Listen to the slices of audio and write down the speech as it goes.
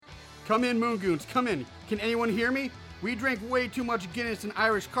Come in, Moongoons, come in. Can anyone hear me? We drank way too much Guinness and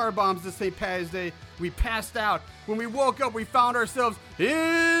Irish car bombs this St. Patty's Day. We passed out. When we woke up, we found ourselves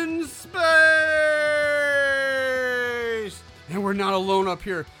in space! And we're not alone up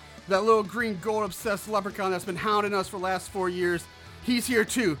here. That little green gold-obsessed leprechaun that's been hounding us for the last 4 years, he's here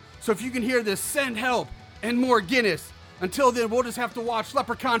too. So if you can hear this, send help and more Guinness. Until then, we'll just have to watch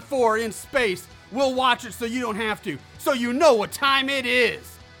Leprechaun 4 in space. We'll watch it so you don't have to. So you know what time it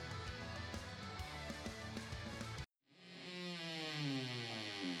is.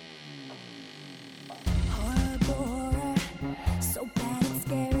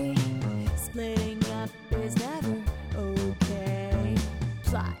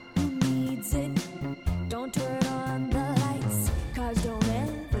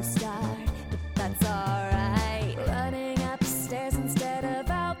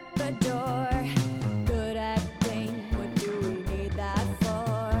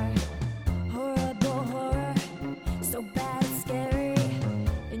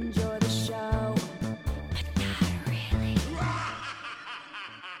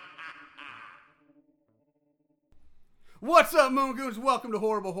 What's up, Moongoons? Welcome to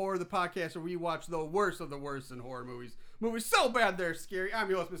Horrible Horror, the podcast where we watch the worst of the worst in horror movies. Movies so bad they're scary. I'm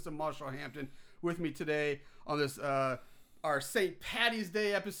your host, Mr. Marshall Hampton. With me today on this, our St. Patty's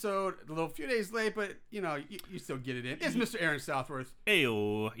Day episode. A little few days late, but, you know, you still get it in. It's Mr. Aaron Southworth.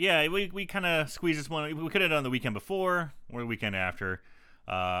 Ayo. Yeah, we kind of squeezed this one. We could have done the weekend before or the weekend after.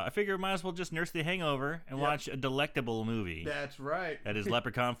 I figure we might as well just nurse the hangover and watch a delectable movie. That's right. That is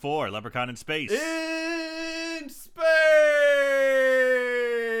Leprechaun 4, Leprechaun in Space. In space!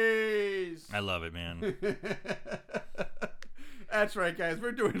 I love it, man. That's right, guys.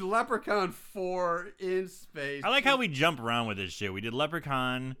 We're doing Leprechaun 4 in space. I like how we jump around with this shit. We did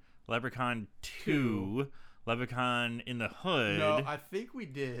Leprechaun, Leprechaun 2, Leprechaun in the Hood. No, I think we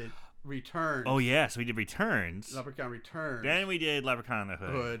did Returns. Oh, yes, we did Returns. Leprechaun Returns. Then we did Leprechaun in the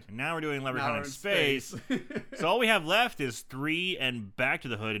Hood. And now we're doing Leprechaun in Space. space. So all we have left is 3 and Back to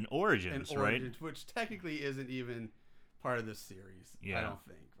the Hood and Origins, right? Which technically isn't even part of this series. Yeah. I don't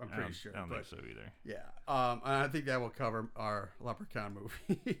think. I'm pretty sure. I don't think so either. Yeah. And I think that will cover our Leprechaun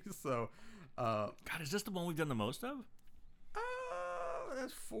movie. So, God, is this the one we've done the most of?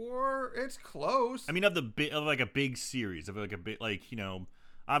 That's 4. It's close. I mean, of like a big series of like a bit, like, you know,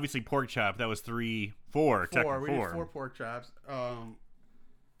 obviously Pork Chop. That was 3, 4. We did 4 pork chops.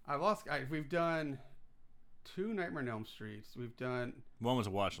 We've done 2 Nightmare on Elm Streets. We've done. One was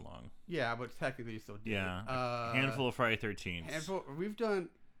a watch along. Yeah, but technically you still did. Yeah. Handful of Friday 13th. We've done.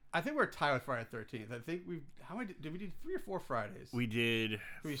 I think we're tied with Friday 13th. I think how many did we do? 3 or 4 Fridays? We did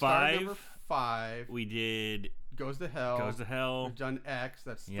 5. Started number 5. We did Goes to Hell. We've done X.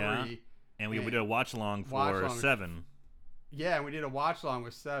 That's 3. And we did a watch along for 7. Yeah, and we did a watch along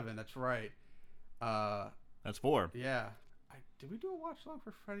with 7. That's right. That's 4. Yeah. Did we do a watch along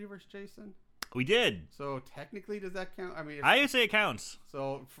for Freddy vs. Jason? We did. So technically, does that count? I mean, I would say it counts.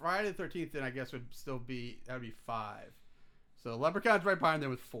 So Friday the 13th, then I guess would be 5. So Leprechaun's right behind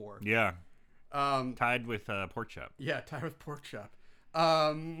there with 4. Yeah. Tied with Pork Chop. Yeah, tied with Pork Chop.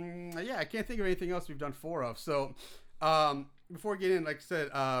 Yeah, I can't think of anything else we've done 4 of. So before we get in, like I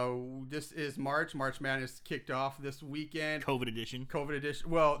said, this is March. March Madness kicked off this weekend. COVID edition.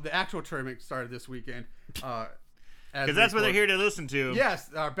 Well, the actual tournament started this weekend. Because that's what they're here to listen to.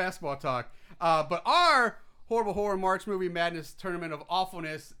 Yes, our basketball talk. But our Horrible Horror March Movie Madness Tournament of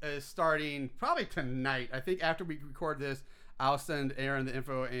Awfulness is starting probably tonight. I think after we record this, I'll send Aaron the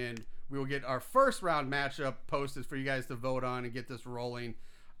info and we will get our first round matchup posted for you guys to vote on and get this rolling,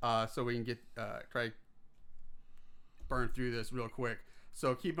 so we can get try to burn through this real quick.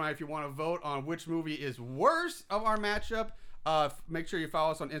 So keep in mind, if you want to vote on which movie is worse of our matchup, make sure you follow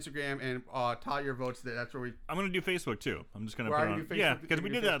us on Instagram and tally your votes there. That's where I'm going to do Facebook too. I'm just going to put on. Yeah, because we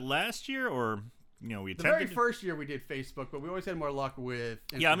did that last year, or we attempted. The very first year we did Facebook, but we always had more luck with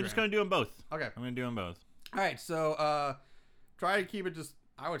Instagram. Yeah, I'm just going to do them both. Okay, I'm going to do them both. All right, so try to keep it just,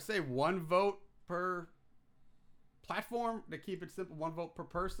 I would say, 1 vote per platform to keep it simple. 1 vote per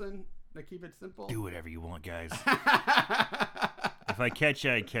person to keep it simple. Do whatever you want, guys. If I catch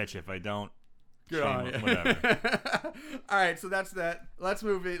you, I catch you. If I don't, good on you. Whatever. All right, so that's that. Let's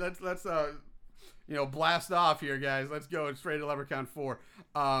move it. Let's blast off here, guys. Let's go straight to Leprechaun 4.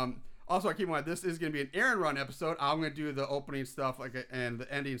 Also, keep in mind, this is going to be an Aaron run episode. I'm going to do the opening stuff and the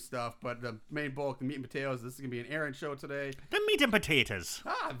ending stuff, but the main bulk, the meat and potatoes, this is going to be an Aaron show today. The meat and potatoes.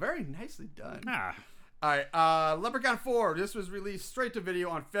 Very nicely done. Ah. All right, Leprechaun 4. This was released straight to video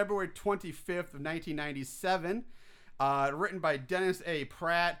on February 25th of 1997. Written by Dennis A.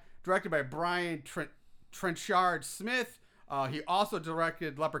 Pratt, directed by Brian Trenchard Smith, He also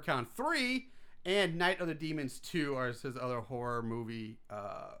directed Leprechaun 3 and Night of the Demons 2 are his other horror movie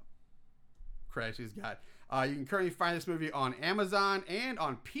credits he's got. You can currently find this movie on Amazon and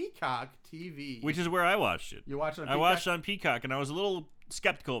on Peacock TV. Which is where I watched it. You watched it on Peacock? I watched it on Peacock, and I was a little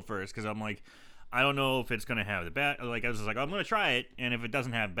skeptical at first because I'm like, I don't know if it's going to have the bad... Like, I was just like, I'm going to try it, and if it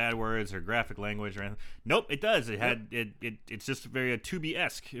doesn't have bad words or graphic language or anything... Nope, it does. It had... It's just very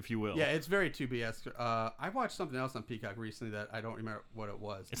Tubi-esque, if you will. Yeah, it's very Tubi-esque. I watched something else on Peacock recently that I don't remember what it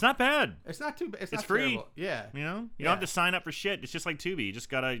was. It's not bad. It's not too bad. It's not free. Terrible. Yeah. You know? You don't have to sign up for shit. It's just like Tubi. You just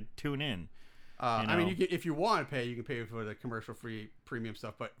got to tune in. I mean, if you want to pay, you can pay for the commercial-free premium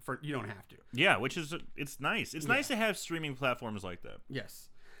stuff, but you don't have to. Yeah, which is... It's nice. It's nice to have streaming platforms like that. Yes.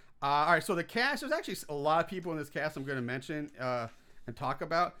 All right, so the cast, there's actually a lot of people in this cast I'm going to mention and talk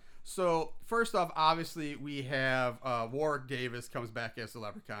about. So, first off, obviously, we have Warwick Davis comes back as the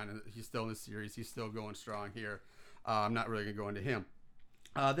Leprechaun, and he's still in the series. He's still going strong here. I'm not really going to go into him.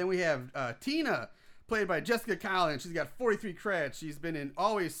 Then we have Tina, played by Jessica Collins. She's got 43 credits. She's been in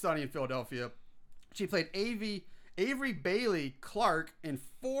Always Sunny in Philadelphia. She played Avery Bailey Clark in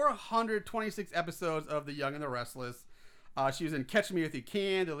 426 episodes of The Young and the Restless. She was in Catch Me If You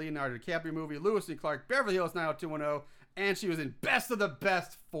Can, the Leonardo DiCaprio movie, Lewis and Clark, Beverly Hills 90210, and she was in Best of the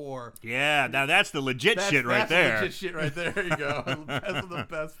Best 4. Yeah, now that's the legit shit right there. That's legit shit right there. There you go. Best of the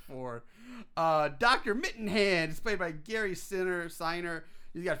Best 4. Dr. Mittenhand is played by Gary Siner.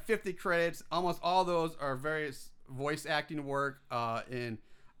 He's got 50 credits. Almost all those are various voice acting work in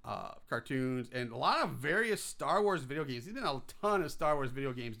cartoons and a lot of various Star Wars video games. He's been in a ton of Star Wars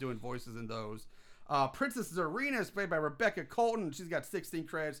video games doing voices in those. Princess Zarina is played by Rebecca Colton. She's got 16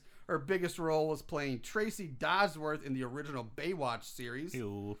 credits. Her biggest role was playing Tracy Dosworth in the original Baywatch series.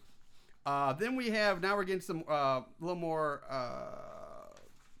 Ew. Then we have, now we're getting some a little more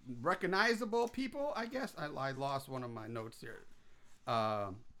recognizable people, I guess. I lost one of my notes here.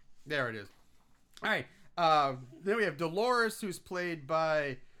 There it is. All right. Then we have Dolores, who's played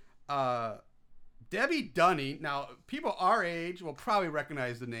by Debbie Dunning. Now, people our age will probably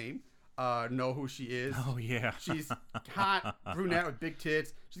recognize the name. Know who she is. Oh, yeah. She's hot, brunette with big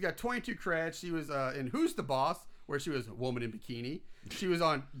tits. She's got 22 credits. She was in Who's the Boss, where she was a woman in bikini. She was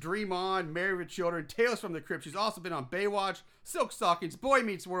on Dream On, Married with Children, Tales from the Crypt. She's also been on Baywatch, Silk Stockings, Boy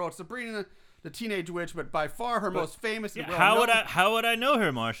Meets World, Sabrina the Teenage Witch, but by far her most famous. Yeah, and how would I know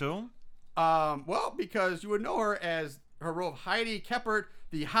her, Marshall? Well, because you would know her as her role of Heidi Keppert,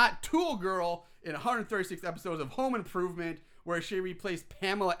 the hot tool girl in 136 episodes of Home Improvement, where she replaced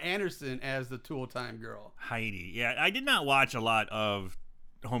Pamela Anderson as the Tool Time girl. Heidi. Yeah, I did not watch a lot of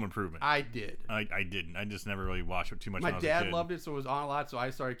Home Improvement. I did. I didn't. I just never really watched it too much. My when I was a dad kid. loved it, so it was on a lot. So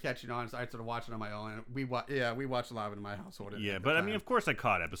I started catching on. So I started watching on my own. And we watched a lot of it in my household. Yeah, but I mean, of course, I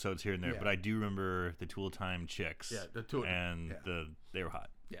caught episodes here and there. Yeah. But I do remember the Tool Time chicks. Yeah, the Tool. And they were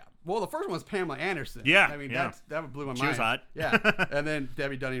hot. Yeah. Well, the first one was Pamela Anderson. Yeah. I mean, yeah. that blew my mind. She was hot. Yeah. And then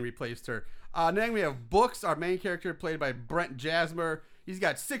Debbie Dunning replaced her. Then we have Books, our main character, played by Brent Jasmer. He's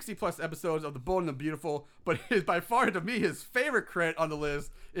got 60 plus episodes of The Bold and the Beautiful, but by far to me his favorite credit on the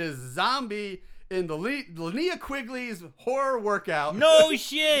list is Zombie in the Linnea Quigley's Horror Workout. No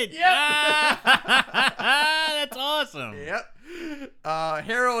shit. Yep. That's awesome. Yep.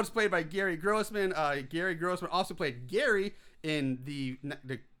 Harold is played by Gary Grossman. Gary Grossman also played Gary in the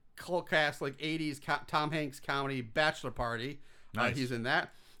cult cast like 80s Tom Hanks comedy Bachelor Party. Nice. He's in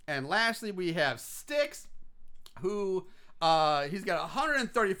that. And lastly, we have Styx, who he's got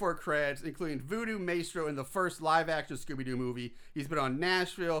 134 credits, including Voodoo Maestro in the first live-action Scooby-Doo movie. He's been on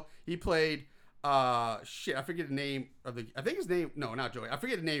Nashville. He played I forget the name of I think his name, no, not Joey. I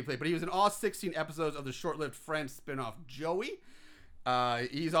forget the name he played, but he was in all 16 episodes of the short-lived Friends spinoff Joey.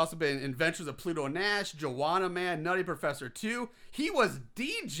 He's also been in Adventures of Pluto Nash, Joanna Man, Nutty Professor 2. He was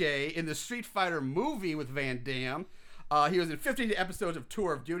DJ in the Street Fighter movie with Van Damme. He was in 15 episodes of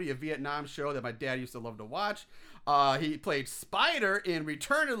Tour of Duty, a Vietnam show that my dad used to love to watch. He played Spider in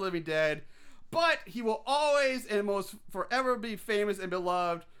Return of the Living Dead, but he will always and most forever be famous and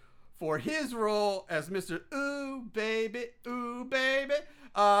beloved for his role as Mr. Ooh Baby,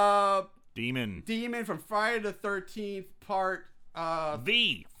 Demon from Friday the 13th part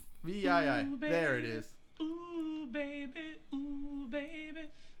VII. There it is. Ooh baby, ooh baby,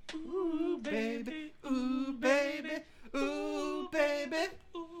 Ooh baby, ooh baby, ooh baby,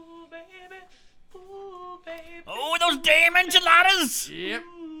 ooh baby, ooh baby. Oh, those damn enchiladas! Yep.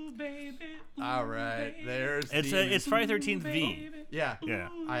 Ooh baby. All right, there's It's Friday 13th V. Yeah. Yeah.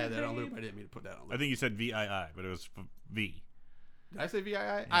 I had that on loop. I didn't mean to put that on loop. I think you said VII, but it was V. Did I say VII?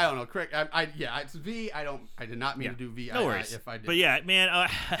 I don't know. Correct. It's V. I did not mean to do VII. No worries. If I did. But yeah, man,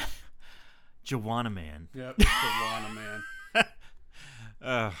 Joanna Man. Yep. Joanna Man.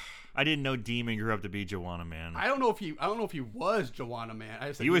 I didn't know Demon grew up to be Joanna Man. I don't know if he was Joanna Man. I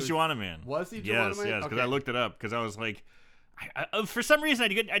just said He was Joanna Man. Was he Joanna Man? Yes, because Okay. I looked it up because I was like, for some reason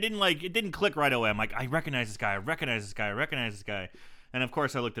I didn't like it. Didn't click right away. I'm like, I recognize this guy. I recognize this guy. I recognize this guy. And of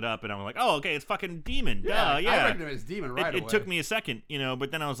course I looked it up and I'm like, oh, okay, it's fucking Demon. Yeah, Yeah. I recognized him as Demon right away. It took me a second,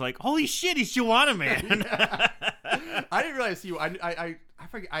 but then I was like, holy shit, he's Joanna Man. I didn't realize he. I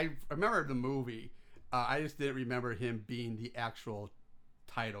forget. I remember the movie. I just didn't remember him being the actual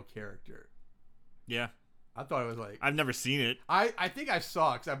title character. Yeah. I thought it was like. I've never seen it. I think I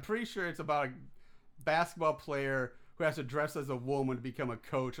saw it because I'm pretty sure it's about a basketball player who has to dress as a woman to become a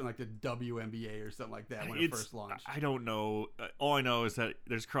coach in like the WNBA or something like that when it first launched. I don't know. All I know is that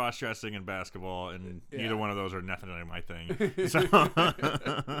there's cross-dressing in basketball, and neither one of those are definitely my thing.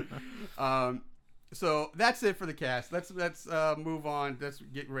 So, so that's it for the cast. Let's move on. Let's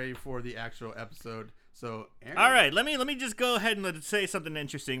get ready for the actual episode. So, Aaron. all right, let me just go ahead and say something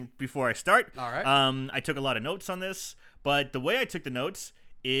interesting before I start. All right. I took a lot of notes on this, but the way I took the notes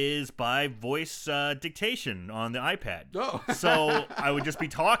is by voice dictation on the iPad. Oh. So I would just be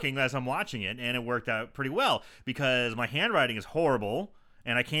talking as I'm watching it, and it worked out pretty well because my handwriting is horrible,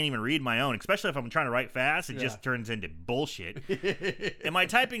 and I can't even read my own, especially if I'm trying to write fast. It just turns into bullshit. And my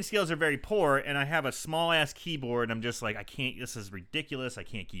typing skills are very poor, and I have a small-ass keyboard, and I'm just like, this is ridiculous. I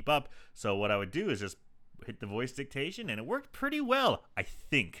can't keep up. So what I would do is just hit the voice dictation, and it worked pretty well, I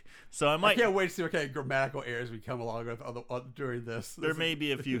think. So I can't wait to see what kind of grammatical errors we come along with during this. There may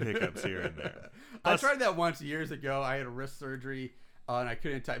be a few hiccups here and there. I tried that once years ago. I had a wrist surgery, and I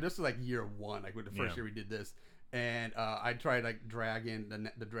couldn't type. This was like year one, like the first year we did this. And I tried like Dragon,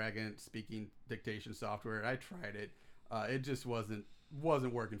 the Dragon speaking dictation software. And I tried it. It just wasn't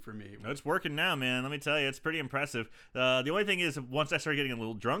working for me. It's working now, man. Let me tell you, it's pretty impressive. The only thing is, once I started getting a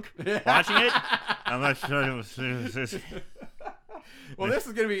little drunk watching it, I'm not sure it was. Well, this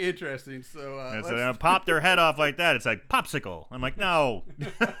is going to be interesting. So, so pop their head off like that. It's like popsicle. I'm like, no,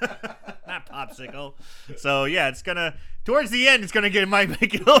 not popsicle. So yeah, it's gonna towards the end. It's gonna might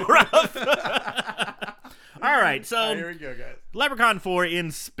make it a little rough. All right, so here we go, guys. Leprechaun 4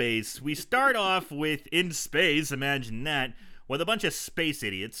 in space. We start off with in space. Imagine that. With a bunch of space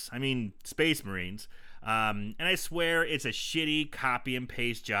idiots. I mean, space marines. And I swear it's a shitty copy and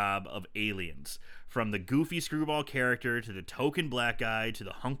paste job of aliens. From the goofy screwball character to the token black guy to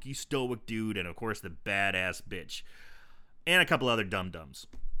the hunky stoic dude and, of course, the badass bitch. And a couple other dum-dums.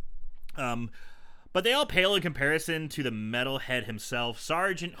 But they all pale in comparison to the metalhead himself,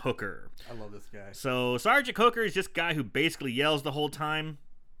 Sergeant Hooker. I love this guy. So Sergeant Hooker is just a guy who basically yells the whole time.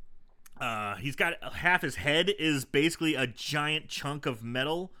 He's got half his head is basically a giant chunk of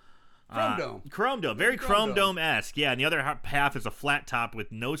metal. Chrome dome. Very Chrome Dome-esque. Yeah, and the other half is a flat top with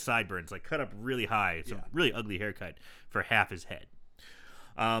no sideburns, like cut up really high. It's a really ugly haircut for half his head.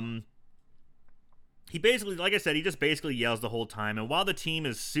 He basically, like I said, he just basically yells the whole time. And while the team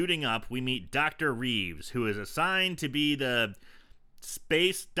is suiting up, we meet Dr. Reeves, who is assigned to be the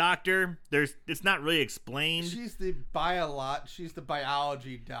space doctor. It's not really explained. She's the biology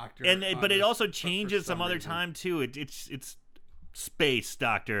doctor. But it also changes some other time too. It's space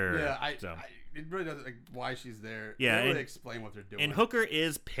doctor. Yeah, so. it really doesn't like why she's there. Yeah, they really explain what they're doing. And Hooker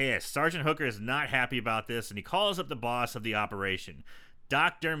is pissed. Sergeant Hooker is not happy about this, and he calls up the boss of the operation,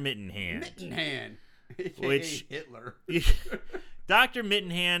 Dr. Mittenhand. Mittenhand, aka which Hitler. Dr.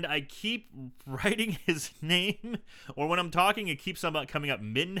 Mittenhand, I keep writing his name, or when I'm talking, it keeps coming up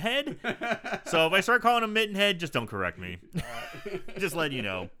Mittenhead. So if I start calling him Mittenhead, just don't correct me. Just letting you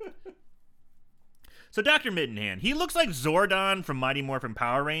know. So Dr. Mittenhand, he looks like Zordon from Mighty Morphin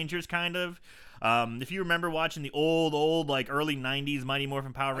Power Rangers, kind of. If you remember watching the old like early '90s Mighty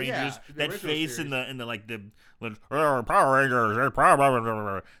Morphin Power Rangers, that face series. in the like the Power Rangers,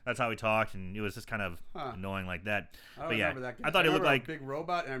 that's how he talked, and it was just kind of annoying like that. I don't but yeah, remember that guy. I thought it looked like a big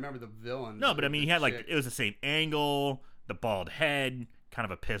robot, and I remember the villain. No, but I mean, he had like chick. it was the same angle, the bald head, kind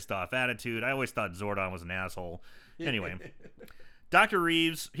of a pissed off attitude. I always thought Zordon was an asshole. Anyway. Dr.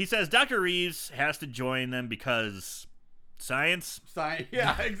 Reeves has to join them because science.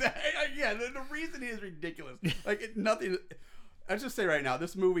 Yeah, exactly. Yeah, the reason is ridiculous. Like nothing. Let's just say right now,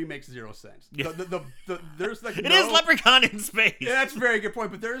 this movie makes zero sense. Yeah. There's like it is Leprechaun in space. Yeah, that's a very good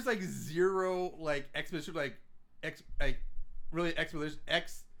point. But there's like zero like exposition, really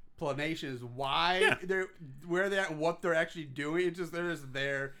explanations why they're where they're at, what they're actually doing. It's just they're just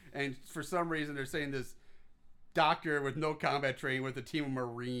there, and for some reason they're saying this doctor with no combat training with a team of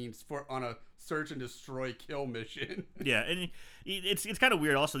Marines on a search and destroy kill mission. Yeah, and it's kind of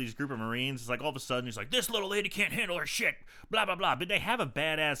weird. Also, these group of Marines, it's like all of a sudden he's like, this little lady can't handle her shit, blah blah blah. But they have a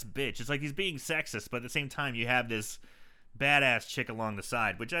badass bitch. It's like he's being sexist, but at the same time you have this badass chick along the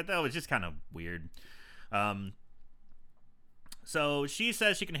side, which I thought was just kind of weird. So she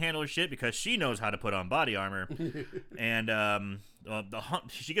says she can handle her shit because she knows how to put on body armor. And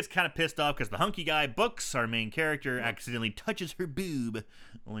she gets kind of pissed off because the hunky guy, Books, our main character, accidentally touches her boob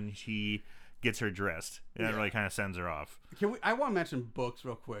when she gets her dressed. And that really kind of sends her off. I want to mention Books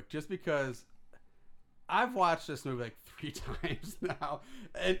real quick, just because I've watched this movie like 3 times now.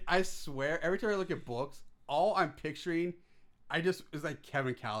 And I swear, every time I look at Books, all I'm picturing... is like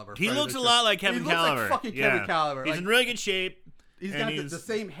Kevin Caliber. He looks a lot like Kevin Caliber. He looks like fucking Kevin Caliber. He's in really good shape. He's got the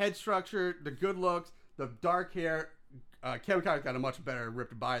same head structure, the good looks, the dark hair. Kevin Caliber's got a much better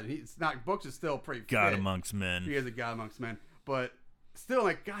ripped body. Books is still pretty God fit. amongst men. He is a god amongst men. But still,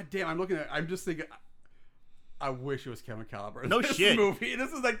 like, god damn, I'm just thinking, I wish it was Kevin Caliber. No this shit. Movie.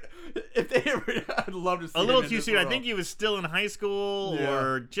 This is like, if they ever, I'd love to see a little him in too this soon. I role. think he was still in high school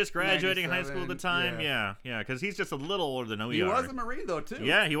or just graduating high school at the time. 97, Yeah, because he's just a little older than we He are. was a Marine, though, too.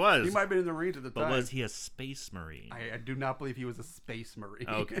 Yeah, he was. He might have been in the Marines at the time. But was he a space Marine? I do not believe he was a space Marine.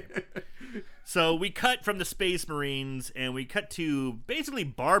 Okay. So we cut from the Space Marines and we cut to basically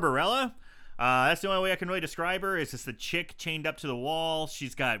Barbarella. That's the only way I can really describe her. It's just a chick chained up to the wall.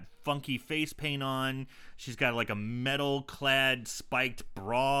 She's got funky face paint on. She's got like a metal-clad spiked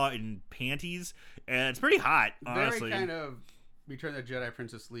bra and panties. And it's pretty hot, honestly. Very kind of Return of the Jedi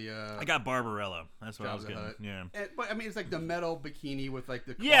Princess Leia. I got Barbarella. That's what I was getting. Yeah. But I mean, it's like the metal bikini with like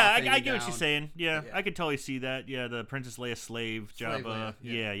the Yeah, cloth I get what down. you're saying. Yeah, I could totally see that. Yeah, the Princess Leia slave Jabba.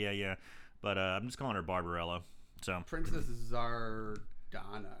 Leia, Yeah. But I'm just calling her Barbarella. So Princess Zardana.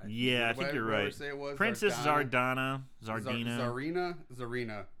 I think you're right. Say it was Princess Zardina.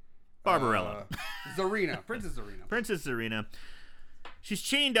 Zarina. Barbarella. Zarina. Princess Zarina. Princess Zarina. She's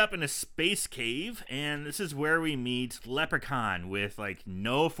chained up in a space cave, and this is where we meet Leprechaun with, like,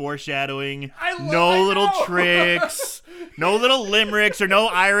 no foreshadowing, no little tricks, no little limericks, or no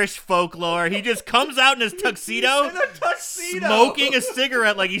Irish folklore. He just comes out in his tuxedo, smoking a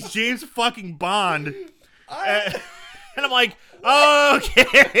cigarette like he's James fucking Bond. And I'm like,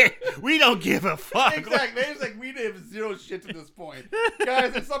 okay, we don't give a fuck. Exactly. It's like we have zero shit to this point.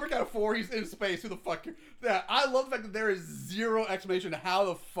 Guys, it's Leprechaun 4, he's in space. Who the fuck? Yeah, I love the fact that there is zero explanation to how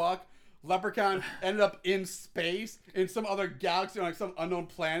the fuck Leprechaun ended up in space in some other galaxy on like some unknown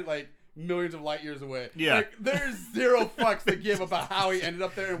planet like millions of light years away. Yeah. Like, there's zero fucks to give about how he ended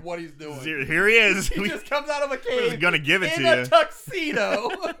up there and what he's doing. Here he is. He just comes out of a cave. We're gonna give it in to a you. tuxedo.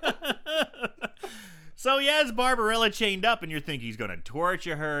 So he has Barbarella chained up, and you're thinking he's going to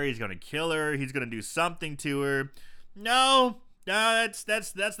torture her, he's going to kill her, he's going to do something to her. No, that's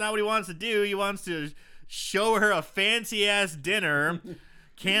not what he wants to do. He wants to show her a fancy ass dinner,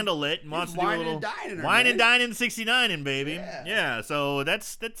 candlelit, and wants to do a little wine and dining 69, baby. Yeah. So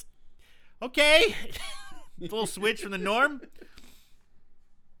that's okay. A little switch from the norm.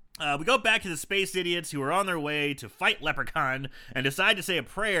 We go back to the space idiots who are on their way to fight Leprechaun and decide to say a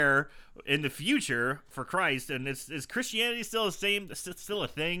prayer in the future for Christ. And is Christianity still the same? Still a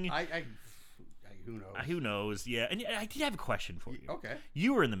thing? Who knows? Who knows? Yeah. And I did have a question for you. Okay.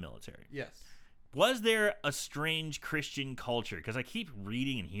 You were in the military. Yes. Was there a strange Christian culture? Because I keep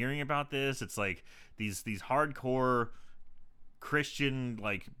reading and hearing about this. It's like these hardcore Christian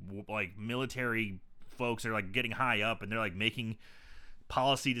like military folks are like getting high up and they're like making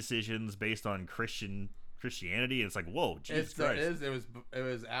policy decisions based on Christianity. It's like, whoa, Jesus Christ. It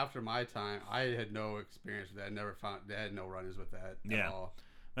was after my time. I had no experience with that. They had no run-ins with that at all.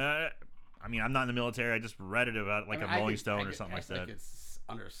 I mean, I'm not in the military. I just read it about like a Rolling Stone or something like that.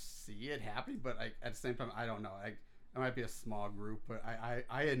 I could see it happening, but at the same time, I don't know. It might be a small group, but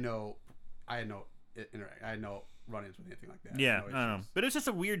I had no run-ins with anything like that. Yeah, I don't know. But it's just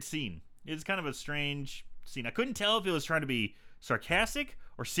a weird scene. It's kind of a strange scene. I couldn't tell if it was trying to be sarcastic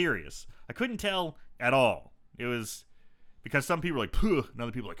or serious. I couldn't tell at all. It was because some people were like, "Puh," and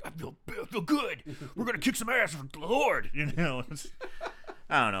other people were like, I feel good. We're gonna kick some ass for the Lord. You know,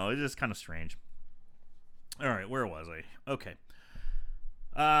 I don't know. It's just kind of strange. All right, where was I? Okay.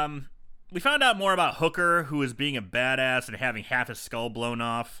 We found out more about Hooker, who was being a badass and having half his skull blown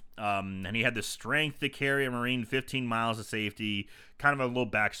off. And he had the strength to carry a Marine 15 miles to safety. Kind of a little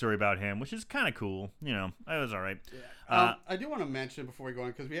backstory about him, which is kind of cool. You know, it was all right. Yeah. I do want to mention before we go on,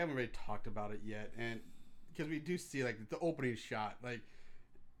 because we haven't really talked about it yet, and because we do see like the opening shot, like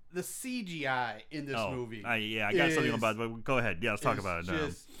the CGI in this movie. I got something about it, but go ahead. Yeah, let's talk about it now.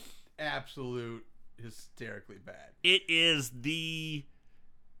 Just absolute hysterically bad. It is the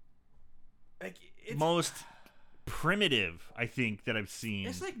Like most primitive I think that I've seen.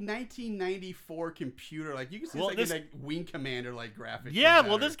 It's like 1994 computer. Like you can see Well, it's like Wing Commander like graphics. Yeah, or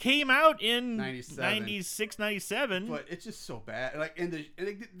well, better. this came out in 97. 96, 97. But it's just so bad. Like, and the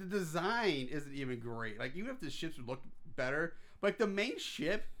design isn't even great. Like, even if the ships would look better, but like the main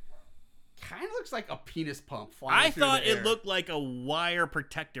ship kind of looks like a penis pump flying I through thought the it air. looked like a wire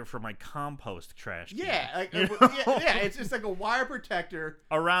protector for my compost trash can. Yeah, like, You yeah, it's just like a wire protector.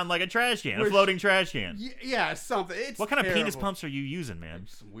 Around like a trash can, a Which- floating trash can. Yeah, something. It's What kind of penis terrible. pumps are you using, man?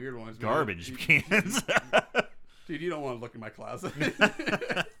 Some weird ones. man. Garbage Dude, cans. Dude, you don't want to look in my closet.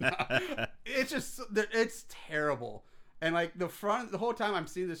 No. It's just, it's terrible. And like the front, the whole time I'm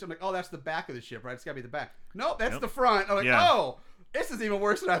seeing this, I'm like, oh, that's the back of the ship, right? It's gotta be the back. Nope, that's Nope. the front. I'm like, Yeah. oh, this is even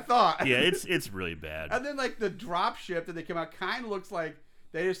worse than I thought. Yeah, it's really bad. And then like the drop ship that they came out kind of looks like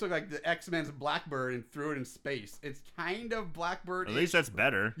they just look like the X-Men's Blackbird and threw it in space. It's kind of Blackbird. At least that's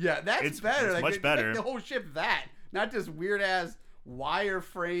better. Yeah, that's It's- better. it's like, much they better. make the whole ship that, not this weird ass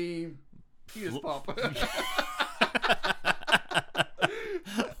wireframe penis pump.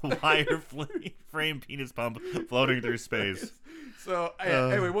 Wire frame penis pump floating through space. So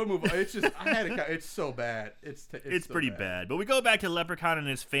anyway, we'll move on. It's just it's so bad. It's so Pretty bad. But we go back to Leprechaun in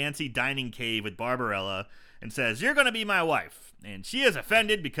his fancy dining cave with Barbarella and says, "You're going to be my wife." And she is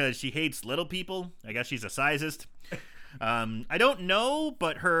offended because she hates little people. I guess she's a sizist. I don't know,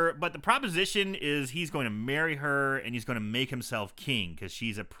 but the proposition is he's going to marry her and he's going to make himself king because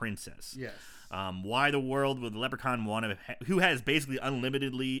she's a princess. Yes. Why the world would the Leprechaun want to who has basically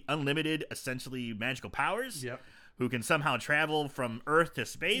unlimited, essentially magical powers? Yep. Who can somehow travel from Earth to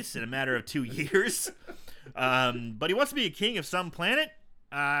space in a matter of 2 years. But he wants to be a king of some planet?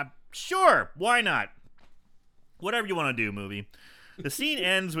 Sure, why not? Whatever you want to do, movie. The scene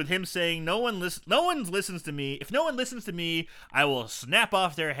ends with him saying, no one listens to me. If no one listens to me, I will snap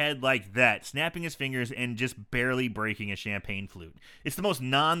off their head like that, snapping his fingers and just barely breaking a champagne flute. It's the most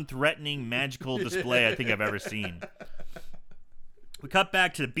non-threatening magical display I think I've ever seen. We cut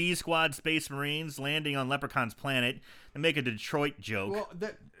back to the B Squad Space Marines landing on Leprechaun's planet and make a Detroit joke. Well,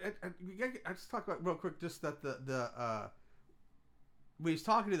 I just talk about real quick just that when he's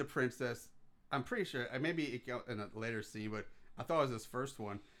talking to the princess, I'm pretty sure maybe it got in a later scene, but I thought it was his first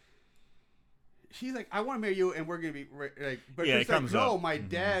one. She's like, I want to marry you, and we're gonna be like, but Yeah, it's it like, comes no, up. my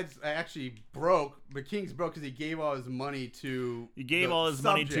dad's actually broke. The king's broke because he gave all his money to. He gave the all his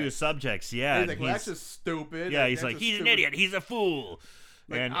money to subjects. his subjects. Yeah, And he's like, well, and that's just stupid. yeah, Like, he's that's like, just he's an stupid. idiot. He's a fool.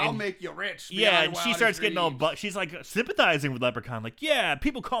 Like, I'll make you rich. Yeah, beyond and she wildest starts getting all dreams. she's like sympathizing with Leprechaun, like, yeah,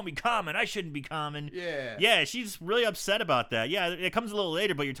 people call me common, I shouldn't be common. Yeah. Yeah, she's really upset about that. Yeah, it comes a little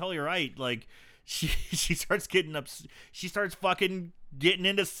later, but you're totally right. Like, she starts getting she starts fucking getting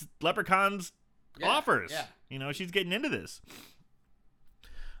into Leprechaun's offers. Yeah. You know, she's getting into this.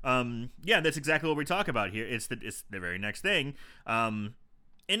 Yeah, that's exactly what we talk about here. It's the very next thing. And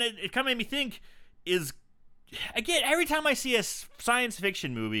it kind of made me think, again, every time I see a science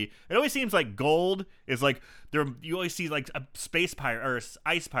fiction movie, it always seems like gold is like you always see like a space pirate or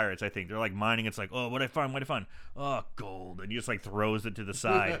ice pirates. I think they're like mining. It's like, oh, what I find? Oh, gold, and he just like throws it to the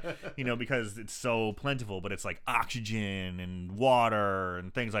side, you know, because it's so plentiful. But it's like oxygen and water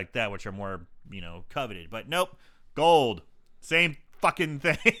and things like that, which are more, you know, coveted. But nope, gold, same fucking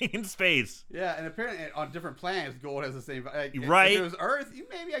thing in space. Yeah, and apparently on different planets, gold has the same. Like, Right. If it was Earth,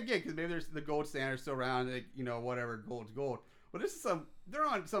 maybe I get because maybe there's the gold standard still around. Like, you know, whatever, gold's gold. But this is they're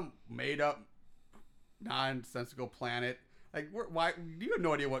on some made up, nonsensical planet. Like, why? You have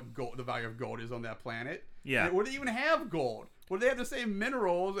no idea what the value of gold is on that planet. Yeah. And would they even have gold? Would they have the same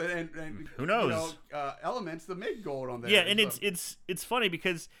minerals and Who knows? You know, elements to make gold on there? Yeah, and So- it's funny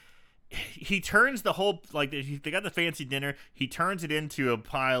because he turns the whole, like, they got the fancy dinner, he turns it into a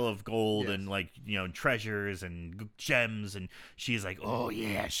pile of gold Yes. and, like, you know, treasures and gems, and she's like, oh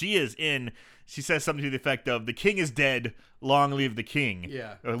yeah, she is in. She says something to the effect of, the king is dead, long live the king.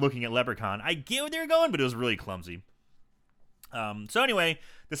 Yeah. Looking at Leprechaun. I get where they're going, but it was really clumsy. So anyway,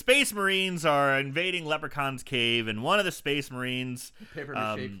 the Space Marines are invading Leprechaun's cave, and one of the Space Marines, paper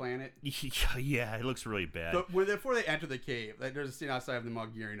mache planet. yeah, it looks really bad. But before they enter the cave, like, there's a scene outside of them all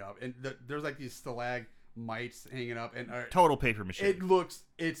gearing up, and there's like these stalagmites hanging up, and Total paper machine.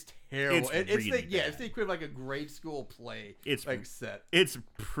 it's terrible. It's really it's bad. the equivalent of like a grade school play. It's like set. It's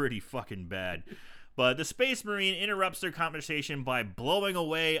pretty fucking bad. But the Space Marine interrupts their conversation by blowing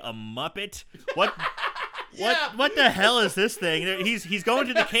away a Muppet. What? Yeah. What the hell is this thing? He's going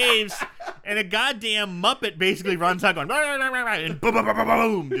to the caves, and a goddamn Muppet basically runs out going, "Rah, rah, rah, rah, rah," and boom, boom, boom, boom,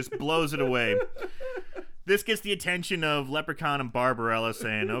 boom, just blows it away. This gets the attention of Leprechaun and Barbarella,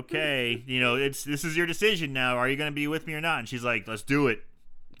 saying, okay, you know, this is your decision now. Are you going to be with me or not? And she's like, let's do it.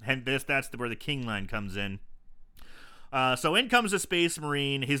 And that's where the king line comes in. So in comes a Space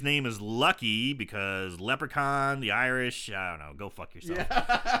Marine. His name is Lucky because Leprechaun, the Irish, I don't know, go fuck yourself.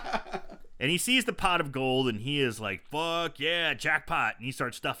 Yeah. And he sees the pot of gold and he is like, fuck yeah, jackpot. And he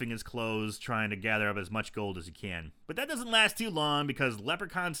starts stuffing his clothes, trying to gather up as much gold as he can. But that doesn't last too long because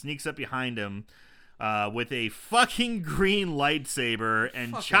Leprechaun sneaks up behind him with a fucking green lightsaber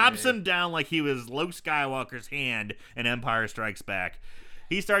and chops him down like he was Luke Skywalker's hand in Empire Strikes Back.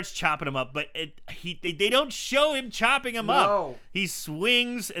 He starts chopping him up, but they don't show him chopping him up. He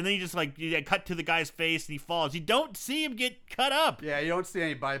swings, and then he just cut to the guy's face, and he falls. You don't see him get cut up. Yeah, you don't see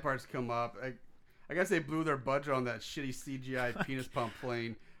any body parts come up. I guess they blew their budget on that shitty CGI penis pump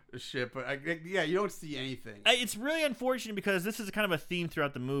plane shit, but yeah, you don't see anything. It's really unfortunate because this is kind of a theme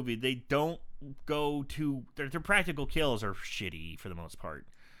throughout the movie. They don't go to their practical kills are shitty for the most part.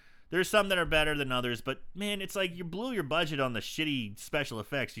 There's some that are better than others, but man, it's like you blew your budget on the shitty special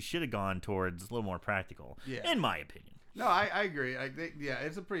effects. You should have gone towards a little more practical, in my opinion. No, I agree. Yeah,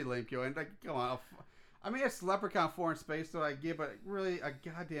 it's a pretty lame kill. And come on, I mean, it's Leprechaun 4 in space, so I get, but really a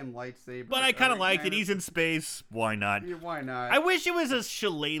goddamn lightsaber. But I kind of like it. He's in space. Why not? Yeah, why not? I wish it was a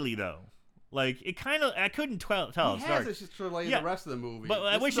shillelagh though. Like it kind of, I couldn't tell. He has a shillelagh the rest of the movie. But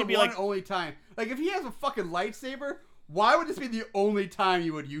I wish it'd be like only time. Like if he has a fucking lightsaber. Why would this be the only time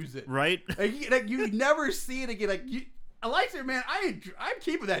you would use it? Right? Like you never see it again. A lightsaber, man. I'm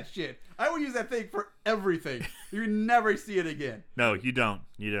keeping that shit. I would use that thing for everything. You never see it again. No, you don't.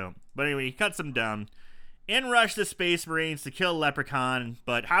 But anyway, he cuts him down. In rush the Space Marines to kill Leprechaun.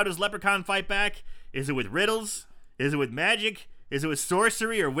 But how does Leprechaun fight back? Is it with riddles? Is it with magic? Is it with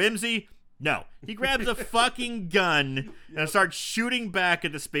sorcery or whimsy? No. He grabs a fucking gun and starts shooting back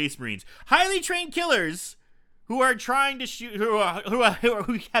at the Space Marines. Highly trained killers who are trying to shoot, who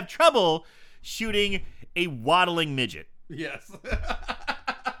have trouble shooting a waddling midget. Yes.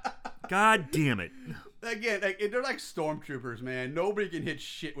 God damn it. Again, they're like stormtroopers, man. Nobody can hit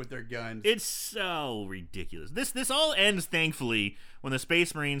shit with their guns. It's so ridiculous. This all ends, thankfully, when the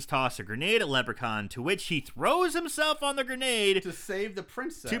Space Marines toss a grenade at Leprechaun, to which he throws himself on the grenade to save the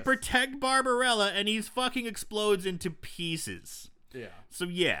princess. To protect Barbarella, and he fucking explodes into pieces. Yeah. So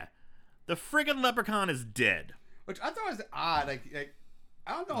yeah, the friggin' Leprechaun is dead. Which I thought was odd. Like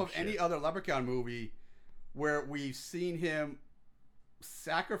I don't know of any other Leprechaun movie where we've seen him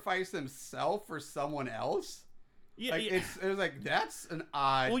sacrifice himself for someone else. Yeah, it was like that's an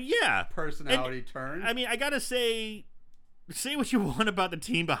odd personality turn. I mean, I gotta say what you want about the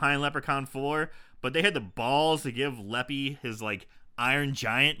team behind Leprechaun 4, but they had the balls to give Leppy his like Iron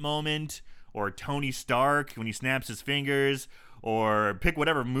Giant moment, or Tony Stark when he snaps his fingers, or pick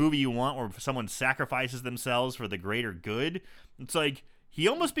whatever movie you want where someone sacrifices themselves for the greater good. It's like he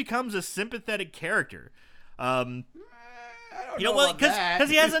almost becomes a sympathetic character. Because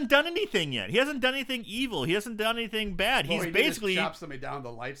he hasn't done anything yet. He hasn't done anything evil. He hasn't done anything bad. Well, He's basically chopped somebody down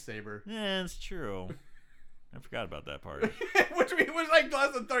with a lightsaber. Yeah, it's true. I forgot about that part. Which was like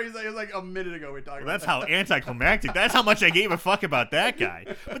less than 30 seconds, like a minute ago we talked about. That's how anticlimactic. That's how much I gave a fuck about that guy.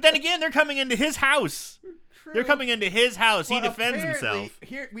 But then again, they're coming into his house. True. They're coming into his house. He defends himself.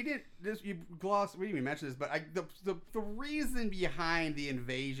 Here we didn't. We didn't even mention this, but the reason behind the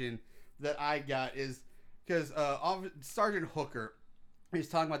invasion that I got is because Sergeant Hooker, he's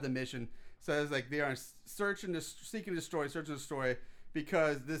talking about the mission, says like they are seeking to destroy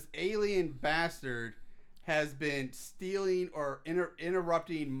because this alien bastard has been stealing or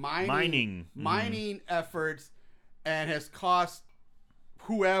interrupting mining efforts and has cost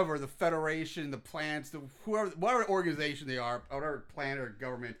whoever, the Federation, the plants, whatever organization they are, whatever planet or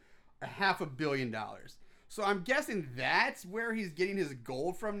government, $500 million. So I'm guessing that's where he's getting his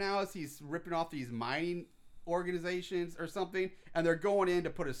gold from now, as he's ripping off these mining organizations or something, and they're going in to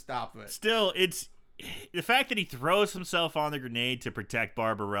put a stop to it. Still, it's the fact that he throws himself on the grenade to protect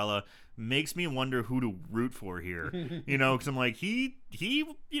Barbarella makes me wonder who to root for here. Because I'm like, he,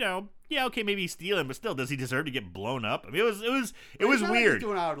 okay, maybe he's stealing, but still, does he deserve to get blown up? I mean, it was weird.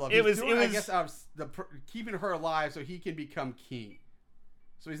 Doing out of love. It was, I guess, keeping her alive so he can become king.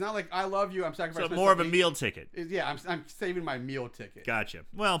 So he's not like, I love you, I'm sacrificing. So more of a meal ticket. Yeah, I'm saving my meal ticket. Gotcha.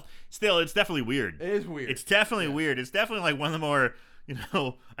 Well, still, it's definitely weird. It is weird. It's definitely weird. It's definitely like one of the more,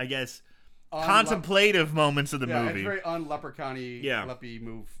 I guess, contemplative moments of the movie. It's very un-Leprechaun-y, Leppy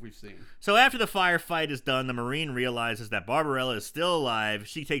move we've seen. So after the firefight is done, the Marine realizes that Barbarella is still alive.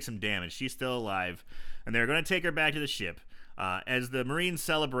 She takes some damage. She's still alive. And they're going to take her back to the ship. As the Marines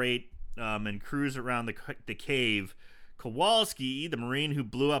celebrate and cruise around the cave, Kowalski, the Marine who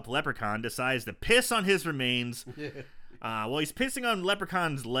blew up Leprechaun, decides to piss on his remains. While he's pissing on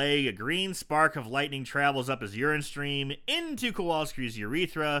Leprechaun's leg, a green spark of lightning travels up his urine stream into Kowalski's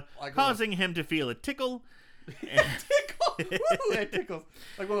urethra, causing him to feel a tickle. That tickles.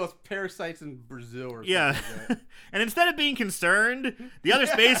 Like one of those parasites in Brazil or something Yeah. like that. And instead of being concerned, the other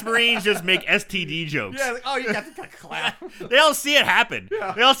Space Marines just make STD jokes. Yeah, like, oh, you got to clap. They all see it happen.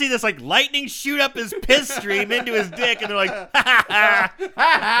 Yeah. They all see this like lightning shoot up his piss stream into his dick, and they're like, ha ha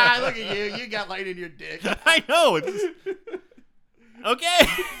ha. Look at you. You got light in your dick. I know. It's okay.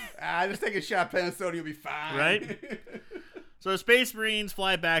 Just take a shot of penicillin, you'll be fine. Right? So the Space Marines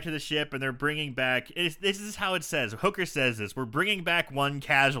fly back to the ship, and they're bringing back. This is how it says. Hooker says this. We're bringing back one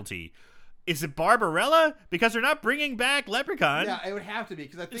casualty. Is it Barbarella? Because they're not bringing back Leprechaun. Yeah, it would have to be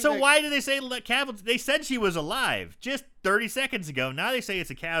because I think. So why did they say casualty? They said she was alive just 30 seconds ago. Now they say it's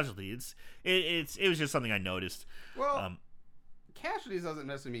a casualty. It was just something I noticed. Well, casualties doesn't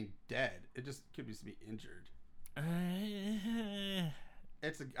necessarily mean dead. It just could be injured.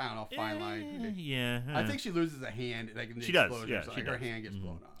 It's a I don't know fine line. Yeah. I think she loses a hand like in the She does, explosion. yeah, So, she like her does. hand gets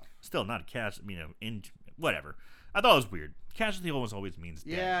blown off. Still not a casualty. Whatever. I thought it was weird. Casualty always means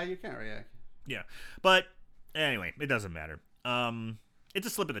dead. Yeah, you can't react. Yeah. But anyway, it doesn't matter. It's a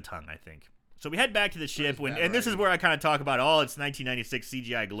slip of the tongue, I think. So we head back to the ship, and this is where I kind of talk about it's 1996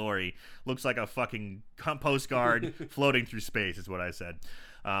 CGI glory. Looks like a fucking postcard floating through space, is what I said.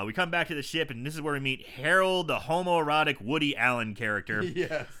 We come back to the ship, and this is where we meet Harold, the homoerotic Woody Allen character.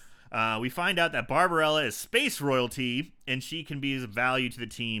 Yes. We find out that Barbarella is space royalty, and she can be of value to the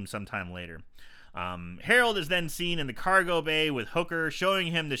team sometime later. Harold is then seen in the cargo bay with Hooker, showing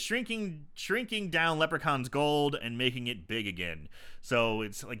him the shrinking down Leprechaun's gold and making it big again. So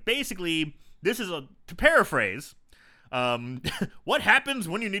it's like basically, this is to paraphrase, what happens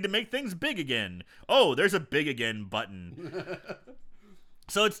when you need to make things big again? Oh, there's a big again button.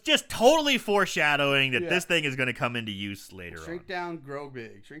 So it's just totally foreshadowing that this thing is going to come into use later on. Shrink down, grow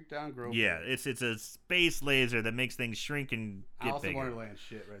big. Shrink down, grow big. Yeah, it's a space laser that makes things shrink and get Alice in bigger. Wonderland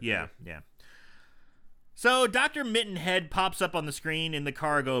shit right Yeah, there. yeah. So Dr. Mittenhead pops up on the screen in the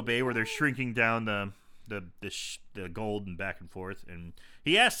cargo bay where they're shrinking down the gold and back and forth, and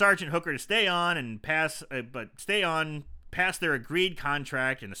he asks Sergeant Hooker to stay on past their agreed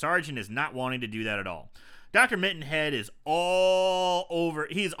contract, and the sergeant is not wanting to do that at all. Dr. Mittenhead is all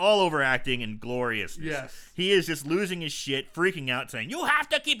overacting and gloriousness. Yes. He is just losing his shit, freaking out, saying, "You have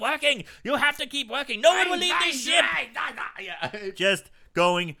to keep working! You have to keep working! No one will leave this ship!" Yeah. Just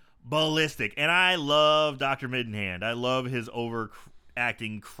going ballistic. And I love Dr. Mittenhand. I love his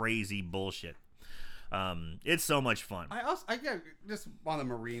overacting crazy bullshit. It's so much fun. I get just on the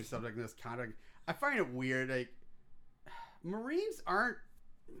Marine subject in this contract. I find it weird. Like, Marines aren't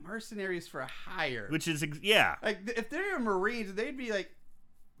mercenaries for hire. Which is, yeah. Like, if they're Marines, they'd be like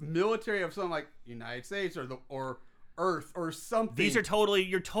military of something like United States or Earth or something. You're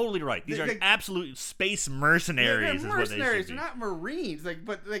totally right. These are absolute space mercenaries. They're is what they mercenaries. should They're be. not Marines.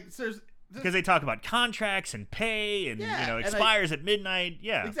 There's because they talk about contracts and pay and and, expires at midnight.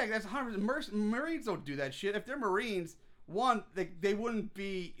 Yeah, exactly. That's 100%. Marines don't do that shit. If they're Marines, one, they wouldn't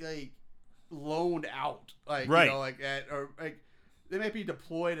be like loaned out, like right. They might be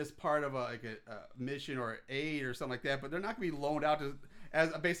deployed as part of a mission or aid or something like that, but they're not going to be loaned out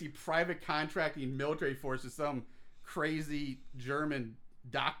as a basically private contracting military force to some crazy German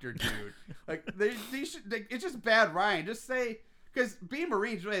doctor dude. It's just bad writing. Just say, because being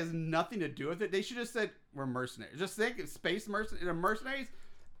Marines really has nothing to do with it. They should just said we're mercenaries. Just think it's space mercenaries,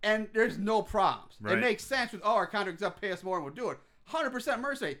 and there's no problems. Right. It makes sense with our contract's up, pay us more, and we'll do it. 100%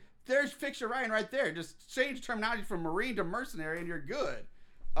 mercenary. There's fixture writing right there. Just change terminology from Marine to mercenary, and you're good.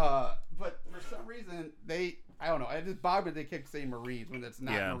 But for some reason, I don't know. I just bothered they kept saying Marines when that's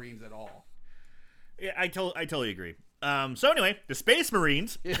not Marines at all. Yeah, I totally agree. So anyway, the Space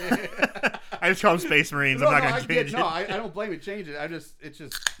Marines. I just call them Space Marines. I'm not going to change it. No, I don't blame it. Change it. It's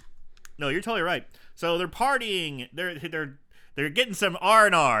just. No, you're totally right. So they're partying. They're getting some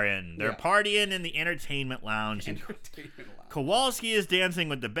R&R in. They're partying in the entertainment lounge. Kowalski is dancing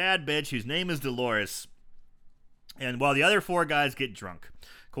with the bad bitch whose name is Dolores. And while the other four guys get drunk,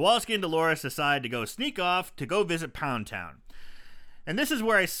 Kowalski and Dolores decide to go sneak off to go visit Pound Town. And this is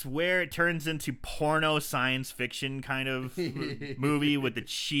where I swear it turns into porno science fiction kind of movie with the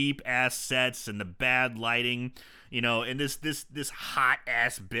cheap ass sets and the bad lighting, and this hot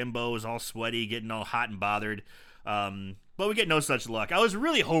ass bimbo is all sweaty, getting all hot and bothered. But we get no such luck. I was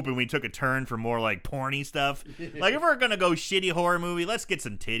really hoping we took a turn for more like porny stuff. Like if we're gonna go shitty horror movie, let's get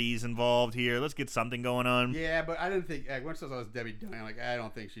some titties involved here. Let's get something going on. Yeah, but I didn't think once I was Debbie Dunn, I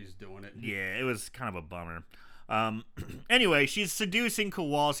don't think she's doing it. Yeah, it was kind of a bummer. Anyway, she's seducing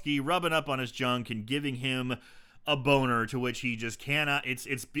Kowalski, rubbing up on his junk and giving him a boner to which he just cannot. It's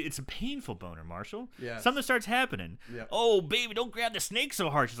a painful boner, Marshall. Yeah. Something starts happening. Yep. Oh, baby, don't grab the snake so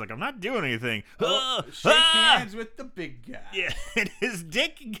hard. She's like, I'm not doing anything. Shake hands with the big guy. Yeah, and his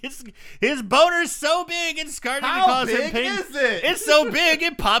his boner's so big it's starting to How cause him big pain. is it? It's so big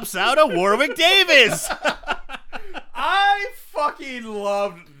it pops out a Warwick Davis. I fucking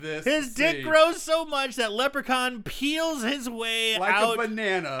loved this. His dick scene. grows so much that Leprechaun peels his way like out, a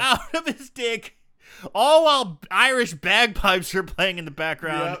banana. out of his dick, all while Irish bagpipes are playing in the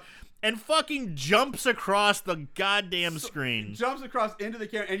background, Yep. and fucking jumps across the goddamn screen. Jumps across into the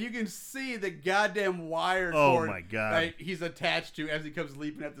camera, and you can see the goddamn wire Oh cord my God. that he's attached to as he comes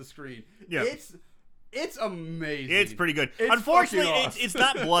leaping at the screen. Yeah. It's amazing. It's pretty good. It's Unfortunately, fucking it's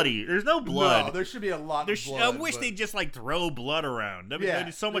awesome. not bloody. There's no blood. No, there should be a lot of blood. I wish but- they'd just like throw blood around. I mean, Yeah,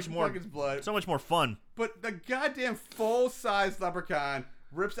 it's so much there's more, fucking blood. so much more fun. But the goddamn full-size leprechaun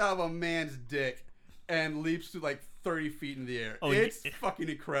rips out of a man's dick and leaps to like 30 feet in the air. Oh, it's fucking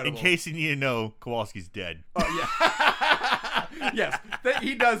incredible. In case you need to know, Kowalski's dead. Oh, yeah. Yes,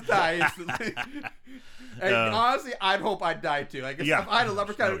 he does die instantly. And honestly, I'd hope I'd die too. Like, Yeah. if I had a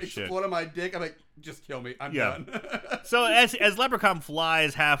leprechaun No shit. explode on my dick, I'm like, just kill me. I'm Yeah. done. So as Leprechaun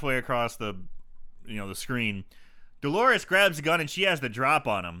flies halfway across the screen, Dolores grabs a gun and she has the drop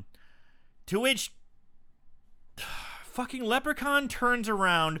on him. To which fucking Leprechaun turns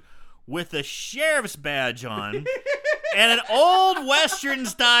around with a sheriff's badge on and an old Western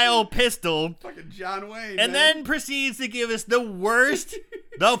style pistol, Fucking John Wayne. and man. then proceeds to give us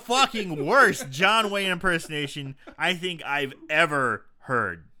the fucking worst John Wayne impersonation I think I've ever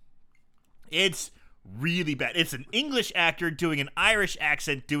heard. It's really bad. It's an English actor doing an Irish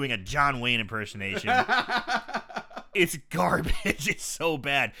accent doing a John Wayne impersonation. It's garbage. It's so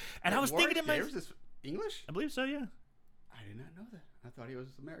bad. And I was Warwick thinking to myself, Davis is English? I believe so, yeah. I did not know that. I thought he was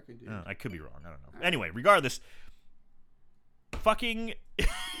American, dude. I could be wrong. I don't know. Anyway, regardless, fucking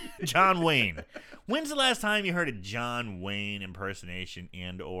John Wayne. When's the last time you heard a John Wayne impersonation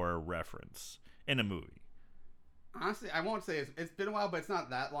and or reference in a movie? Honestly, I won't say it's been a while, but it's not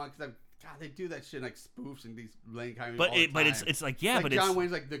that long because God, they do that shit like spoofs and these lane kind of. But it's like, yeah, like but John it's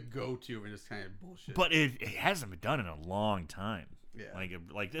Wayne's like the go-to and this kind of bullshit. but it hasn't been done in a long time. Yeah.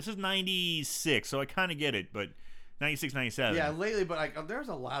 Like this is 96, so I kind of get it, but 96, 97. yeah, lately, but like there's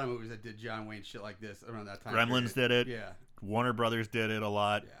a lot of movies that did John Wayne shit like this around that time. Gremlins period. did it. Yeah, Warner Brothers did it a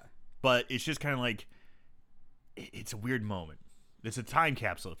lot. yeah. But it's just kind of like it's a weird moment. It's a time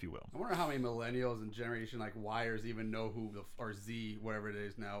capsule, if you will. I wonder how many millennials and generation like Yers even know who or Z, whatever it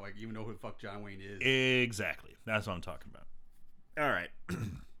is now, like even know who the fuck John Wayne is Exactly. That's what I'm talking about. All right.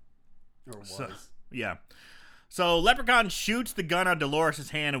 or was. So, yeah. So Leprechaun shoots the gun out of Dolores'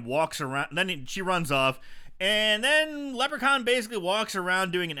 hand and walks around. Then she runs off. And then Leprechaun basically walks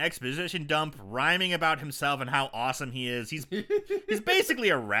around doing an exposition dump, rhyming about himself and how awesome he is. He's basically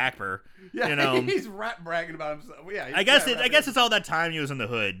a rapper. Yeah, You know, he's rap bragging about himself. Yeah, I guess it's all that time he was in the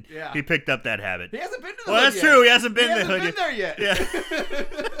hood. Yeah. He picked up that habit. He hasn't been to the Well, hood that's yet. true. He hasn't been He to the hasn't hood been yet.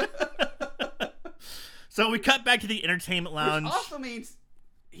 there yet. So we cut back to the entertainment lounge. Which also means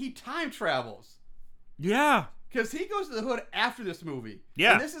he time travels. Yeah. Because he goes to the hood after this movie.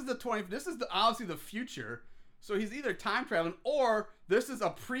 Yeah. And this is obviously the future. So he's either time traveling or this is a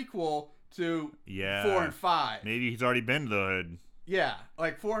prequel to Yeah. 4 and 5. Maybe he's already been to the hood. Yeah.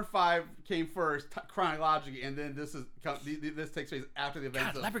 Like 4 and 5 came first chronologically, and then this takes place after the events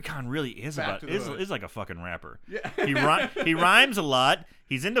God, of Leprechaun really is Back to the hood. is like a fucking rapper. Yeah. He rhymes a lot.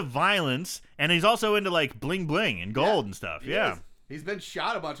 He's into violence, and he's also into like bling bling and gold and stuff. He Yeah. is. He's been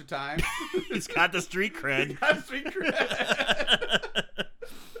shot a bunch of times. He's got the street cred. Got street cred.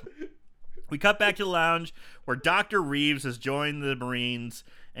 We cut back to the lounge where Dr. Reeves has joined the Marines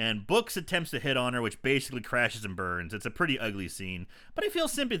and Books attempts to hit on her, which basically crashes and burns. It's a pretty ugly scene, but I feel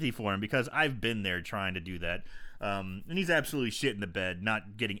sympathy for him because I've been there trying to do that. And he's absolutely shit in the bed,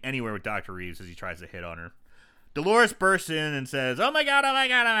 not getting anywhere with Dr. Reeves as he tries to hit on her. Dolores bursts in and says, "Oh my God, oh my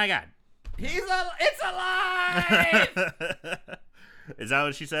God, oh my God." It's alive! Is that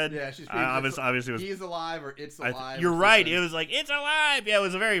what she said? Yeah, she's obviously was. He's alive or it's alive. You're or right. something. It was like, it's alive. Yeah, it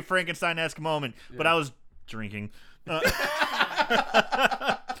was a very Frankenstein-esque moment, but I was drinking.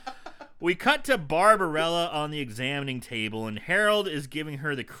 We cut to Barbarella on the examining table, and Harold is giving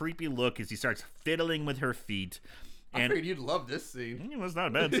her the creepy look as he starts fiddling with her feet. I And figured you'd love this scene. it was not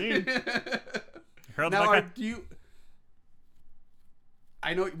a bad scene. Harold's Now, like, do you?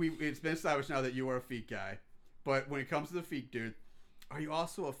 I know it's been established now that you are a feet guy, but when it comes to the feet, dude, are you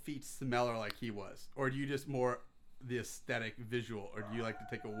also a feet smeller like he was, or do you just more the aesthetic visual, or do you like to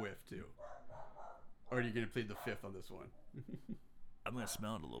take a whiff too, or are you gonna plead the fifth on this one? I'm gonna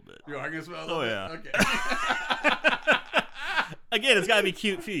smell it a little bit. You are gonna smell it. Oh, yeah. Okay. Again, it's gotta be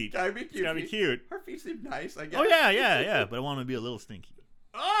cute feet. Gotta be cute. It's gotta be cute. Her feet seem nice. I guess. Oh yeah. But I want them to be a little stinky.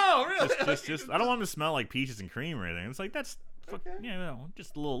 Oh really? Just. I don't want them to smell like peaches and cream or anything. It's like that's. Okay.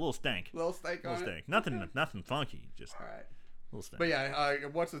 Just a little stank. Little steak on Little it. stank. Nothing funky. Just All right. little stank. But yeah,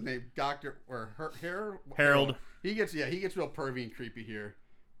 what's his name? Doctor or Harold. He gets real pervy and creepy here.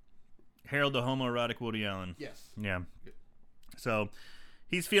 Harold, the homoerotic Woody Allen. Yes. Yeah. So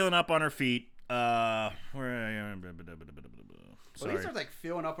he's feeling up on her feet. Well, Sorry. he starts like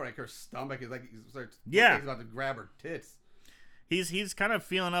feeling up on like her stomach. Is like he starts. Yeah. He's about to grab her tits. He's kind of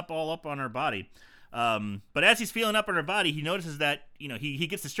feeling all up on her body. But as he's feeling up on her body, he notices that, he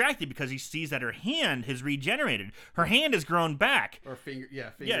gets distracted because he sees that her hand has regenerated. Her hand has grown back. Or finger.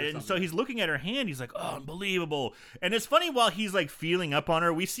 Yeah. Yeah, and so he's looking at her hand. He's like, "Oh, unbelievable!" And it's funny, while he's like feeling up on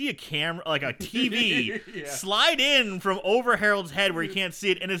her, we see a camera, like a TV, Yeah. slide in from over Harold's head where he can't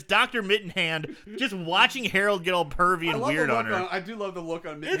see it, and it's Dr. Mittenhand just watching Harold get all pervy and weird on her. I do love the look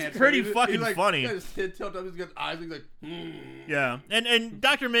on It's Mittenhand. pretty He's fucking like, funny. He's got his head tilted up. He's got his eyes. He's like, Yeah, and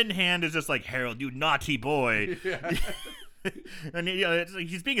Dr. Mittenhand is just like, "Harold, you naughty boy." Yeah. And it's like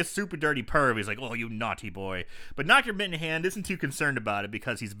he's being a super dirty perv. He's like, "Oh, you naughty boy." But Dr. Mittenhand isn't too concerned about it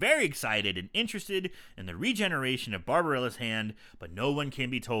because he's very excited and interested in the regeneration of Barbarella's hand, but no one can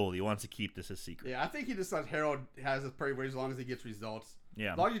be told. He wants to keep this a secret. Yeah, I think he just thought Harold has his pervy way as long as he gets results.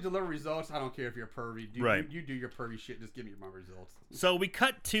 Yeah. As long as you deliver results, I don't care if you're pervy. Right. You do your pervy shit. Just give me my results. So we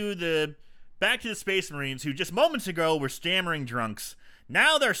cut to back to the Space Marines, who just moments ago were stammering drunks.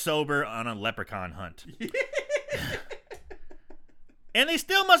 Now they're sober on a leprechaun hunt. And they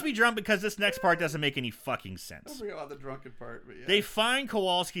still must be drunk because this next part doesn't make any fucking I sense. forget about the drunken part, but yeah. They find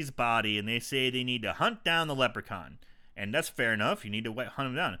Kowalski's body and they say they need to hunt down the leprechaun. And that's fair enough. You need to hunt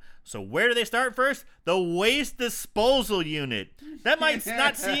him down. So where do they start first? The waste disposal unit. That might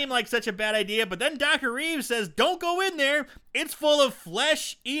not seem like such a bad idea, but then Dr. Reeves says, "Don't go in there. It's full of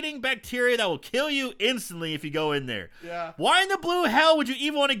flesh-eating bacteria that will kill you instantly if you go in there." Yeah. Why in the blue hell would you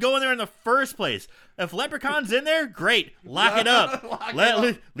even want to go in there in the first place? If Leprechaun's in there, great. Lock it up.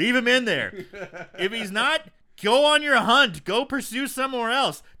 Leave him in there. If he's not, go on your hunt. Go pursue somewhere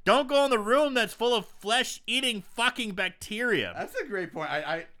else. Don't go in the room that's full of flesh-eating fucking bacteria. That's a great point.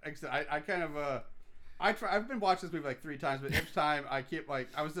 I kind of I've been watching this movie like 3 times, but each time I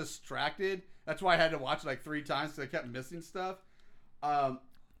was distracted. That's why I had to watch it like 3 times because I kept missing stuff.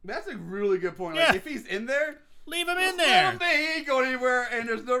 That's a really good point. Like, Yeah. if he's in there, Leave him in just let there. him be. He ain't going anywhere, and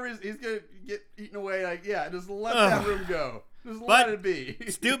there's no reason he's gonna get eaten away. Like, yeah, just let that room go. Just let it be.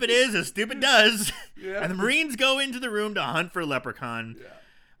 Stupid is as stupid does. Yeah. And the Marines go into the room to hunt for Leprechaun.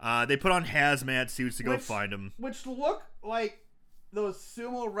 Yeah. They put on hazmat suits to go Which- find him. Which look like those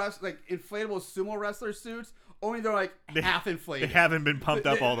inflatable sumo wrestler suits. Only they're like half inflated. They haven't been pumped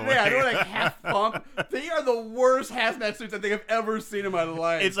up all the way. Yeah, they're like half pumped. They are the worst hazmat suits I think I've ever seen in my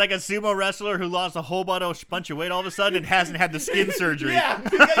life. It's like a sumo wrestler who lost a whole bunch of weight all of a sudden and hasn't had the skin surgery. yeah,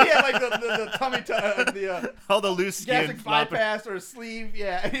 like the tummy, the All the loose skin. gastric flopping. bypass or sleeve.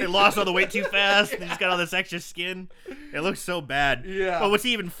 Yeah, They lost all the weight too fast. They just got all this extra skin. It looks so bad. Yeah. But what's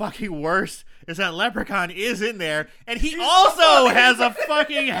even fucking worse is that Leprechaun is in there, and he also has a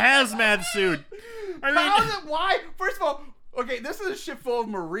fucking hazmat suit. I How is mean, it? Why? First of all, okay, this is a ship full of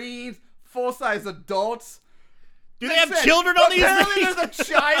Marines, full-size adults. do they have children on these Apparently things? there's a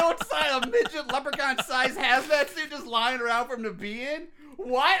child-size, a midget leprechaun-sized hazmat suit just lying around for him to be in.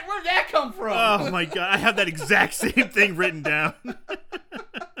 What? Where'd that come from? Oh my god, I have that exact same thing written down.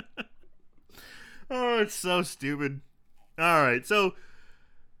 Oh, it's so stupid. All right, so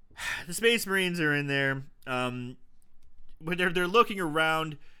the Space Marines are in there. But they're looking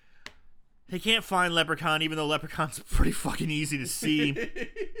around. They can't find Leprechaun, even though Leprechaun's pretty fucking easy to see.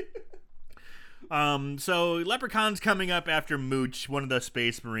 So Leprechaun's coming up after Mooch, one of the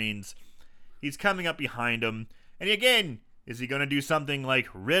Space Marines. He's coming up behind him. And again, is he going to do something like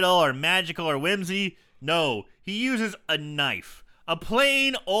riddle or magical or whimsy? No. He uses a knife. A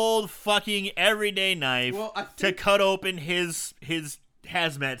plain old fucking everyday knife Well, I to think- cut open his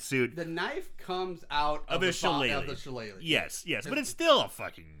hazmat suit. The knife comes out Of the a shillelagh. Of the shillelagh. Yes, but it's still a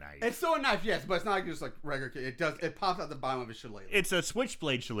fucking knife. It's still a knife, yes, but it's not just like regular. It pops out the bottom of a shillelagh. It's a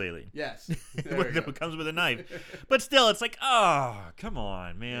switchblade shillelagh. Yes. There you go. It comes with a knife. But still, it's like, oh, come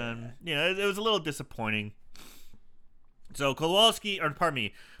on, man. It was a little disappointing. So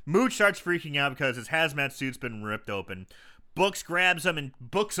Mooch starts freaking out because his hazmat suit's been ripped open. Books grabs him and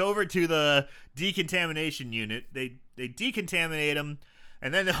books over to the decontamination unit. They decontaminate him.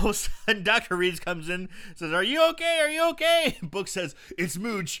 And then all of a sudden, Dr. Reeds comes in, says, "Are you okay? Are you okay?" And Book says, "It's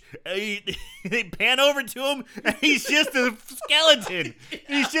Mooch." And they pan over to him, and he's just a skeleton.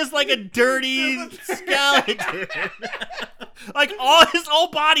 He's just like a dirty skeleton. Like his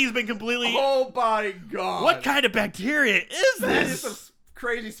whole body's been completely. Whole body gone. What kind of bacteria is That is this? some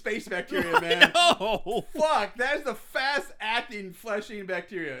crazy space bacteria, man. No. Fuck, that is the fast-acting flesh-eating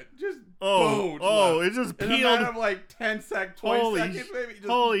bacteria. Just boned. It's just In a peeled. matter of like 10 seconds, 20 Holy seconds, maybe. Just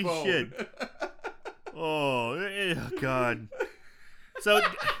holy boned. shit. Oh, God. So, I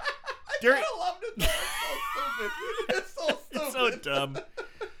during, kinda loved it, though. It's so stupid. It's so it's so dumb.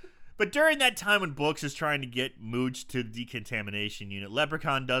 But during that time when Books is trying to get Mooch to the decontamination unit,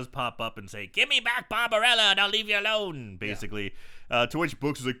 Leprechaun does pop up and say, "Give me back Barbarella and I'll leave you alone," basically. To which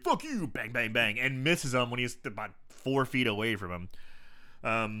Books is like, "Fuck you," bang, bang, bang, and misses him when he's about 4 feet away from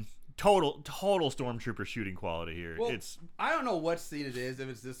him. Total Stormtrooper shooting quality here. Well, I don't know what scene it is, if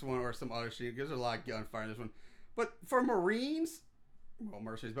it's this one or some other scene, because there's a lot of gunfire in this one. But for Marines, well,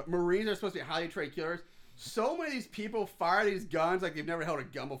 mercenaries, but Marines are supposed to be highly trained killers. So many of these people fire these guns like they've never held a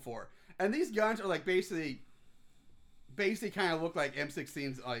gun before. And these guns are like basically kind of look like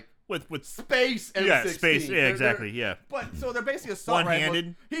M16s, like with space M16. yeah, space, yeah, They're- exactly, yeah. But so they're basically assault One-handed.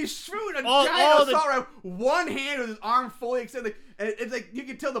 rifles. He's shooting a All giant the- assault rifle one hand with his arm fully extended. And it's like you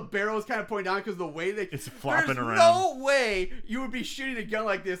can tell the barrel is kind of pointing down because of the way they It's flopping there's around. No way you would be shooting a gun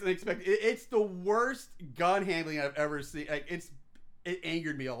like this and expect it's the worst gun handling I've ever seen. Like it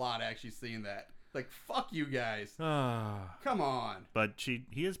angered me a lot actually seeing that. Like fuck you guys. Come on. But he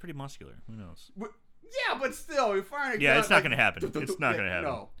is pretty muscular. Who knows? Yeah, but still, you're firing a gun. Yeah, it's not like, going to happen. It's not going to happen.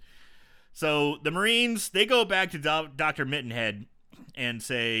 No. So the Marines, they go back to Dr. Mittenhead and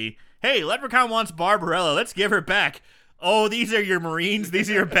say, "Hey, Leprechaun wants Barbarella. Let's give her back." "Oh, these are your Marines? These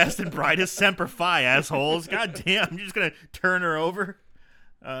are your best and brightest Semper Fi, assholes. God damn, I'm just going to turn her over."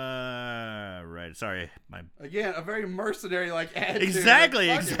 Right. Sorry. Again, a very mercenary like attitude. Exactly,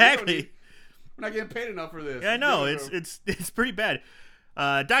 Like, fuck it, exactly. we're not getting paid enough for this. Yeah, I know. No. It's pretty bad.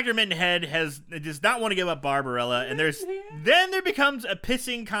 Dr. Mittenhead does not want to give up Barbarella, and then there becomes a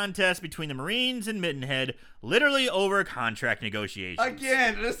pissing contest between the Marines and Mittenhead, literally over contract negotiations.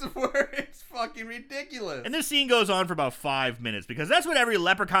 Again, this is where it's fucking ridiculous. And this scene goes on for about 5 minutes because that's what every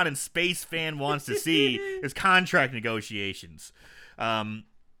Leprechaun and Space fan wants to see is contract negotiations.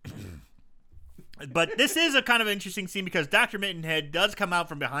 But this is a kind of interesting scene because Dr. Mittenhead does come out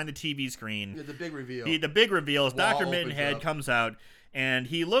from behind the TV screen. Yeah, the big reveal. The big reveal is Wall Dr. opens Mittenhead up. comes out, and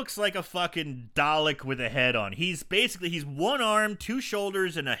he looks like a fucking Dalek with a head on. He's one arm, 2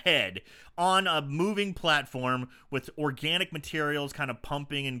 shoulders, and a head on a moving platform with organic materials kind of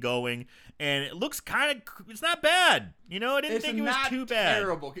pumping and going, and it looks it's not bad. You know, I didn't think it was too bad.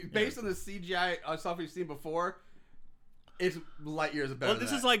 Terrible. Based on the CGI stuff we've seen before, it's light years better. Well,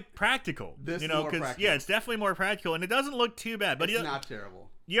 this is like practical. This you is know, more because practical. it's definitely more practical, and it doesn't look too bad. But it's not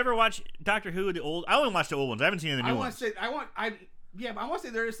terrible. You ever watch Doctor Who? The old? I only watched the old ones. I haven't seen the new I ones. want to say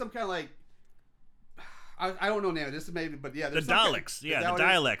there is some kind of like I don't know now. This is maybe, but yeah, The there's some kind- Daleks, is yeah, that the what it is?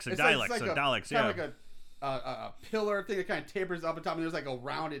 dialects, the It's like- dialects, it's the like Daleks, kind yeah. of like a pillar thing that kind of tapers up on top, and there's like a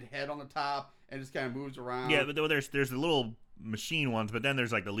rounded head on the top, and just kind of moves around. Yeah, but there's the little machine ones, but then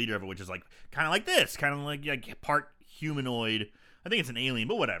there's like the leader of it, which is like kind of like this, kind of like part humanoid. I think it's an alien,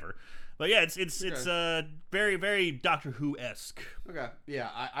 but whatever. But yeah, it's very very Doctor Who-esque. Okay. Yeah,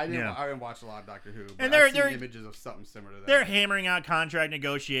 I didn't. Yeah. I didn't watch a lot of Doctor Who, but And I've they're- seen images of something similar to that. They're hammering out contract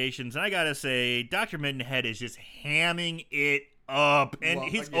negotiations, and I gotta say, Dr. Mittenhead is just hamming it up, and Love-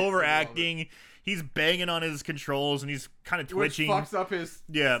 he's again, I love overacting. He's banging on his controls, and he's kind of Which twitching. fucks up his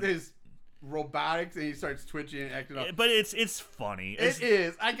Yeah. his robotics, and he starts twitching and acting up. But it's funny. It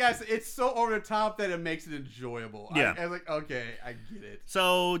is. I guess it's so over the top that it makes it enjoyable. Yeah. I was like, okay, I get it.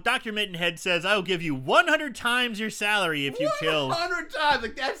 So Dr. Mittenhead says, "I will give you 100 times your salary if you kill." 100 times,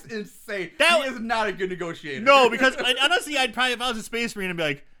 like that's insane. That- he is not a good negotiator. No, because honestly, I'd probably, if I was a Space Marine, I'd be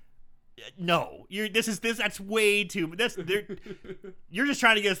like, "No, that's way too. You're just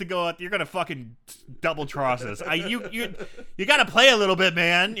trying to get us to go out. You're gonna fucking double cross us. You gotta play a little bit,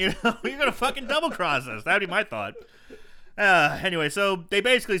 man. You know, you're gonna fucking double cross us. That'd be my thought." Anyway, so they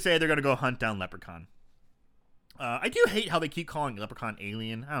basically say they're gonna go hunt down Leprechaun. I do hate how they keep calling Leprechaun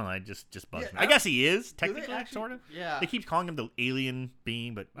alien. I don't know. It just bugs Yeah, me. I guess he is Do they technically, actually- sort of. Yeah. They keep calling him the alien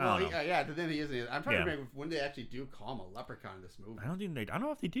being, but I Well, don't know. yeah, but then he isn't. I'm trying Yeah. to remember when they actually do call him a leprechaun in this movie. I don't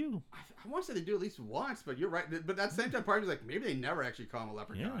know if they do. I want to say they do at least once, but you're right. But at the same time, part of me is like, maybe they never actually call him a Yeah,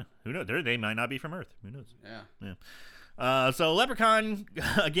 leprechaun. who knows? They might not be from Earth. Who knows? Yeah. So Leprechaun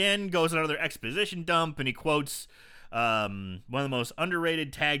again goes on another exposition dump, and he quotes one of the most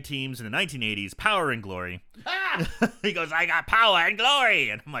underrated tag teams in the 1980s, Power and Glory. Ah! He goes, I got power and glory.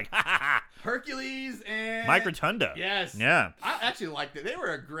 And I'm like, ha ha ha. Hercules and Mike Rotunda. Yes. Yeah. I actually liked it. They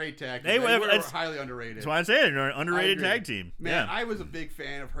were a great tag team. They They were- were it's- highly underrated. That's why I say they're an I underrated agree. tag team. Man, yeah. I was a big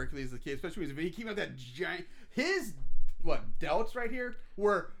fan of Hercules as a kid, especially when he came out that giant. His delts right here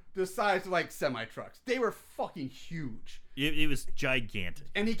were the size of like semi trucks. They were fucking huge. It was gigantic.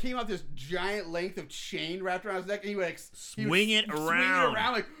 And he came out this giant length of chain wrapped around his neck, and he would like Swing it around.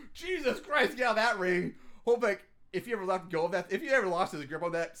 like Jesus Christ, get out of that ring. Hope like if you ever let go of that, if you ever lost his grip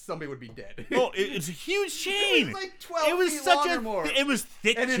on that, somebody would be dead. Oh, it's a huge chain. It was like 12 It was feet such long a. or more. It was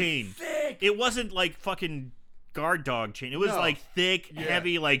thick And then chain. thick. It wasn't like fucking guard dog chain. It was No. like thick, Yeah.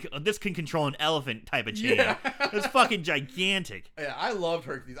 heavy, like this can control an elephant type of chain. Yeah. It was fucking gigantic. Yeah, I loved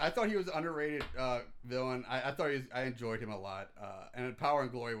Hercules. I thought he was an underrated villain. I thought I enjoyed him a lot. And Power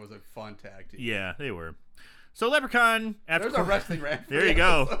and Glory was a fun tag team. Yeah, they were. So Leprechaun, after There's a wrestling rant. for There the you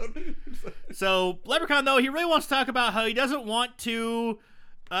go. episode. So Leprechaun, though, he really wants to talk about how he doesn't want to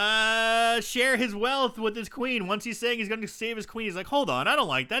share his wealth with his queen. Once he's saying he's going to save his queen, he's like, hold on, I don't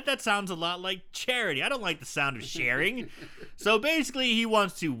like that. That sounds a lot like charity. I don't like the sound of sharing. So basically, he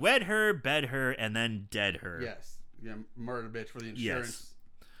wants to wed her, bed her, and then dead her. Yes. Yeah, murder bitch for the insurance.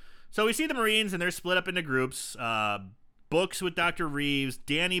 So we see the Marines, and they're split up into groups. Books with Dr. Reeves,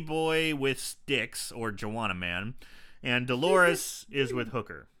 Danny Boy with Styx, or Joanna Man, and Dolores is with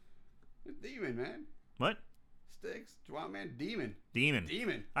Hooker. Demon, man. What? Sticks. Joanna Man. Demon. Demon.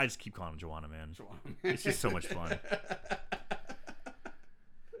 Demon. I just keep calling him Joanna Man. Joanna Man. It's just so much fun.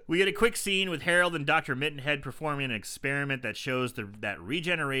 We get a quick scene with Harold and Dr. Mittenhead performing an experiment that shows that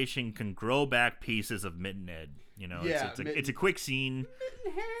regeneration can grow back pieces of Mittenhead. You know, Yeah, it's a quick scene,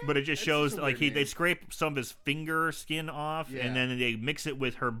 but it just shows like they scrape some of his finger skin off, Yeah. and then they mix it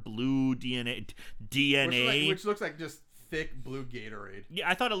with her blue DNA. Which looks like just thick blue Gatorade. Yeah,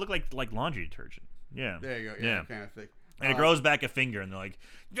 I thought it looked like laundry detergent. Yeah, There you go. Yeah, kind of thick. And it grows back a finger, and they're like,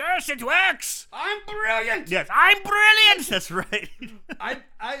 "Yes, it works." I'm brilliant. Yes, I'm brilliant. That's right.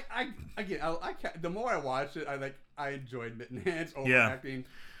 The more I watched it, I enjoyed Mittenhand's overacting.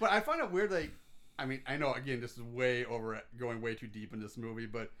 But I find it weird, like, I mean, I know, again, this is going way too deep in this movie,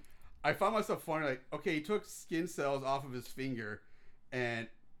 but I found myself wondering, like, okay, he took skin cells off of his finger and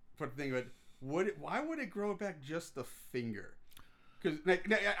put the thing, but why would it grow back just the finger? Because,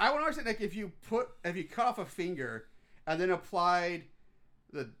 like, I would understand, like, if you cut off a finger and then applied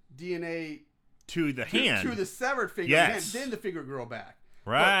the DNA to the hand. to the severed finger, Yes. then the finger would grow back.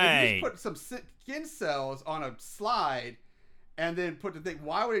 Right. But if you just put some skin cells on a slide and then put the thing,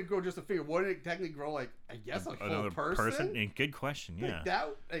 why would it grow just a finger? Wouldn't it technically grow like, I guess, a whole Another person? Good question. Yeah.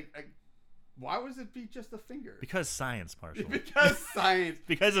 Like, why would it be just a finger? Because science, Marshall. Because science.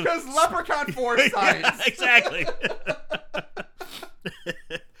 Because Leprechaun Force science. Yeah, exactly.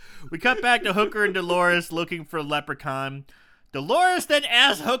 We cut back to Hooker and Dolores looking for Leprechaun. Dolores then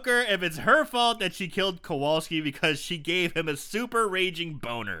asks Hooker if it's her fault that she killed Kowalski because she gave him a super raging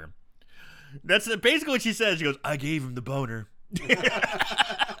boner. That's basically what she says. She goes, I gave him the boner.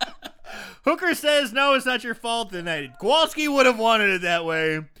 Hooker says, no, it's not your fault, and that Kowalski would have wanted it that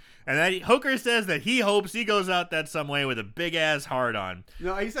way. And then Hooker says that he hopes he goes out that some way with a big-ass hard-on.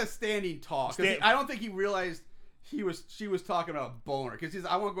 No, he says standing tall. 'Cause I don't think he realized she was talking about boner. Because he's,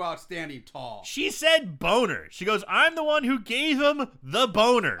 I want to go out standing tall. She said boner. She goes, I'm the one who gave him the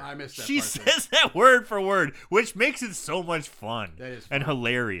boner. I missed that She part, too. says that word for word, which makes it so much fun. That is and fun.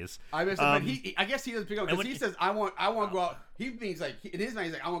 hilarious. I missed it, but I guess he doesn't pick up because when he he- says, I want to go out. He thinks like, in his mind,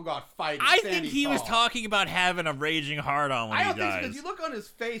 he's like, I want to go out fighting. I think standing he was tall. talking about having a raging hard-on when I he don't think so, dies. because you look on his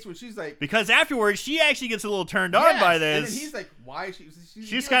face when she's like, Because afterwards, she actually gets a little turned on yes, by and this. then he's like, why is she?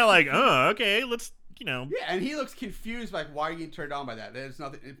 She's kind of like, oh, okay, let's, Yeah, and he looks confused, like, why are you getting turned on by that? There's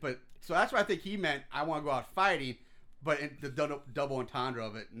nothing, but so that's what I think he meant. I want to go out fighting, but in the double entendre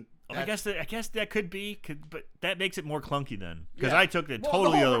of it. And I guess that could be, but that makes it more clunky then. Because yeah. I took it Well,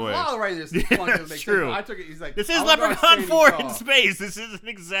 totally the whole- other way. A lot of the writers Yeah, clunky that's makes true. sense. I took it. He's like, This is I wanna go out Leprechaun standing 4 tall. in space. This isn't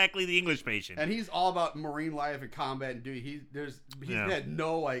exactly the English patient. And he's all about marine life and combat and duty. He's had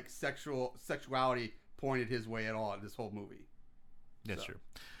no like sexuality pointed his way at all in this whole movie. That's true.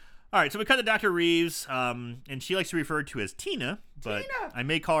 All right, so we cut to Dr. Reeves, and she likes to be referred to as Tina, but Tina! I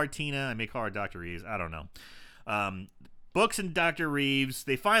may call her Tina, I may call her Dr. Reeves, I don't know. Books and Dr. Reeves,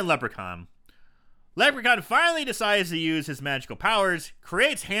 they find Leprechaun. Leprechaun finally decides to use his magical powers,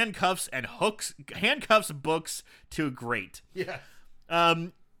 creates handcuffs handcuffs Books to a grate. Yeah.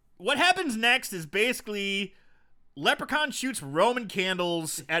 What happens next is basically Leprechaun shoots Roman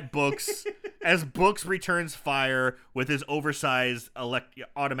candles at Books as Books returns fire with his oversized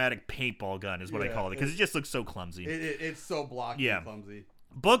automatic paintball gun, is what I call it, because it just looks so clumsy. It's so blocky and clumsy.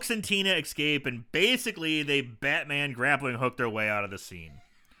 Books and Tina escape, and basically they Batman grappling hook their way out of the scene.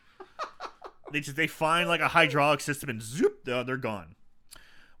 They find like a hydraulic system and zoop, they're gone.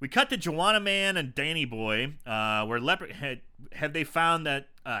 We cut to Joanna Man and Danny Boy, where have they found that?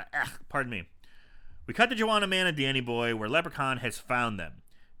 Pardon me. We cut to Joanna Man and Danny Boy, where Leprechaun has found them.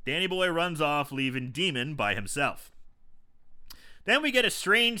 Danny Boy runs off, leaving Demon by himself. Then we get a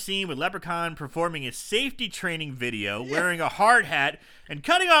strange scene with Leprechaun performing a safety training video, wearing a hard hat, and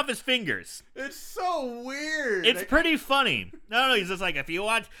cutting off his fingers. It's so weird. It's pretty funny. No, he's just like, if you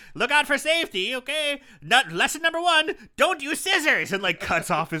want, look out for safety, okay? Lesson number 1, don't use scissors, and like cuts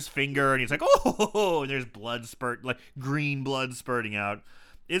off his finger, and he's like, oh, and there's blood like green blood spurting out.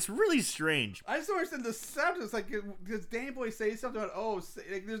 It's really strange. I just don't understand the setup. It's like, does Danny Boy say something about,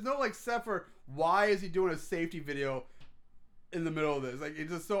 there's no like set for why is he doing a safety video in the middle of this? Like, it's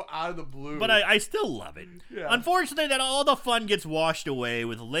just so out of the blue. But I still love it. Yeah. Unfortunately, that all the fun gets washed away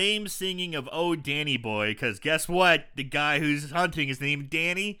with lame singing of "Oh Danny Boy," because guess what? The guy who's hunting is named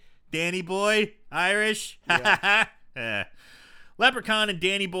Danny. Danny Boy, Irish. Yeah. Leprechaun and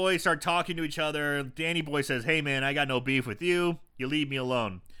Danny Boy start talking to each other. Danny Boy says, "Hey man, I got no beef with you. You leave me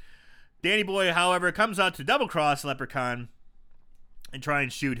alone." Danny Boy, however, comes out to double-cross Leprechaun and try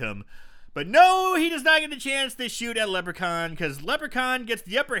and shoot him. But no, he does not get a chance to shoot at Leprechaun, because Leprechaun gets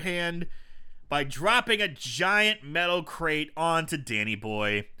the upper hand by dropping a giant metal crate onto Danny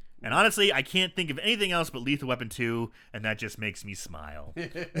Boy. And honestly, I can't think of anything else but Lethal Weapon 2, and that just makes me smile.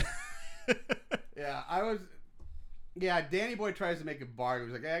 Danny Boy tries to make a bargain.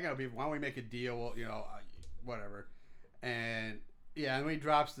 He's like, hey, I got to be, why don't we make a deal? Well, whatever. And when he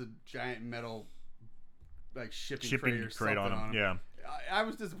drops the giant metal like shipping crate or something on him. Yeah. I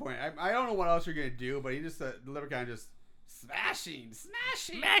was disappointed. I don't know what else you're gonna do, but he just the Leprechaun just smashing.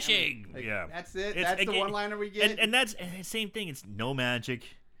 Like, yeah, that's it. That's the one-liner we get. And that's the same thing. It's no magic,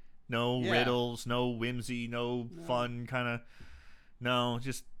 no riddles, no whimsy, no fun kind of. No,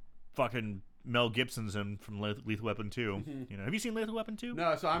 just fucking Mel Gibson's in from Lethal Weapon 2. Mm-hmm. Have you seen Lethal Weapon 2?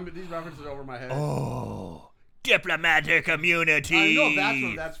 No, so these references are over my head. Oh. Diplomatic immunity. I know that's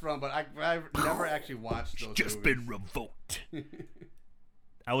where that's from, but I've never actually watched those just movies. Been revoked.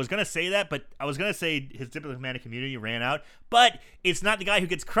 I was going to say that, but I was going to say his diplomatic immunity ran out, but it's not the guy who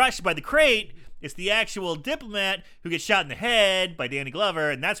gets crushed by the crate. It's the actual diplomat who gets shot in the head by Danny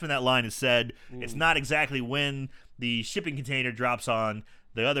Glover, and that's when that line is said. It's not exactly when the shipping container drops on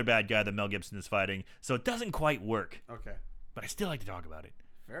the other bad guy that Mel Gibson is fighting, so it doesn't quite work. Okay. But I still like to talk about it.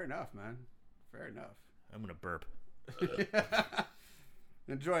 Fair enough, man. Fair enough. I'm going to burp.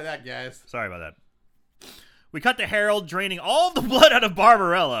 Enjoy that, guys. Sorry about that. We cut to Harold draining all of the blood out of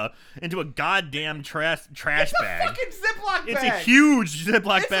Barbarella into a goddamn trash bag. It's a fucking Ziploc bag. It's a huge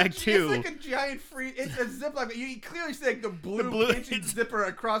Ziploc bag, too. It's like a giant It's a Ziploc bag. You clearly see like the blue inching zipper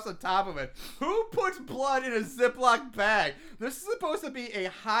across the top of it. Who puts blood in a Ziploc bag? This is supposed to be a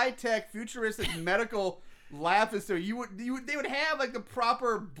high-tech, futuristic medical lab facility. They would have like the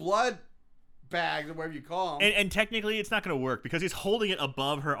proper blood bags or whatever you call them. And technically, it's not going to work because he's holding it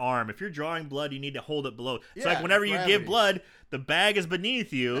above her arm. If you're drawing blood, you need to hold it below. It's like whenever gravity. You give blood, the bag is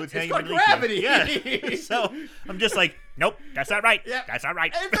beneath you. It's hanging called beneath gravity. You. Yeah. So I'm just like, nope, that's not right. Yep. That's not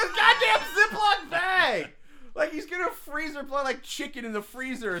right. And it's a goddamn Ziploc bag. Like he's gonna freeze her blood like chicken in the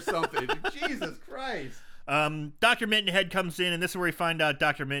freezer or something. Jesus Christ. Dr. Mittenhead comes in, and this is where we find out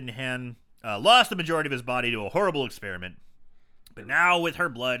Dr. Mittenhead lost the majority of his body to a horrible experiment. But now, with her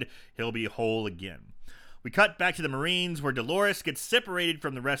blood, he'll be whole again. We cut back to the Marines, where Dolores gets separated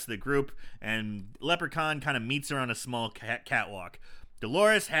from the rest of the group, and Leprechaun kind of meets her on a small catwalk.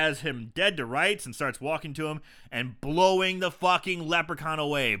 Dolores has him dead to rights and starts walking to him and blowing the fucking Leprechaun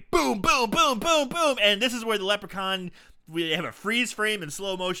away. Boom, boom, boom, boom, boom. And this is where the Leprechaun, we have a freeze frame in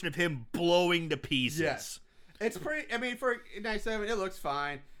slow motion of him blowing to pieces. Yes. It's pretty, I mean, for 97, it looks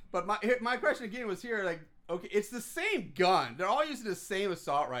fine. But my question again was here, like, okay, it's the same gun. They're all using the same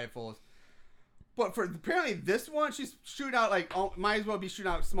assault rifles. But for apparently this one, she's shooting out might as well be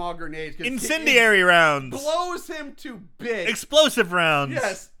shooting out small grenades. Incendiary rounds. Blows him too big. Explosive rounds.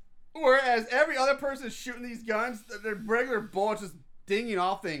 Yes. Whereas every other person shooting these guns, they're regular bullets just dinging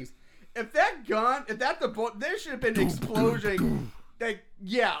off things. If the bullet, there should have been an explosion. The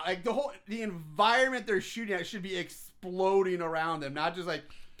environment they're shooting at should be exploding around them, not just like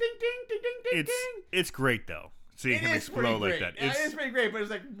ding, ding, ding, ding, ding, ding. It's great, though, seeing him explode like that. It is pretty great, but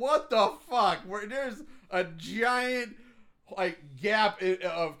it's like, what the fuck? There's a giant gap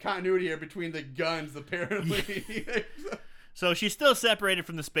of continuity here between the guns, apparently. So she's still separated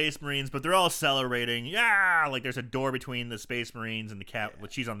from the Space Marines, but they're all celebrating. Yeah, like there's a door between the Space Marines and the cat. Yeah.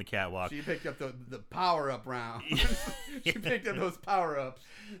 She's on the catwalk. She picked up the power up round. She picked up those power ups.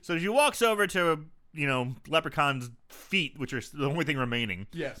 So she walks over to Leprechaun's feet, which are the only thing remaining.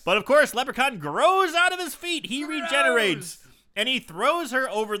 Yes. But of course, Leprechaun grows out of his feet. He Grows. regenerates. And he throws her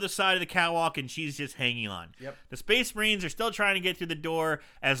over the side of the catwalk, and she's just hanging on. Yep. The Space Marines are still trying to get through the door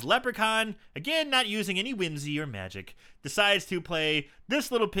as Leprechaun, again not using any whimsy or magic, decides to play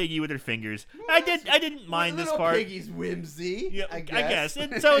this little piggy with her fingers. I didn't mind this part. Piggy's whimsy. Yeah, I guess.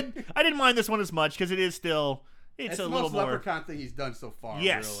 And so I didn't mind this one as much because it is still it's the a little most more. Leprechaun thing he's done so far.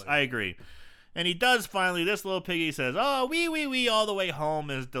 Yes, really. I agree. And he does finally. This little piggy says, "Oh, wee, all the way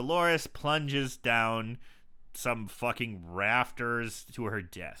home," as Dolores plunges down some fucking rafters to her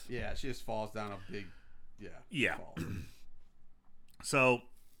death. Yeah, she just falls down a big. Yeah. Fall. So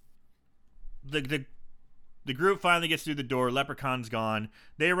the group finally gets through the door. Leprechaun's gone.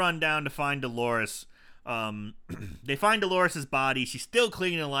 They run down to find Dolores. They find Dolores' body. She's still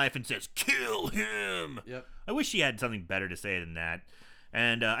clinging to life and says, "Kill him." Yep. I wish she had something better to say than that.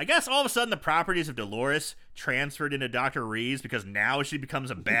 And I guess all of a sudden the properties of Dolores transferred into Dr. Reeves because now she becomes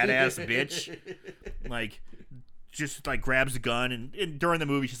a badass bitch. Just grabs a gun and during the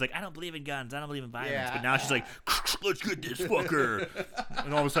movie she's like, "I don't believe in guns, I don't believe in violence." Yeah. But now she's like, "Let's get this fucker."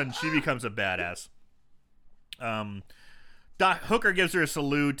 And all of a sudden she becomes a badass. Hooker gives her a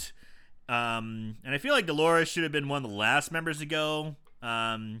salute. And I feel like Dolores should have been one of the last members to go.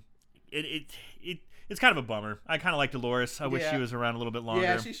 It's kind of a bummer. I kind of like Dolores. I wish she was around a little bit longer.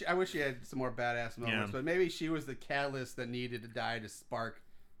 Yeah, I wish she had some more badass moments, Yeah. but maybe she was the catalyst that needed to die to spark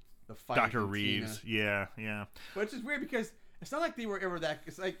the fight. Dr. with Reeves. Tina. Yeah. Which is weird because it's not like they were ever that.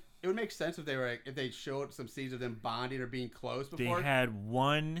 It's like it would make sense if they showed some scenes of them bonding or being close before. They had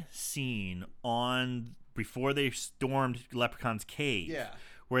one scene before they stormed Leprechaun's cave. Yeah.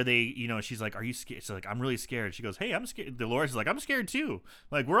 Where they, she's like, "Are you scared?" She's like, "I'm really scared." She goes, "Hey, I'm scared." Dolores is like, "I'm scared too."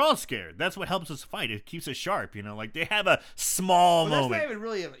 Like, we're all scared. That's what helps us fight. It keeps us sharp, Like, they have a small moment. That's not even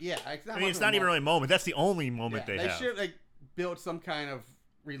really. It's not even really a moment. That's the only moment they have. They should build some kind of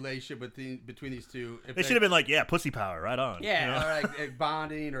relationship between these two. They should have been like, "Yeah, pussy power, right on." Yeah, or like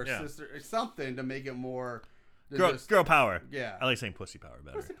bonding or Yeah. sister or something to make it more. Girl power. Yeah. I like saying pussy power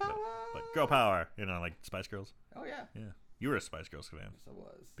better. Pussy power. But girl power, like Spice Girls. Oh yeah. Yeah. You were a Spice Girls fan. Yes, I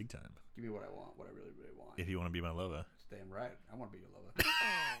was. Big time. Give me what I want, what I really, really want. If you want to be my lover. Damn right. I want to be your lover.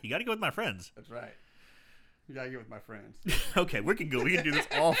 You got to go with my friends. That's right. You gotta get with my friends. Okay, we can go. We can do this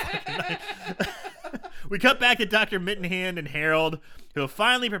all fucking night. We cut back to Dr. Mittenhand and Harold, who have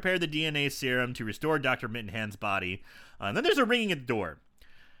finally prepared the DNA serum to restore Dr. Mittenhand's body. And then there's a ringing at the door.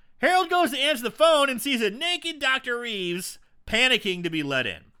 Harold goes to answer the phone and sees a naked Dr. Reeves panicking to be let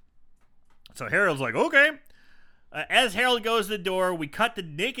in. So Harold's like, "Okay." As Harold goes to the door, we cut to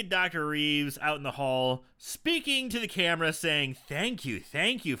naked Dr. Reeves out in the hall, speaking to the camera, saying, thank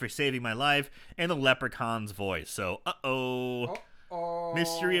you for saving my life," in the Leprechaun's voice. So, Oh.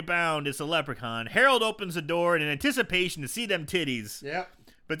 mystery abound, it's a Leprechaun. Harold opens the door in anticipation to see them titties, Yep.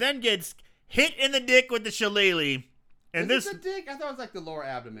 but then gets hit in the dick with the shillelagh. And Is it the dick? I thought it was like the lower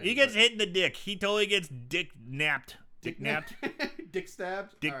abdomen. he gets hit in the dick. He totally gets dick napped. Dick napped? Dick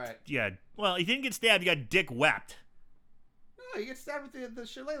stabbed? Dick, All right. yeah. Well, he didn't get stabbed. He got dick whacked. No, he gets stabbed with the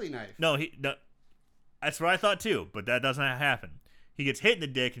shillelagh knife. No, that's what I thought too, but that doesn't happen. He gets hit in the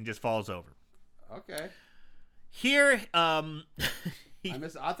dick and just falls over. Okay. Here, I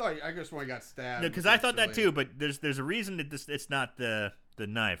thought I just when he got stabbed. because I thought that too, but there's a reason that it's not the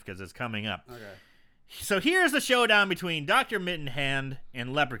knife because it's coming up. Okay. So here's the showdown between Dr. Mittenhand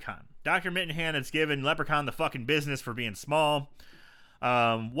and Leprechaun. Dr. Mittenhand has given Leprechaun the fucking business for being small.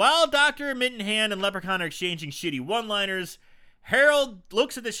 While Dr. Mittenhand and Leprechaun are exchanging shitty one-liners, Harold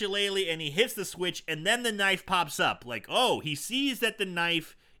looks at the shillelagh and he hits the switch, and then the knife pops up. Like, he sees that the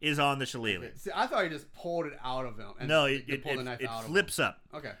knife is on the shillelagh. Okay. See, I thought he just pulled it out of him. And No, pulled the knife it out flips up.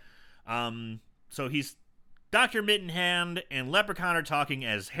 of him. Okay. So he's Dr. Mittenhand and Leprechaun are talking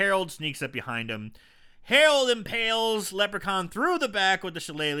as Harold sneaks up behind him. Harold impales Leprechaun through the back with the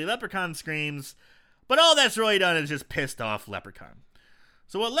shillelagh. Leprechaun screams, but all that's really done is just pissed off Leprechaun.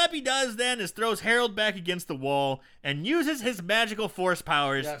 So what Leppy does then is throws Harold back against the wall and uses his magical force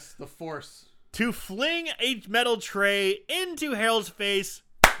powers Yes, the force. to fling a metal tray into Harold's face,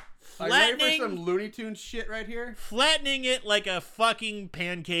 Like, ready for flattening some Looney Tunes shit right here? flattening it like a fucking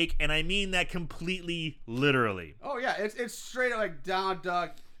pancake, and I mean that completely literally. Oh yeah, it's straight up like Donald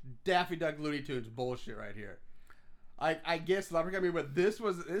Duck, Daffy Duck, Looney Tunes bullshit right here. I guess Leprechaun movie, but this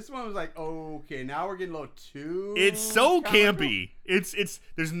one was like, okay, now we're getting a little too. It's so comical. campy. It's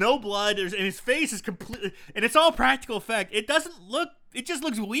there's no blood. And his face is completely, and it's all practical effect. It doesn't look. It just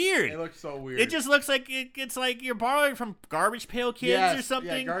looks weird. It looks so weird. It just looks like it's like you're borrowing from Garbage Pail Kids or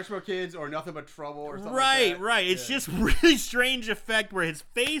something. Yeah, Garbage Pail Kids or Nothing But Trouble or something. Right, like that. right. It's just really strange effect where his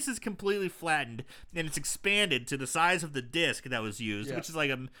face is completely flattened and it's expanded to the size of the disc that was used, Yeah. which is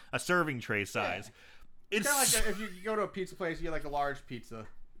like a serving tray size. It's kind of like if you go to a pizza place, you get like a large pizza,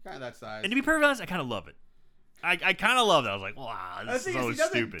 kind of that size. and to be perfectly honest, I kind of love it. I kind of love it. I was like, wow, The this is thing so is, he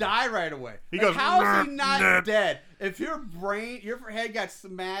doesn't stupid. die right away. He Like, goes, how is "Nurp, he not nurp." dead? If your head got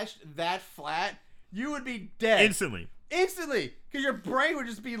smashed that flat, you would be dead Instantly. instantly, because your brain would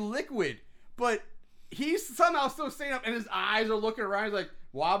just be liquid. But he's somehow still staying up, and his eyes are looking around. He's like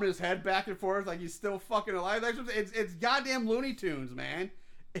wobbling his head back and forth, like he's still fucking alive. It's goddamn Looney Tunes, man.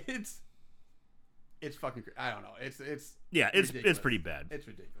 It's fucking. I don't know. It's It's ridiculous. pretty bad. It's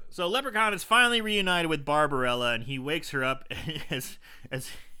ridiculous. So Leprechaun is finally reunited with Barbarella, and he wakes her up as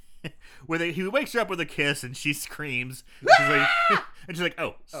he wakes her up with a kiss, and she screams. And she's like,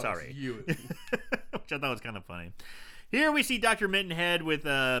 "Oh, sorry." It's you. Which I thought was kind of funny. Here we see Dr. Mittenhead with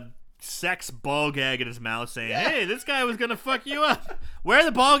a sex ball gag in his mouth, saying, "Hey, this guy was gonna fuck you up." Where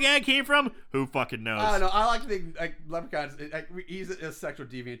the ball gag came from? Who fucking knows? I don't know. I like to think like Leprechaun's. He's a sexual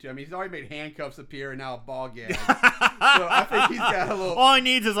deviant too. I mean, he's already made handcuffs appear and now a ball gag. So I think he's got a little. All he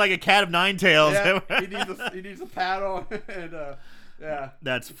needs is like a cat of nine tails. Yeah, he needs a paddle and yeah.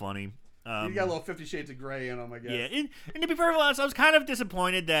 That's funny. He's got a little 50 Shades of Grey in him, I guess. Yeah, and to be perfectly honest, I was kind of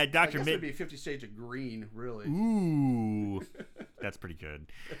disappointed that I Dr. guess it'd be 50 Shades of Green, really. Ooh, that's pretty good.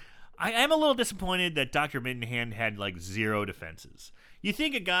 I am a little disappointed that Dr. Mittenhand had like zero defenses. You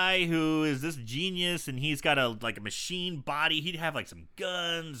think a guy who is this genius and he's got a machine body, he'd have like some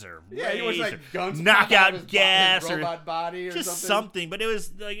guns or Yeah, he was rays like or guns, knockout his gas his or robot body or just something. But it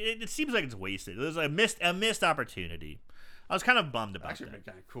was like it seems like it's wasted. It was a missed opportunity. I was kind of bummed about Actually, that.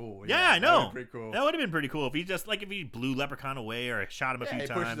 been kind of cool. Yeah, I that'd know. been pretty cool. That would have been pretty cool if he blew Leprechaun away or shot him a Yeah, few he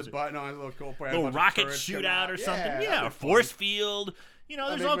times. pushes the button on his little cool player. Little rocket shootout or something. Yeah, or force field. You know,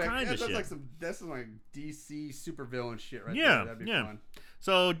 there's all kinds of shit. That's like DC supervillain shit right Yeah, there. That'd be yeah. fun.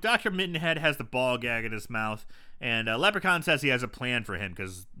 So Dr. Mittenhead has the ball gag in his mouth, and Leprechaun says he has a plan for him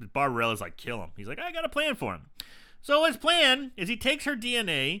because Barbarella's like, kill him. He's like, I got a plan for him. So his plan is he takes her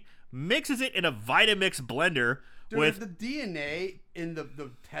DNA, mixes it in a Vitamix blender Dude, with... the DNA in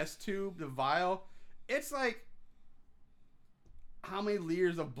the test tube, the vial, it's like how many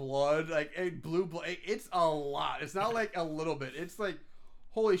liters of blood? Like blue blood. It's a lot. It's not like a little bit. It's like,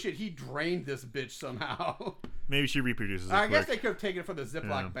 holy shit, he drained this bitch somehow. Maybe she reproduces it I guess quick. they could have taken it from the Ziploc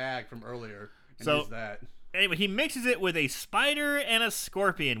Yeah. bag from earlier and So- used that. Anyway, he mixes it with a spider and a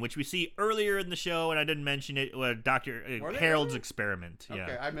scorpion, which we see earlier in the show, and I didn't mention it. Dr. Were they Harold's earlier? experiment. Yeah,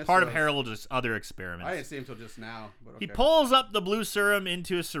 Okay, I missed part of those. Harold's other experiments. I didn't see him until just now. But okay. He pulls up the blue serum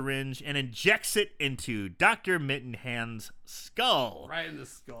into a syringe and injects it into Dr. Mittenhand's skull. right in the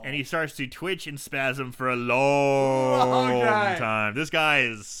skull. And he starts to twitch and spasm for a long time. time. This guy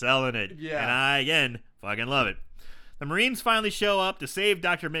is selling it. Yeah. And I, again, fucking love it. The Marines finally show up to save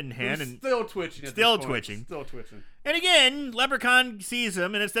Dr. Mittenhand. Who's And still twitching. At Still this point. twitching. Still twitching. And again, Leprechaun sees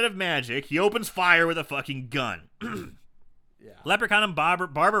him, and instead of magic, he opens fire with a fucking gun. Yeah. Leprechaun and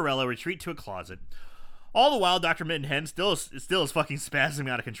Barbarella retreat to a closet. All the while, Dr. Mittenhand still is fucking spasming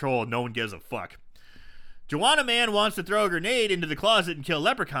out of control, and no one gives a fuck. Joanna Man wants to throw a grenade into the closet and kill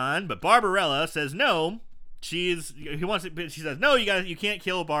Leprechaun, but Barbarella says no. She says no. You can't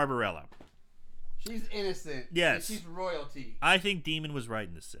kill Barbarella. She's innocent. Yes. And she's royalty. I think Demon was right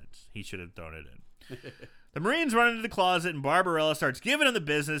in this sense. He should have thrown it in. The Marines run into the closet, and Barbarella starts giving him the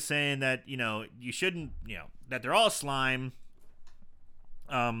business, saying that, you shouldn't, that they're all slime.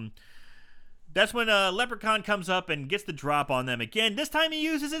 That's when Leprechaun comes up and gets the drop on them again. This time he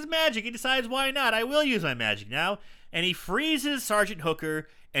uses his magic. He decides, why not? I will use my magic now. And he freezes Sergeant Hooker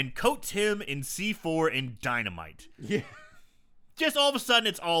and coats him in C4 and dynamite. Yeah. Just all of a sudden,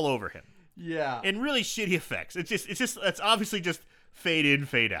 it's all over him. Yeah. And really shitty effects. It's obviously just fade in,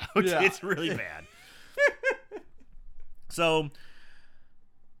 fade out. Yeah. It's really bad. So,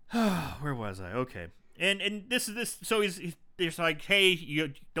 where was I? Okay. And this. So he's like, hey,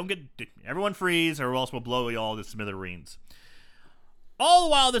 you don't get, everyone freeze or else we'll blow you all to smithereens. All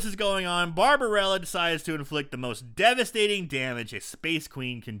the while this is going on, Barbarella decides to inflict the most devastating damage a space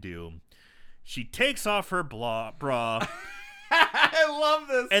queen can do. She takes off her bra I love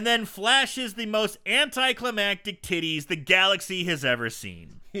this. and then flashes the most anticlimactic titties the galaxy has ever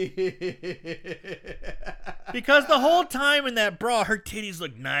seen. Because the whole time in that bra, her titties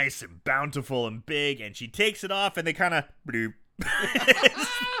look nice and bountiful and big, and she takes it off, and they kind of bloop.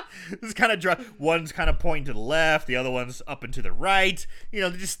 This kind of one's kind of pointing to the left, the other one's up and to the right. You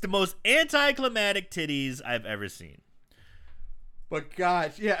know, just the most anticlimactic titties I've ever seen. But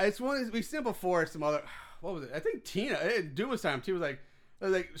gosh, yeah, it's one we've seen before. Some other, what was it? I think Tina in Dumas time. She was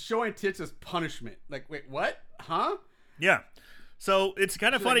like showing tits as punishment. Like, wait, what? Huh? Yeah. So it's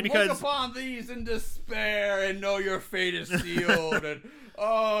kind of She's funny like, because look upon these in despair and know your fate is sealed. And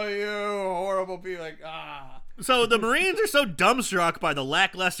oh, you horrible people! Like So the Marines are so dumbstruck by the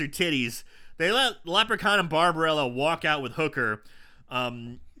lackluster titties, they let Leprechaun and Barbarella walk out with Hooker,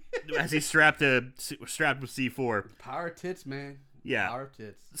 as he's strapped with C4. Power of tits, man. Yeah. Power of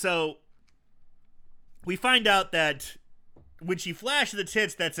tits. So we find out that when she flashes the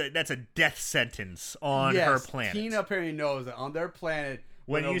tits, that's a death sentence on her planet. Tina apparently knows that on their planet,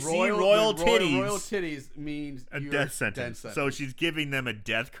 When you see royal royal titties, royal titties means a you're death sentence. So she's giving them a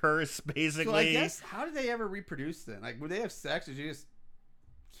death curse, basically. So I guess, how did they ever reproduce then? Like, would they have sex? Did you just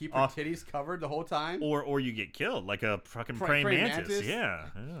keep her titties covered the whole time? Or you get killed like a fucking praying mantis. Yeah.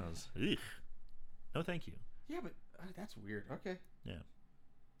 Ugh. No, thank you. Yeah, but that's weird. Okay. Yeah.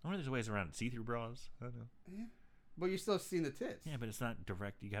 I wonder if there's ways around see-through bras. I don't know. Yeah. But you're still seeing the tits. Yeah, but it's not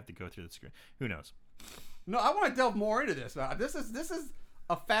direct. You have to go through the screen. Who knows? No, I want to delve more into this. This is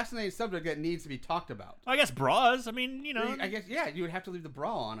a fascinating subject that needs to be talked about. I guess bras. I mean, you know. I guess, yeah, you would have to leave the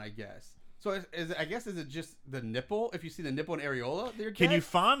bra on, I guess. So is it just the nipple? If you see the nipple and areola, they're Can dead? you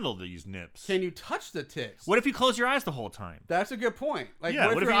fondle these nips? Can you touch the tits? What if you close your eyes the whole time? That's a good point. Like, Yeah,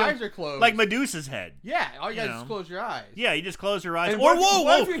 what if your you eyes don't- are closed? Like Medusa's head. Yeah, all you You gotta know. just close your eyes. Yeah, you just close your eyes. And Or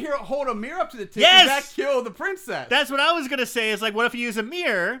what if you hold a mirror up to the tits? Yes! Does that kill the princess? That's what I was gonna say. Is like, what if you use a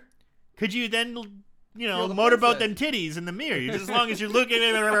mirror? Could you then, Kill the motorboat them princess. titties in the mirror? Just as long as you're looking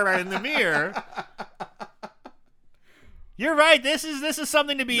in the mirror. You're right. This is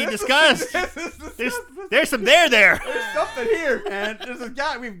something to be discussed. There's some there. There's something here, man.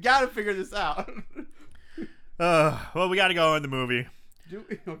 We've got to figure this out. Well, we got to go in the movie.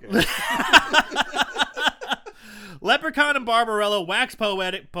 Okay. Leprechaun and Barbarella wax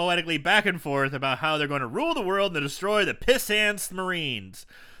poetically back and forth about how they're going to rule the world and destroy the pissants Marines.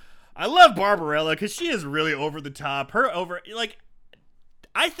 I love Barbarella because she is really over the top.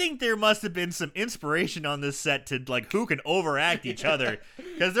 I think there must have been some inspiration on this set to who can overact each other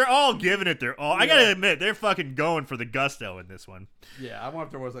because they're all giving it their all. I gotta admit, they're fucking going for the gusto in this one. Yeah, I wonder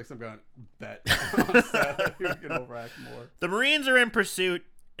if there was some kind of bet on set who can overact more. The Marines are in pursuit,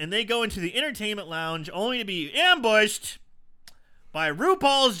 and they go into the entertainment lounge only to be ambushed by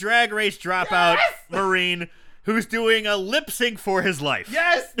RuPaul's Drag Race dropout Marine, who's doing a lip sync for his life.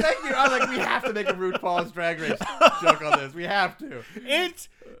 Yes, thank you. I was like, we have to make a RuPaul's Drag Race joke on this. We have to. It's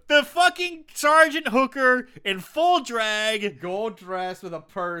the fucking Sergeant Hooker in full drag, Gold dress with a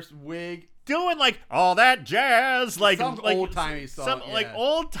purse, wig. doing all that jazz, Some old-timey song.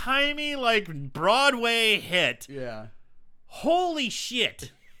 old-timey Broadway hit. Yeah. Holy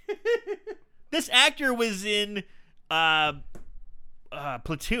shit. This actor was in Platoon.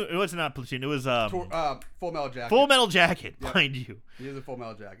 It was not Platoon. It was Full Metal Jacket. Full Metal Jacket, Yep. mind you. He is a Full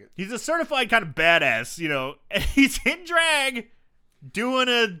Metal Jacket. He's a certified kind of badass, and he's in drag doing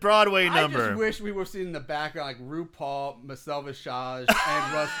a Broadway number. I just wish we were seeing in the background RuPaul, Marcel Visage, and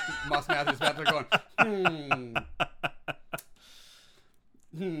Russ Matthews going,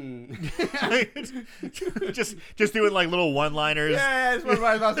 just doing little one-liners. Yeah, it's one of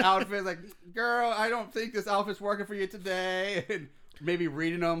my best outfits. Like, girl, I don't think this outfit's working for you today. And maybe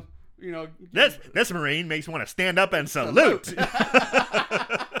reading them, This Marine makes me want to stand up and salute.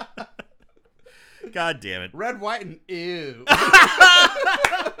 God damn it. Red, white, and ew.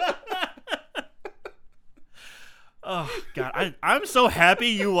 Oh, God. I'm so happy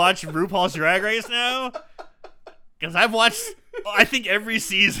you watch RuPaul's Drag Race now. Because I've watched, I think, every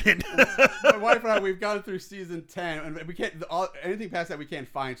season. My wife and I, we've gone through season 10, and we can't, anything past that we can't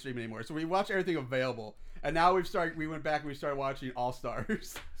find streaming anymore. So we watch everything available. And now we went back and we started watching All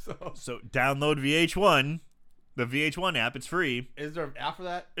Stars. So download VH1, the VH1 app. It's free. Is there an app for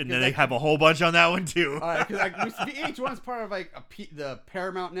that? And then they have a whole bunch on that one, too. All right, because VH1 is part of the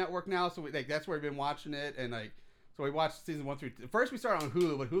Paramount network now, so that's where we've been watching it, and so we watched season 1 through. First we started on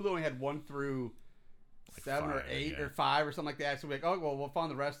Hulu, but Hulu only had 1 through 7 or 8 or 5 or something like that. So we're we'll find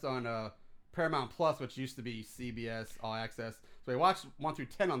the rest on Paramount Plus, which used to be CBS All Access. So we watched 1 through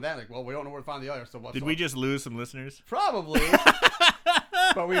 10 on that. We don't know where to find the other. Did we just lose some listeners? Probably.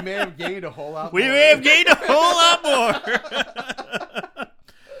 But we may have gained a whole lot more. We may have gained a whole lot more.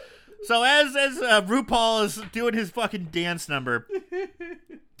 So as RuPaul is doing his fucking dance number,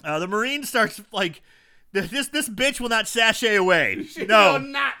 The Marine starts like this bitch will not sashay away. She No. will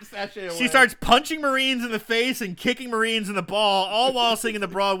not sashay away. She starts punching Marines in the face and kicking Marines in the ball, all while singing the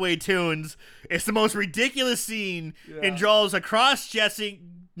Broadway tunes. It's the most ridiculous scene and draws a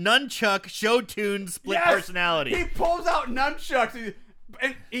cross-dressing nunchuck show tune split Yes! personality. He pulls out nunchucks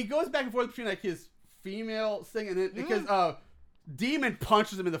and he goes back and forth between like his female singing it because Demon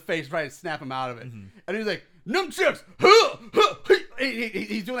punches him in the face right and snap him out of it. And he's like, nunchucks! Huh, huh, huh.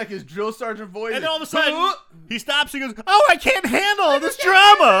 He's doing like his drill sergeant voice. And then all of a sudden, he stops and goes, "Oh, I can't handle this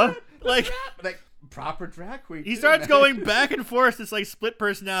drama!" Like proper drag queen. he starts going back and forth. This like split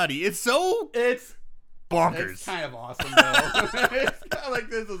personality. It's so It's bonkers. kind of awesome though. It's kind of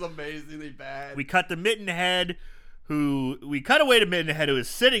like this is amazingly bad. We cut to Mittenhead, we cut away to Mittenhead, who is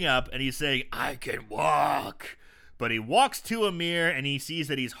sitting up and he's saying, "I can walk." But he walks to a mirror and he sees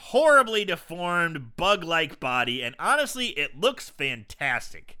that he's horribly deformed, bug-like body, and honestly, it looks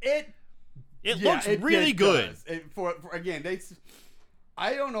fantastic. It looks really good. For again,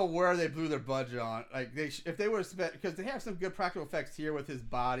 I don't know where they blew their budget on. Like if they would have spent, because they have some good practical effects here with his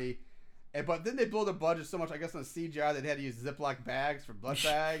body, but then they blew their budget so much. I guess on CGI they had to use Ziploc bags for blood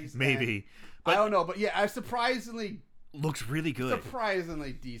bags. Maybe, but I don't know. But yeah, I surprisingly really good.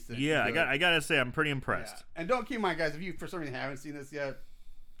 Surprisingly decent. Yeah, I gotta say, I'm pretty impressed. Yeah. And don't keep in mind, guys, if you for some reason haven't seen this yet,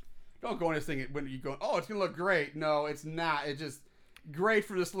 don't go in this thing when you go, "Oh, it's gonna look great." No, it's not. It's just great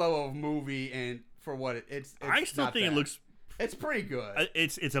for this level of movie and for what it's I still not think bad. it looks. It's pretty good.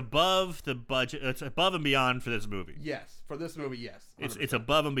 It's above the budget. It's above and beyond for this movie. Yes, for this movie, yes. 100%. It's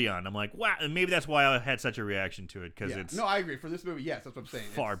above and beyond. I'm like, wow, and maybe that's why I had such a reaction to it because it's no, I agree. For this movie, yes, that's what I'm saying.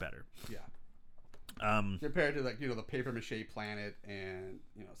 far better. Yeah. Um, Compared to the paper mache planet and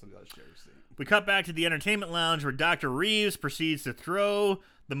some of the other shit we've seen. We cut back to the entertainment lounge where Dr. Reeves proceeds to throw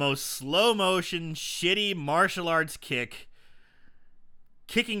the most slow motion, shitty martial arts kick,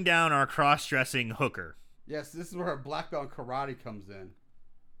 kicking down our cross-dressing hooker. Yes, this is where her black belt in karate comes in.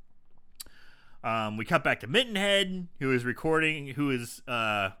 We cut back to Mittenhead, who is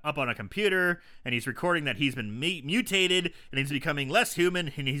up on a computer, and he's recording that he's been mutated, and he's becoming less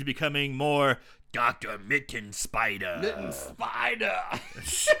human, and he's becoming more Dr. Mitten Spider. Mitten Spider.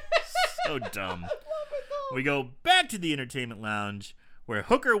 So dumb. We go back to the entertainment lounge, where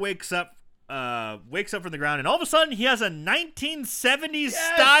Hooker wakes up from the ground, and all of a sudden he has a 1970s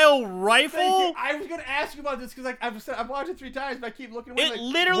style rifle. I was gonna ask you about this because I've watched it 3 times, but I keep looking away.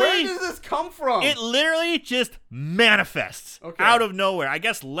 Where does this come from? It literally just manifests out of nowhere. I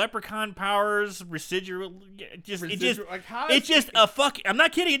guess leprechaun powers, residual. I'm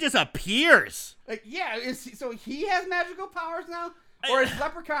not kidding. It just appears. So he has magical powers now, or is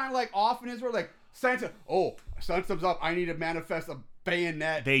Leprechaun like off in his world? Like Santa, sun comes up. I need to manifest a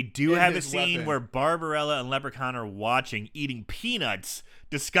bayonet. They do have a scene where Barbarella and Leprechaun are watching, eating peanuts,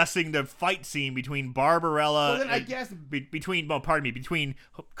 discussing the fight scene between Barbarella. So then I guess between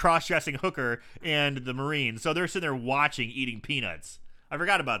cross-dressing Hooker and the Marine. So they're sitting there watching, eating peanuts. I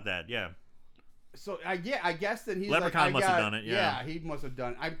forgot about that. Yeah. So I guess then he's Leprechaun must have done it. Yeah, he must have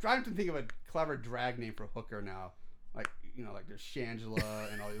done it. I'm trying to think of a clever drag name for Hooker now. Like like there's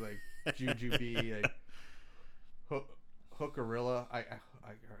Shangela and all these like Jujubee, like Hookerilla. I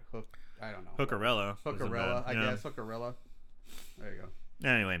don't know. Hookerella. I guess Hookerilla. There you go.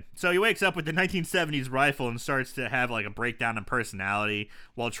 Anyway, so he wakes up with the 1970s rifle and starts to have like a breakdown in personality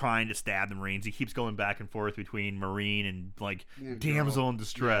while trying to stab the Marines. He keeps going back and forth between Marine and like damsel in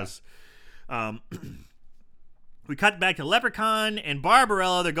distress. Yeah. We cut back to Leprechaun and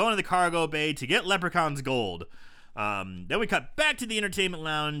Barbarella. They're going to the cargo bay to get Leprechaun's gold. Then we cut back to the entertainment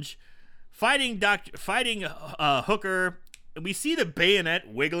lounge, fighting Hooker. We see the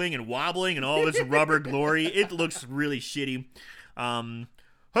bayonet wiggling and wobbling and all its rubber glory. It looks really shitty.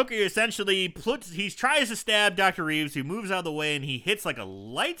 Hooker essentially tries to stab Dr. Reeves, who moves out of the way, and he hits like a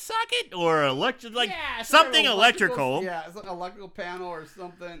light socket or something electrical. Yeah, it's like an electrical panel or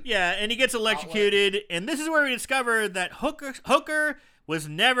something. Yeah, and he gets electrocuted. And this is where we discover that Hooker was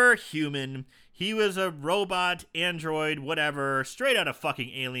never human. He was a robot, android, whatever, straight out of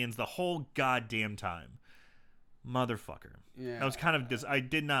fucking Aliens the whole goddamn time. Motherfucker. Yeah. That was kind of I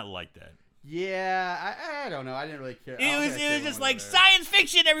did not like that. Yeah, I don't know. I didn't really care. It was just like science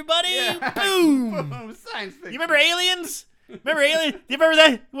fiction, everybody. Yeah. Boom. Science fiction. You remember Aliens? Do you remember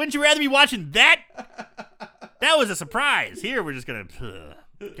that? Wouldn't you rather be watching that? That was a surprise. Here we're just gonna.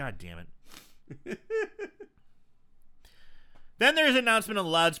 God damn it. Then there's an announcement on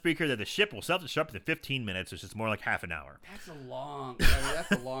the loudspeaker that the ship will self-destruct in 15 minutes, which is more like half an hour. That's a long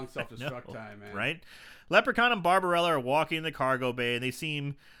self-destruct time, man. Right? Leprechaun and Barbarella are walking in the cargo bay, and they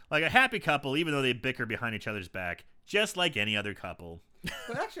seem like a happy couple, even though they bicker behind each other's back, just like any other couple.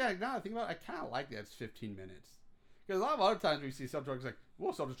 But actually, now that I think about it, I kind of like that it's 15 minutes. Because a lot of other times we see self-destruct like,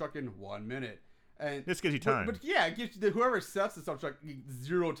 we'll self-destruct in 1 minute. And This gives you time. But yeah, it gives whoever sets the self-destruct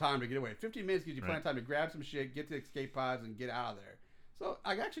zero time to get away. 15 minutes gives you plenty of time to grab some shit, get to the escape pods, and get out of there. So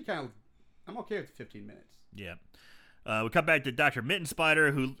I actually I'm okay with 15 minutes. Yeah. We cut back to Dr. Mitten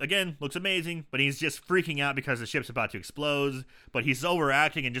Spider, who, again, looks amazing, but he's just freaking out because the ship's about to explode, but he's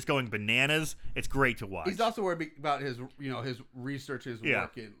overacting and just going bananas. It's great to watch. He's also worried about his research, his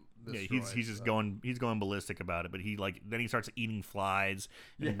work in Yeah, destroyed, he's just so. going ballistic about it, but then he starts eating flies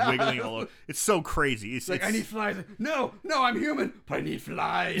and wiggling all over. It's so crazy. It's I need flies. No, I'm human, but I need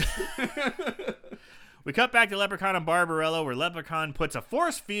flies. We cut back to Leprechaun and Barbarella, where Leprechaun puts a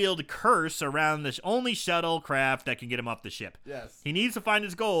force field curse around the only shuttlecraft that can get him off the ship. Yes. He needs to find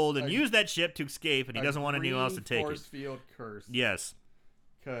his gold and use that ship to escape, and he doesn't want anyone else to take force it. field curse. Yes.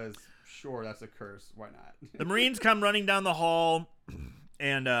 Because, sure, that's a curse. Why not? The Marines come running down the hall,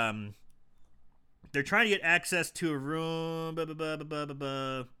 and they're trying to get access to a room.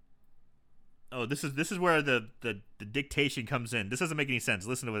 Oh, this is where the dictation comes in. This doesn't make any sense.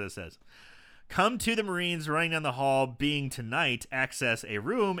 Listen to what it says. Come to the Marines running down the hall, being tonight, access a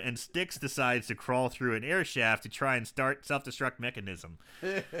room, and Styx decides to crawl through an air shaft to try and start self-destruct mechanism.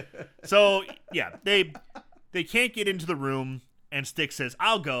 So, yeah, they can't get into the room, and Styx says,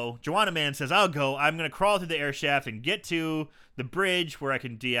 I'll go. Joanna Man says, I'll go. I'm going to crawl through the air shaft and get to the bridge where I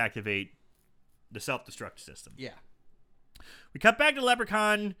can deactivate the self-destruct system. Yeah. We cut back to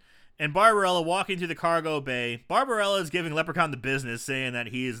Leprechaun and Barbarella walking through the cargo bay. Barbarella is giving Leprechaun the business, saying that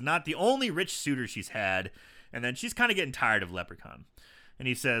he is not the only rich suitor she's had, and then she's kind of getting tired of Leprechaun. And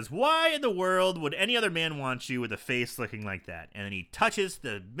he says, why in the world would any other man want you with a face looking like that? And then he touches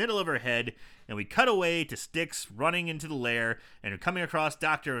the middle of her head, and we cut away to Styx running into the lair and coming across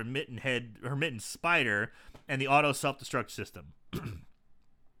Dr. Mitten Spider and the auto self-destruct system.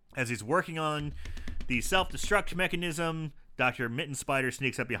 As he's working on the self-destruct mechanism, Dr. Mitten Spider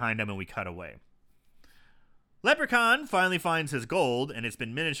sneaks up behind him, and we cut away. Leprechaun finally finds his gold, and it's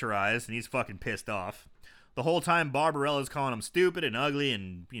been miniaturized, and he's fucking pissed off. The whole time, Barbarella's calling him stupid and ugly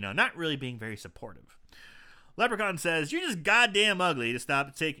and, not really being very supportive. Leprechaun says, you're just goddamn ugly to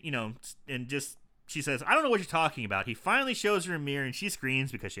stop, she says, I don't know what you're talking about. He finally shows her a mirror, and she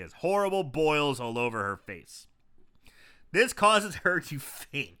screams because she has horrible boils all over her face. This causes her to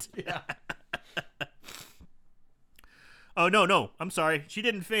faint. Yeah. Oh, no, I'm sorry. She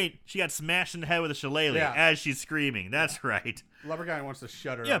didn't faint. She got smashed in the head with a shillelagh as she's screaming. That's right. Leprechaun wants to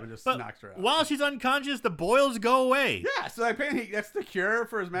shut her up and just knocks her out. While she's unconscious, the boils go away. Yeah, so apparently that's the cure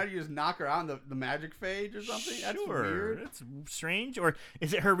for his magic. You just knock her out in the magic phase or something. That's weird. That's strange. Or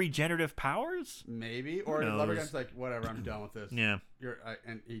is it her regenerative powers? Maybe. Or Leprechaun's like, whatever, I'm done with this. Yeah.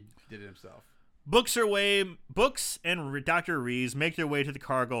 And he did it himself. Books and Dr. Reeves make their way to the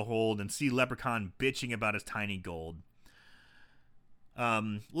cargo hold and see Leprechaun bitching about his tiny gold.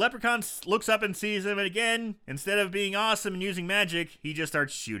 Leprechaun looks up and sees them, and again, instead of being awesome and using magic, he just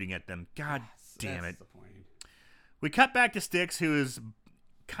starts shooting at them. God damn it. Disappointing. We cut back to Styx, who is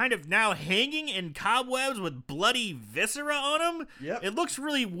kind of now hanging in cobwebs with bloody viscera on him. Yep. It looks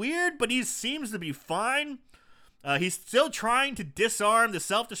really weird, but he seems to be fine. He's still trying to disarm the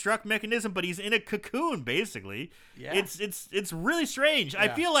self-destruct mechanism, but he's in a cocoon, basically. Yeah. It's really strange. Yeah. I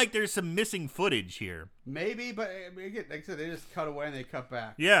feel like there's some missing footage here. Maybe, but again, like I said, they just cut away and they cut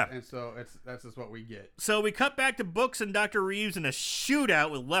back. Yeah. And so that's just what we get. So we cut back to Books and Dr. Reeves in a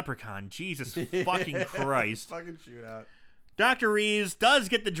shootout with Leprechaun. Jesus fucking Christ. Fucking shootout. Dr. Reeves does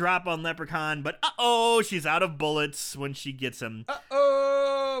get the drop on Leprechaun, but she's out of bullets when she gets him.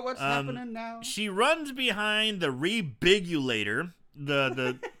 What's happening now? She runs behind the rebigulator,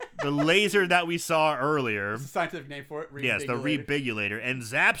 the laser that we saw earlier. It's a scientific name for it. Yes, the rebigulator, and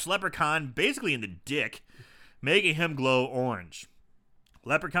zaps Leprechaun basically in the dick, making him glow orange.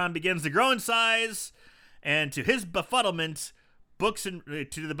 Leprechaun begins to grow in size, and to his befuddlement,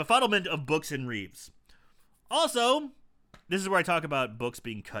 to the befuddlement of Books and Reeves. Also, this is where I talk about Books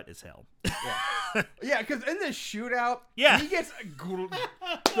being cut as hell. Yeah, because in this shootout, Yeah. he gets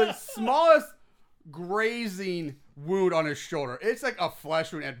the smallest grazing wound on his shoulder. It's like a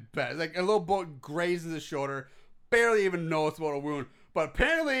flesh wound at best. It's like a little bullet grazes his shoulder, barely even noticeable a wound. But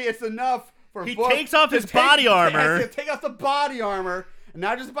apparently, it's enough for He Book takes off to his body armor. Has to take off the body armor. And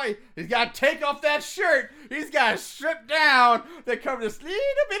not just body, he's got to take off that shirt. He's got to strip down that covers this little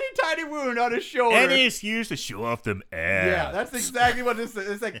bitty tiny wound on his shoulder. Any excuse to show off them ass. Yeah, that's exactly what this is.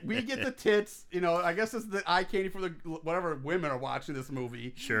 It's like, we get the tits, I guess it's the eye candy for the whatever women are watching this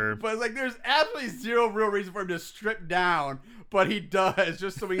movie. Sure. But it's like, there's absolutely zero real reason for him to strip down, but he does,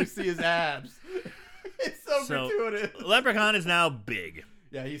 just so we can see his abs. It's so gratuitous. Leprechaun is now big.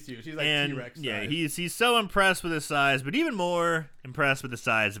 Yeah, he's huge. He's like And T-Rex size. yeah, he's so impressed with his size, but even more impressed with the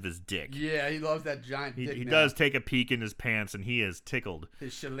size of his dick. Yeah, he loves that giant dick. He now. does take a peek in his pants, and he is tickled.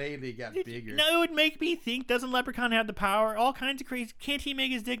 His shillelagh got bigger. No, it would make me think, doesn't Leprechaun have the power? All kinds of crazy. Can't he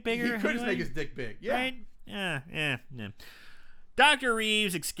make his dick bigger? He could just anyway? make his dick big. Yeah. Right? Yeah. Dr.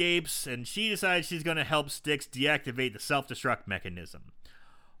 Reeves escapes, and she decides she's going to help Styx deactivate the self-destruct mechanism.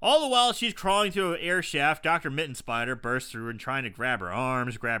 All the while she's crawling through an air shaft, Dr. Mitten Spider bursts through and trying to grab her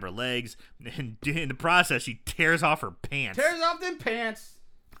arms, grab her legs, and in the process she tears off her pants. Tears off them pants.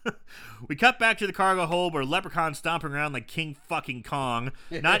 We cut back to the cargo hold where Leprechaun's stomping around like King fucking Kong,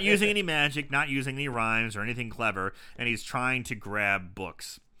 not using any magic, not using any rhymes or anything clever, and he's trying to grab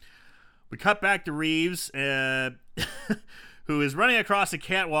books. We cut back to Reeves, who is running across the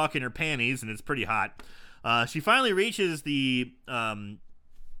catwalk in her panties, and it's pretty hot. She finally reaches the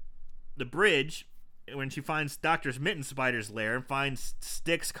bridge when she finds Dr. Mitten Spider's lair and finds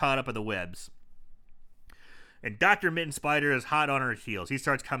Styx caught up in the webs. And Dr. Mitten Spider is hot on her heels. He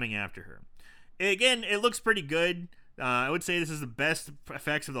starts coming after her. Again, it looks pretty good. I would say this is the best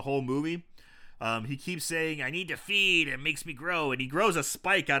effects of the whole movie. He keeps saying, I need to feed, it makes me grow. And he grows a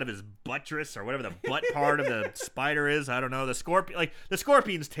spike out of his buttress or whatever the butt part of the spider is. I don't know. The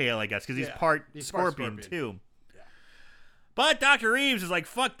scorpion's tail, I guess, because he's part scorpion too. But Dr. Reeves is like,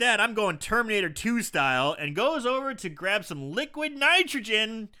 fuck that, I'm going Terminator 2 style, and goes over to grab some liquid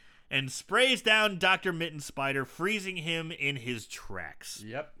nitrogen and sprays down Dr. Mitten Spider, freezing him in his tracks.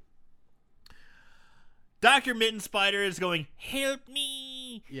 Yep. Dr. Mitten Spider is going, help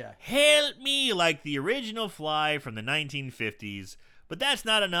me! Yeah. Help me! Like the original Fly from the 1950s. But that's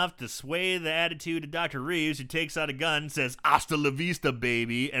not enough to sway the attitude of Dr. Reeves, who takes out a gun, says, hasta la vista,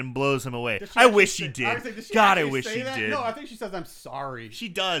 baby, and blows him away. I wish she did. God, I wish she did. No, I think she says, I'm sorry. She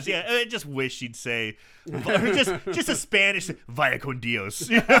does, yeah. I just wish she'd say, just a Spanish, vaya con Dios.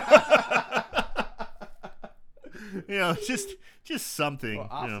 Just something. Well,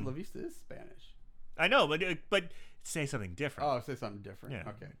 hasta la vista is Spanish. I know, but say something different. Oh, say something different.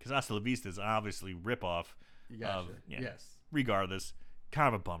 Yeah. Okay. Because hasta la vista is obviously ripoff. Gotcha. Yes. Regardless, kind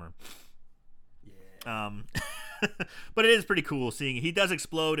of a bummer. Yeah. But it is pretty cool seeing he does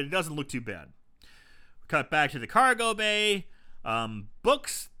explode and it doesn't look too bad. Cut back to the cargo bay.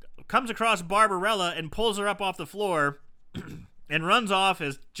 Books comes across Barbarella and pulls her up off the floor and runs off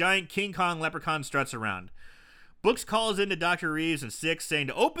as giant King Kong leprechaun struts around. Books calls into Dr. Reeves and Styx saying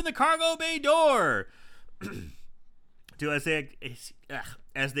to open the cargo bay door.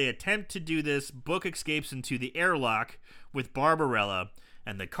 As they attempt to do this, Book escapes into the airlock with Barbarella,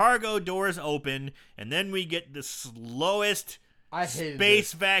 and the cargo doors open, and then we get the slowest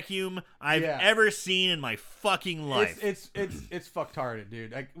space vacuum I've ever seen in my fucking life. It's fucktarded,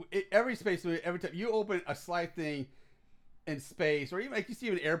 dude. Like every space movie, every time you open a slight thing in space, or even like you see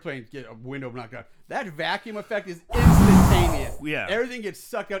an airplane get a window knocked out, that vacuum effect is instantaneous. Yeah, everything gets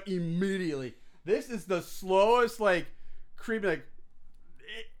sucked out immediately. This is the slowest, like creepy, like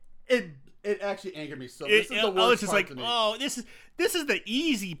it actually angered me so. This is the worst part to me. This is the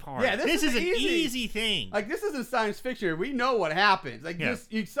easy part. Yeah, this is an easy thing. Like this isn't science fiction. We know what happens. Like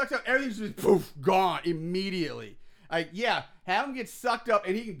just you sucked out, everything's just poof gone immediately. Like have him get sucked up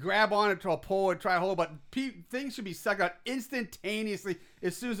and he can grab on it to a pole and try to hold. But things should be sucked out instantaneously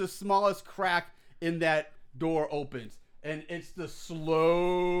as soon as the smallest crack in that door opens. And it's the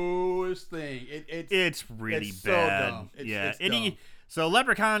slowest thing. It's really it's bad. So dumb. It's dumb. So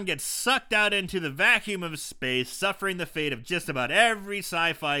Leprechaun gets sucked out into the vacuum of space, suffering the fate of just about every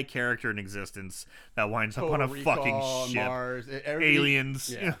sci-fi character in existence that winds up on a fucking ship. Mars, aliens.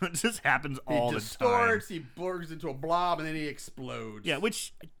 Yeah. It just happens all the time. He distorts, he blurs into a blob, and then he explodes. Yeah,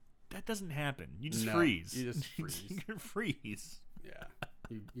 which that doesn't happen. You just freeze. You just freeze. You can freeze. Yeah.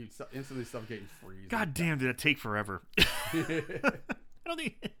 You instantly suffocate and freeze. God damn, did it take forever? I don't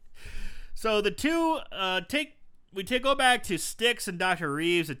think. So the two go back to Styx and Dr.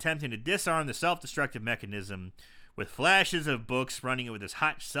 Reeves attempting to disarm the self-destructive mechanism with flashes of Books running it with his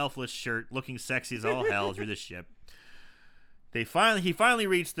hot, selfless shirt, looking sexy as all hell through the ship. He finally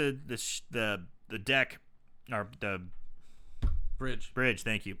reached the deck, or the bridge.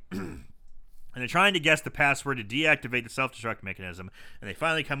 Thank you. And they're trying to guess the password to deactivate the self-destruct mechanism. And they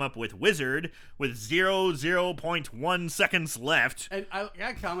finally come up with Wizard with 0.1 seconds left. And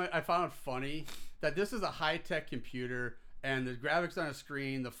I comment, I found it funny that this is a high-tech computer and the graphics on the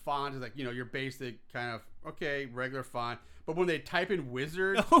screen, the font is like, your basic kind of, regular font. But when they type in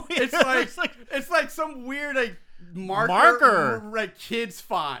Wizard, it's like some weird like marker like kids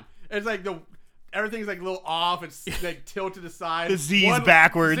font. It's like everything's like a little off. It's like tilted to the side. The Z's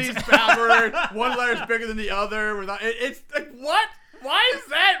backwards. Z's backward. One letter's bigger than the other. It's like, what? Why is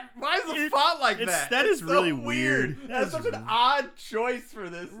that? Why is the font like that? That It's is really weird. That's such an odd choice for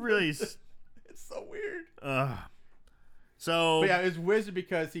this. Really. It's so weird. So But yeah, it's Wizard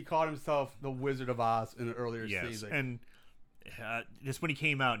because he called himself the Wizard of Oz in an earlier yes, season. and just when he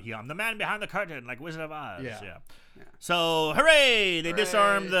came out, I'm the man behind the curtain, like Wizard of Oz. Yeah. So hooray! They Hooray.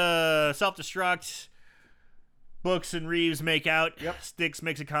 disarm the self-destruct. Books and Reeves make out. Yep. Sticks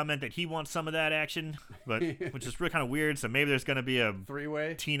makes a comment that he wants some of that action, but which is really kind of weird. So maybe there's going to be a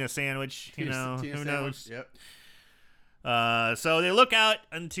Three-way. Tina sandwich. Tina Who sandwich. knows? Yep. So they look out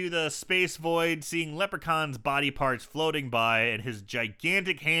into the space void, seeing Leprechaun's body parts floating by, and his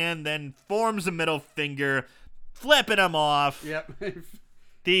gigantic hand then forms a middle finger, flipping him off. Yep.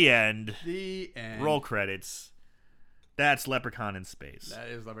 The end. The end. Roll credits. That's Leprechaun in space. That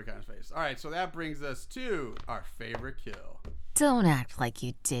is Leprechauns face. All right, so that brings us to our favorite kill. Don't act like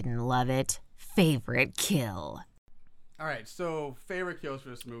you didn't love it. Favorite kill. All right, so favorite kills for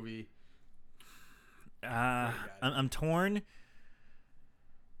this movie. I'm torn.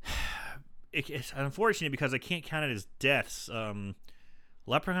 It's unfortunate because I can't count it as deaths.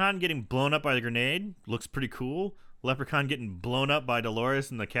 Leprechaun getting blown up by the grenade looks pretty cool. Leprechaun getting blown up by Dolores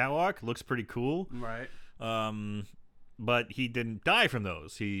in the catwalk looks pretty cool. Right. But he didn't die from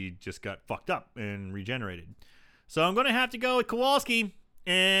those. He just got fucked up and regenerated. So I'm going to have to go with Kowalski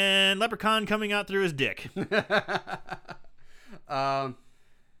and Leprechaun coming out through his dick.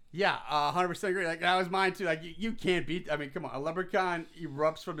 Yeah, 100% agree. Like, that was mine too. Like, you can't beat. I mean, come on, a leprechaun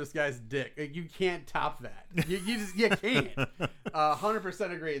erupts from this guy's dick. Like, you can't top that. You can't.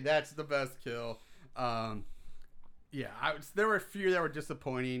 100% agree. That's the best kill. Yeah, there were a few that were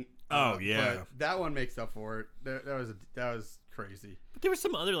disappointing. Oh yeah, but that one makes up for it. That was crazy. But there were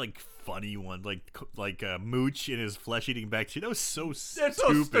some other like funny ones, like Mooch in his flesh-eating bacteria. That was so stupid. It's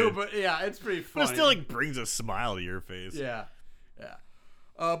so stupid. Yeah, it's pretty funny. But it still like brings a smile to your face. Yeah.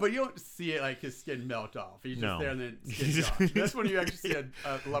 But you don't see it like his skin melt off. He's just there and then skin off. That's when you actually see a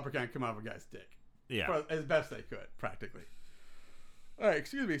leprechaun come out of a guy's dick. Yeah. As best they could, practically. All right,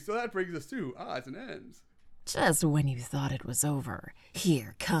 excuse me. So that brings us to odds and ends. Just when you thought it was over,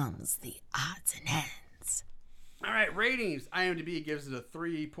 here comes the odds and ends. All right, ratings. IMDb gives it a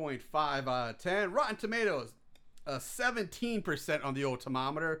 3.5 out of 10. Rotten Tomatoes, a 17% on the old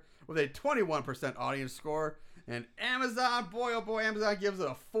thermometer with a 21% audience score. And Amazon, boy, oh boy, Amazon gives it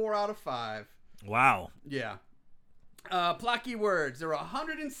a 4 out of 5. Wow. Yeah. Plot keywords, there are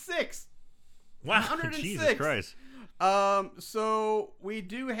 106. Wow. 106. Jesus Christ. So we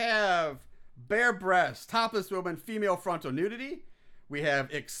do have bare breasts, topless woman, female frontal nudity. We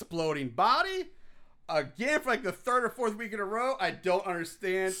have exploding body. Again, for like the third or fourth week in a row, I don't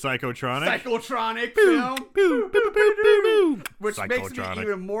understand. Psychotronic film. Which makes me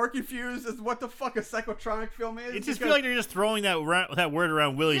even more confused as what the fuck a psychotronic film is. It just feels like they're just throwing that word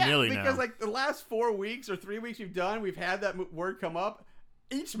around willy-nilly now. Because like the last 4 weeks or 3 weeks we've had that word come up.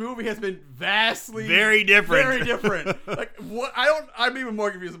 Each movie has been vastly very different. Very different. Like what I'm even more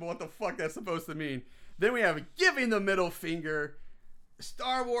confused about what the fuck that's supposed to mean. Then we have giving the middle finger,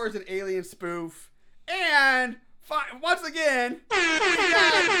 Star Wars and Alien spoof, and once again, we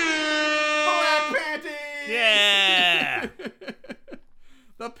got Black Panty. Yeah.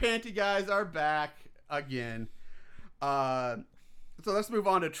 The Panty guys are back again. So let's move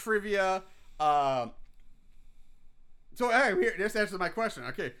on to trivia. So, hey, here, this answers my question.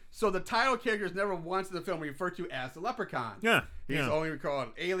 Okay, so the title character is never once in the film referred to as the Leprechaun. Yeah. He's only called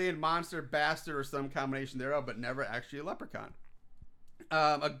an alien, monster, bastard, or some combination thereof, but never actually a leprechaun.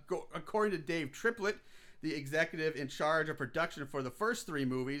 According to Dave Triplett, the executive in charge of production for the first 3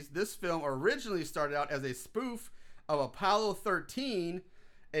 movies, this film originally started out as a spoof of Apollo 13.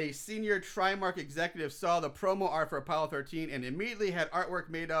 A senior Trimark executive saw the promo art for Apollo 13 and immediately had artwork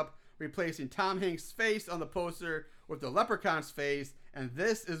made up replacing Tom Hanks' face on the poster with the leprechaun's face, and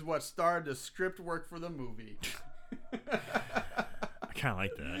this is what started the script work for the movie. I kind of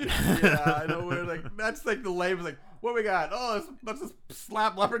like that. Yeah, I know. We're like, that's like the label. Like, what we got? Oh, let's just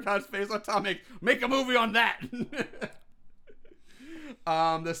slap leprechaun's face on Tom Hanks. Make a movie on that.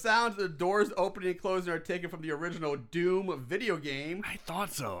 The sounds of the doors opening and closing are taken from the original Doom video game. I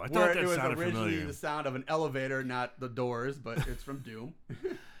thought so. I where thought that it was sounded originally familiar. the sound of an elevator, not the doors, but it's from Doom.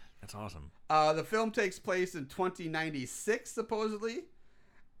 That's awesome. The film takes place in 2096, supposedly.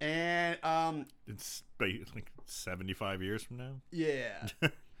 And, It's like 75 years from now. yeah.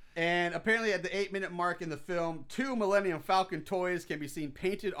 And apparently at the 8-minute mark in the film, 2 Millennium Falcon toys can be seen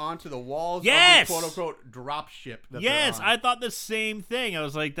painted onto the walls Yes! of the quote-unquote drop ship. That Yes, they're on. I thought the same thing. I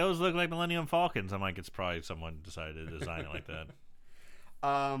was like, those look like Millennium Falcons. I'm like, it's probably someone decided to design it like that.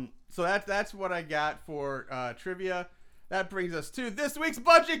 So that's what I got for trivia. That brings us to this week's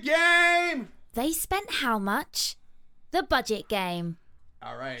budget game. They spent how much? The budget game.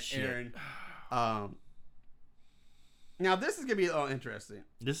 All right, Shit. Aaron. Now this is gonna be interesting.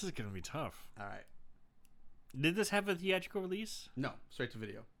 This is going to be tough. All right. Did this have a theatrical release? No, straight to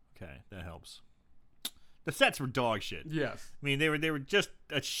video. Okay, that helps. The sets were dog shit. Yes. I mean, they were just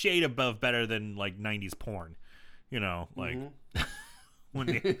a shade above better than like 90s porn. You know, like when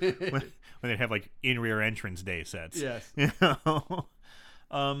they have like in rear entrance day sets. Yes. You know.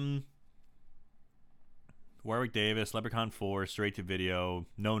 Warwick Davis, Leprechaun 4, straight to video,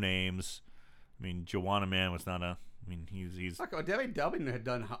 no names. I mean, Joanna Man was not a. I mean, he's. Fuck, Debbie Dubbin had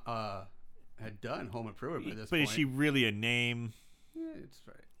done Home Improvement by this But point. is she really a name? Yeah, it's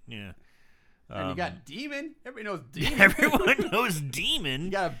right. Yeah. And you got Demon. Everybody knows Demon. Everyone knows Demon.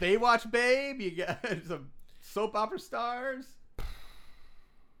 You got a Baywatch babe. You got some soap opera stars.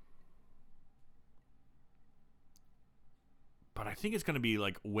 But I think it's going to be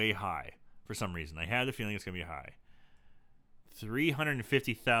like way high for some reason. I have the feeling it's going to be high.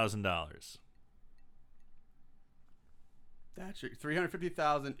 $350,000. That's your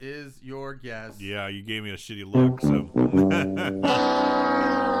 $350,000 is your guess. Yeah, you gave me a shitty look. So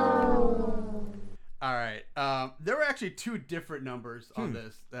All right. There were actually 2 different numbers on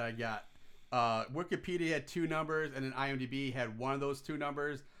this that I got. Wikipedia had 2 numbers, and then IMDb had one of those 2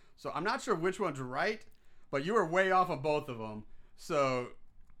 numbers. So I'm not sure which one's right, but you were way off on both of them. So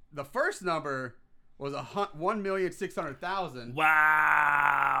the first number was $1,600,000.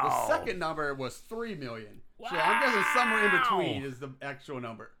 wow. The second number was $3 million. So I'm guessing somewhere in between is the actual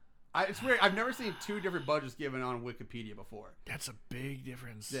number. It's weird. I've never seen 2 different budgets given on Wikipedia before. That's a big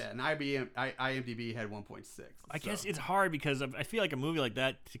difference. Yeah, and IMDb had 1.6. I guess it's hard because I feel like a movie like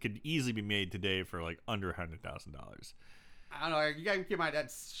that could easily be made today for like under $100,000. I don't know. You gotta keep in mind that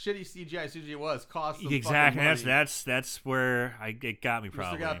shitty CGI was cost some Exactly. fucking money. That's where it got me. You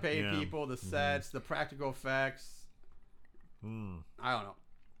Probably. still gotta pay yeah. people, the sets, the practical effects. I don't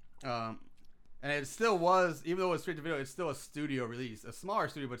know. And it still was, even though it was straight to video, it's still a studio release, a smaller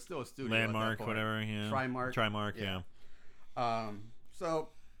studio, but still a studio. at that Landmark, point. whatever. Yeah. Trimark. Yeah. So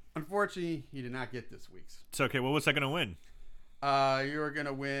unfortunately, he did not get this week's. It's okay. Well, what's that gonna win? You were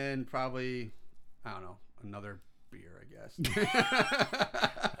gonna win probably, I don't know, another beer, I guess.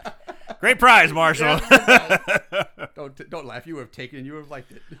 Great prize, Marshall. Don't laugh. You would have taken it. You would have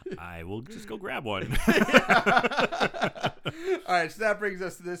liked it. I will just go grab one. All right, so that brings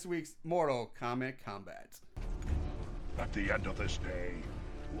us to this week's Mortal Kombat Combat. At the end of this day,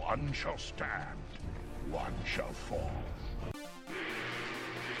 one shall stand, one shall fall.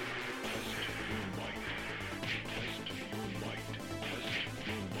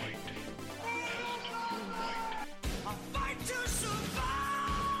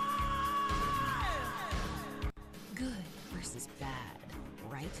 Good versus bad.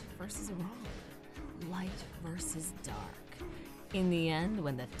 Right versus wrong. Light versus dark. In the end,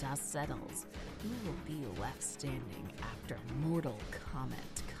 when the dust settles, who will be left standing after Mortal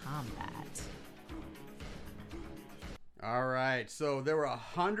Kombat Combat? All right, so there were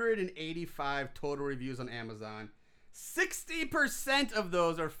 185 total reviews on Amazon. 60% of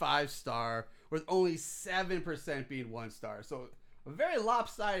those are 5-star, with only 7% being 1-star. So a very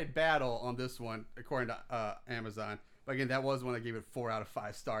lopsided battle on this one, according to Amazon. But again, that was one that gave it 4 out of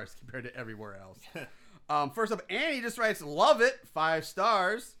 5 stars compared to everywhere else. First up, Annie just writes, love it, 5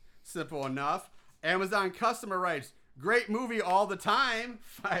 stars. Simple enough. Amazon customer writes, great movie all the time,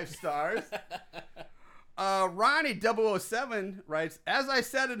 5 stars. Ronnie 007 writes, as I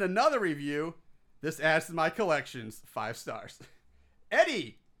said in another review, this adds to my collections, 5 stars.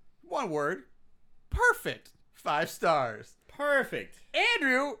 Eddie, one word, perfect, 5 stars. Perfect.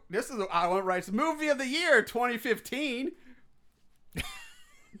 Andrew, this is I want writes movie of the year 2015.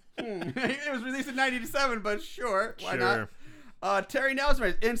 It was released in 1997, but sure, why not? Terry Nelson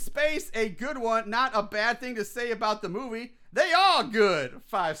writes, in space, a good one, not a bad thing to say about the movie. They all good,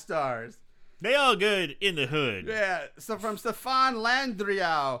 5 stars. They all good in the hood. Yeah, so from Stefan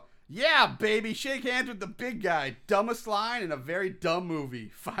Landriau. Yeah, baby, shake hands with the big guy. Dumbest line in a very dumb movie.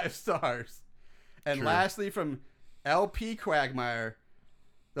 5 stars. And True. lastly, from LP Quagmire.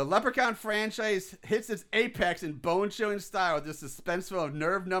 The Leprechaun franchise hits its apex in bone-chilling style with this suspenseful,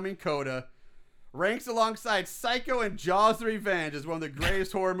 nerve-numbing coda. Ranks alongside Psycho and Jaws the Revenge as one of the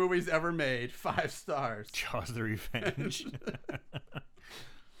greatest horror movies ever made. 5 stars. Jaws the Revenge.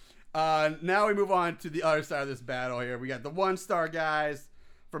 Now we move on to the other side of this battle here. We got the 1-star guys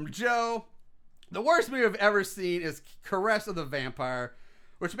from Joe. The worst movie I've ever seen is Caress of the Vampire,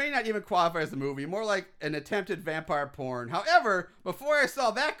 which may not even qualify as a movie, more like an attempted vampire porn. However, before I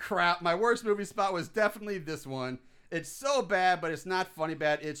saw that crap, my worst movie spot was definitely this one. It's so bad, but it's not funny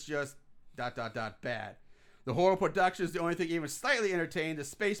bad. It's just ... bad. The horrible production is the only thing even slightly entertaining. The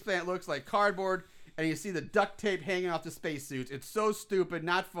space plant looks like cardboard, and you see the duct tape hanging off the spacesuits. It's so stupid,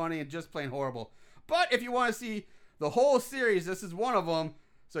 not funny, and just plain horrible. But if you want to see the whole series, this is one of them,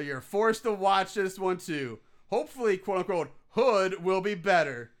 so you're forced to watch this one too. Hopefully, quote-unquote, Hood will be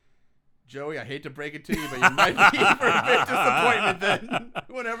better. Joey, I hate to break it to you, but you might be in for a big disappointment then,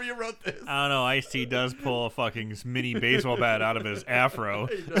 whenever you wrote this. I don't know. Ice-T does pull a fucking mini baseball bat out of his afro.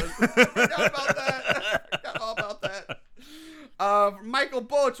 He does. Forgot about that. Forgot all about that. Michael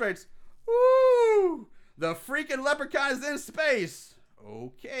Bulch writes, woo! The freaking leprechaun is in space.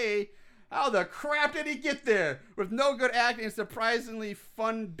 Okay. How the crap did he get there? With no good acting and surprisingly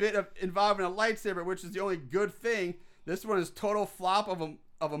fun bit of involving a lightsaber, which is the only good thing. This one is total flop of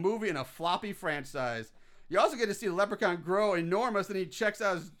a movie and a floppy franchise. You also get to see the leprechaun grow enormous, and he checks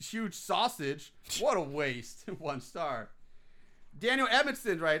out his huge sausage. What a waste. 1 star. Daniel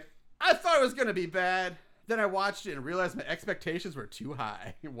Edmondson writes, I thought it was going to be bad. Then I watched it and realized my expectations were too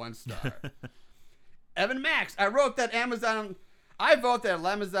high. 1 star. Evan Max, I vote that Amazon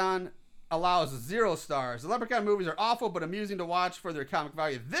allows 0 stars. The Leprechaun movies are awful but amusing to watch for their comic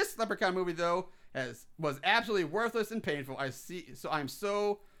value. This Leprechaun movie, though, was absolutely worthless and painful. I'm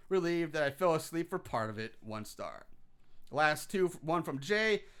so relieved that I fell asleep for part of it. 1 star. Last two, one from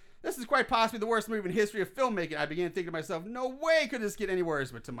Jay. This is quite possibly the worst movie in history of filmmaking. I began thinking to myself, no way could this get any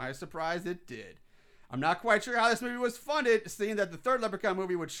worse, but to my surprise, it did. I'm not quite sure how this movie was funded, seeing that the third Leprechaun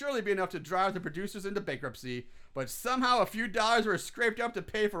movie would surely be enough to drive the producers into bankruptcy, but somehow a few dollars were scraped up to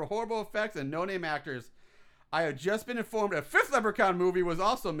pay for horrible effects and no-name actors. I have just been informed a 5th Leprechaun movie was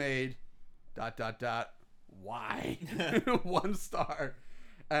also made... ... Why? 1 star.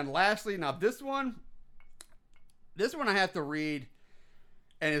 And lastly, now this one I have to read,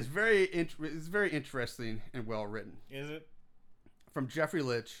 and it's very interesting and well written. Is it? From Jeffrey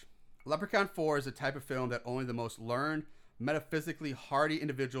Litch, Leprechaun 4 is a type of film that only the most learned, metaphysically hardy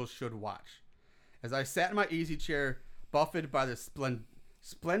individuals should watch. As I sat in my easy chair, buffeted by the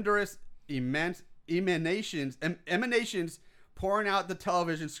splendorous emanations pouring out the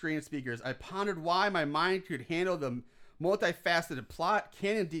television screen and speakers, I pondered why my mind could handle the multifaceted plot,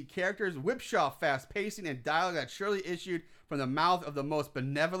 canon-deep characters, whipshaw fast pacing, and dialogue that surely issued from the mouth of the most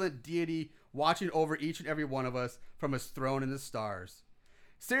benevolent deity watching over each and every one of us from his throne in the stars.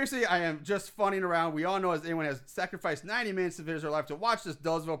 Seriously, I am just funning around. We all know, as anyone has sacrificed 90 minutes of his or life to watch this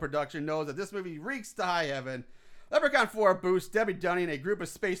Dullsville production, knows that this movie reeks to high heaven. Leprechaun 4 boosts Debbie Dunning, a group of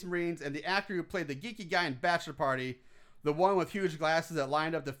space marines, and the actor who played the geeky guy in Bachelor Party, the one with huge glasses that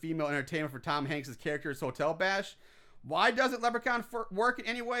lined up the female entertainment for Tom Hanks' character's hotel bash. Why doesn't Leprechaun work in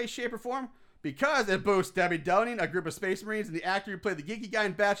any way, shape, or form? Because it boosts Debbie Downing, a group of space marines, and the actor who played the geeky guy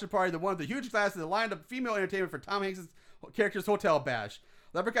in Bachelor Party, the one with the huge glasses that lined up female entertainment for Tom Hanks' character's hotel bash.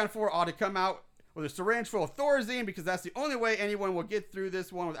 Leprechaun 4 ought to come out with a syringe full of Thorazine, because that's the only way anyone will get through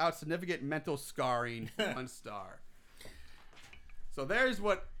this one without significant mental scarring. 1 star. So there's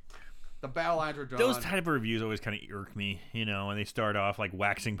what the battle lines were drawn. Those type of reviews always kind of irk me, you know, when they start off like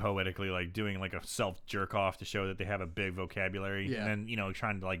waxing poetically, like doing like a self jerk off to show that they have a big vocabulary, Yeah. and then, you know,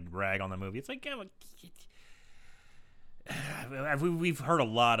 trying to like rag on the movie. It's like, we've heard a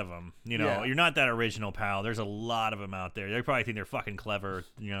lot of them, you know. Yeah. You're not that original, pal. There's a lot of them out there. They probably think they're fucking clever,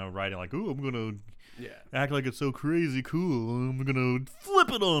 you know, writing like, "Ooh, I'm gonna act like it's so crazy cool. I'm gonna flip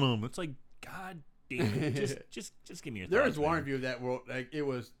it on them." It's like, God damn it, just give me your. There thoughts, was one man. review that it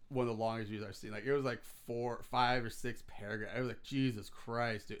was one of the longest reviews I've seen. Like, it was like 4, 5, or 6 paragraphs. I was like, Jesus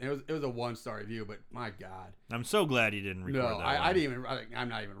Christ, dude. And it was a 1-star review, but my God. I'm so glad you didn't record No, that. I one. didn't even. I'm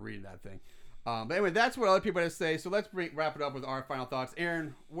not even reading that thing. But anyway, that's what other people had to say. So let's wrap it up with our final thoughts.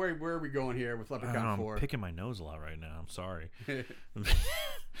 Aaron, where are we going here with I don't Leprechaun know, 4? I'm picking my nose a lot right now. I'm sorry.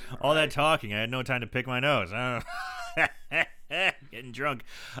 All that talking, I had no time to pick my nose. I don't know. Getting drunk.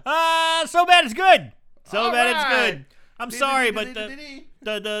 So bad it's good. So All bad right. it's good. I'm sorry, but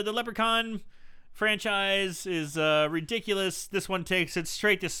the Leprechaun franchise is ridiculous. This one takes it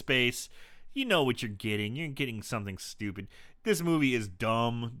straight to space. You know what you're getting. You're getting something stupid. This movie is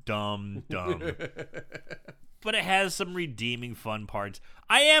dumb. But it has some redeeming fun parts.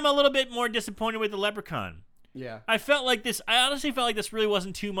 I am a little bit more disappointed with the Leprechaun. Yeah. I honestly felt like this really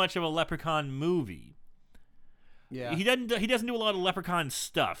wasn't too much of a Leprechaun movie. Yeah. He doesn't do a lot of Leprechaun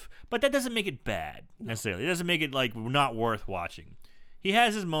stuff, but that doesn't make it bad necessarily. It doesn't make it like not worth watching. He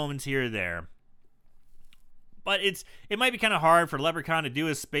has his moments here or there. But it might be kind of hard for Leprechaun to do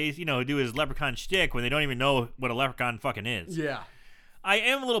his do his Leprechaun shtick when they don't even know what a Leprechaun fucking is. Yeah. I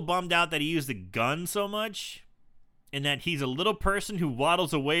am a little bummed out that he used the gun so much, and that he's a little person who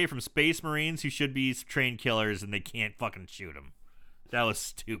waddles away from Space Marines who should be trained killers and they can't fucking shoot him. That was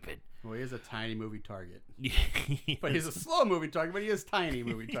stupid. Well, he is a tiny movie target. He But he's a slow movie target, but he is tiny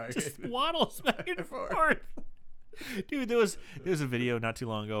movie target. just waddles back and forth. Dude, there was a video not too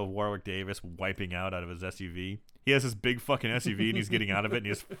long ago of Warwick Davis wiping out of his SUV. He has this big fucking SUV and he's getting out of it and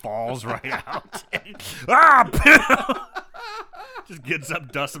he just falls right out. Just gets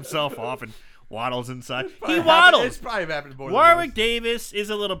up, dusts himself off, and waddles inside. He waddles. It's probably happened more Warwick than Davis is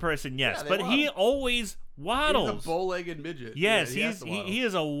a little person, yes, Yeah, they but he waddle. always waddles. once. He's a bow-legged midget. Yes, Yeah, has to waddle. he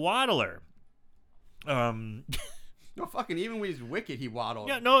is a waddler. No, fucking, even when he's wicked, he waddles.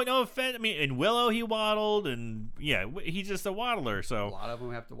 Yeah, no offense. I mean, in Willow he waddled, and yeah, he's just a waddler. A So lot of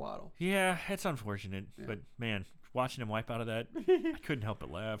them have to waddle. yeah, it's unfortunate, but man, watching him wipe out of that, I couldn't help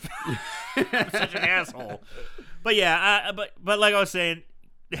but laugh. I'm such an asshole. But yeah, but like I was saying,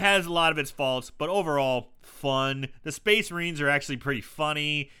 it has a lot of its faults, but overall fun. The Space Marines are actually pretty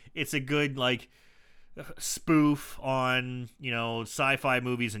funny. It's a good like spoof on sci-fi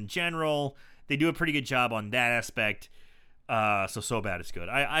movies in general. They do a pretty good job on that aspect. So bad it's good.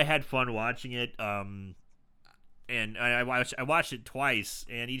 I had fun watching it. And I watched it twice,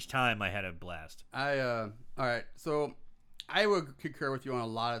 and each time I had a blast. All right, so I would concur with you on a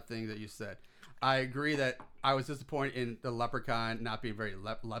lot of things that you said. I agree that I was disappointed in the Leprechaun not being very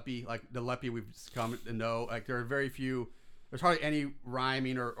leppy, like the leppy we've come to know. Like there are very few. There's hardly any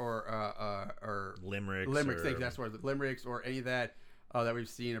rhyming or Limericks. Limericks, thank you, that's what limericks or any of that that we've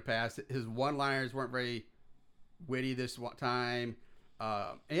seen in the past. His one-liners weren't very witty this time.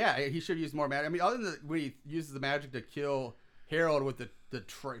 And yeah, he should use more magic. I mean, other than when he uses the magic to kill Harold with the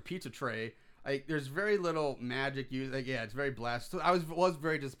pizza tray, like there's very little magic used. Like yeah, it's very blessed. So I was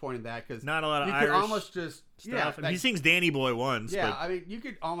very disappointed in that because Not a lot of you Irish could almost just stuff. like, he sings Danny Boy once. yeah, but I mean, you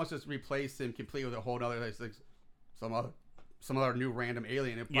could almost just replace him completely with a whole other like some other new random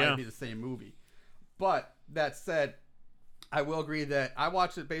alien. It'd probably Yeah. be the same movie. But that said, I will agree that I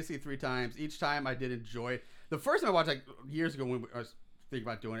watched it basically 3 times. Each time I did enjoy it. The first time I watched like years ago when I was thinking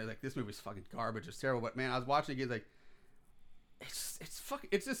about doing it, like this movie's fucking garbage. It's terrible. But man, I was watching it again, like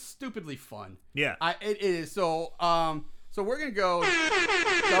it's just stupidly fun. yeah. It is. So we're gonna go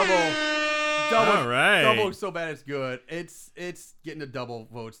double. All right. Double so bad it's good. It's getting the double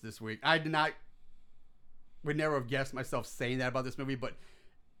votes this week. I would never have guessed myself saying that about this movie, but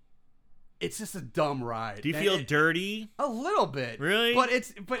it's just a dumb ride. Do you And feel dirty? a little bit? Really? But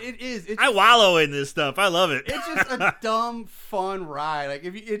it is. It's I wallow in this stuff. I love it. it's just a dumb, fun ride. Like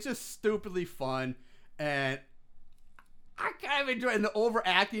it's just stupidly fun, and I kind of enjoy it. And the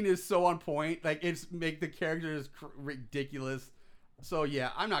overacting is so on point. Like it's make the characters ridiculous. So yeah,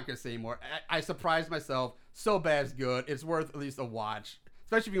 I'm not gonna say anymore. I surprised myself. So bad it's good. It's worth at least a watch,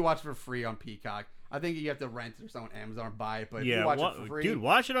 especially if you watch it for free on Peacock. I think you have to rent it or something on Amazon or buy it. But if you watch it for free, dude,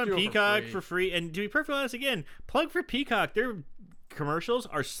 watch it on do Peacock for free. And to be perfectly honest, again, plug for Peacock. Their commercials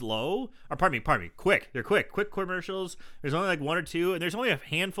are slow. Or pardon me, quick. They're quick commercials. There's only like 1 or 2, and there's only a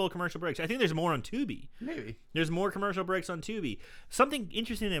handful of commercial breaks. I think there's more on Tubi. Maybe. There's more commercial breaks on Tubi. Something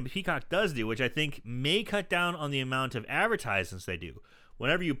interesting that Peacock does do, which I think may cut down on the amount of advertisements they do.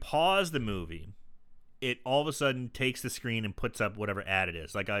 Whenever you pause the movie, it all of a sudden takes the screen and puts up whatever ad it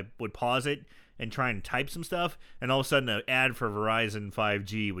is. Like I would pause it and try and type some stuff, and all of a sudden an ad for Verizon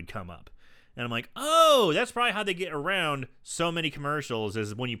 5G would come up. And I'm like, oh, that's probably how they get around so many commercials,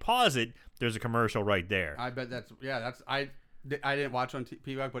 is when you pause it, there's a commercial right there. I bet that's I didn't watch on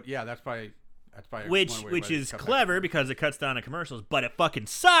Peacock, but yeah, that's probably Which one way to is cut back. clever because it cuts down on commercials, but it fucking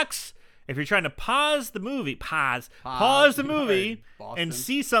sucks if you're trying to pause the movie, pause the movie Boston. and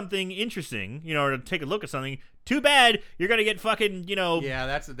see something interesting, or to take a look at something. Too bad you're gonna get fucking, Yeah,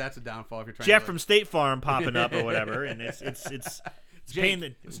 that's a downfall if you're trying. Jeff to from State Farm popping up or whatever, and it's pain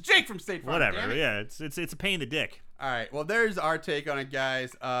in It's the Jake from State Farm. whatever. damn it. Yeah, it's a pain in the dick. All right. Well, there's our take on it,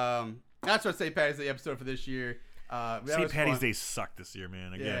 guys. That's what St. Patty's Day episode for this year. St. Patty's Day sucked this year,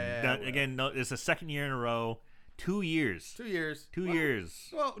 man. Again, no, it's the second year in a row. 2 years. 2 years. 2 Well, years.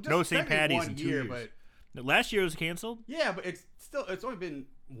 Well, just No St. technically Patty's 1 in 2 year, years. Last year was canceled, yeah, but it's only been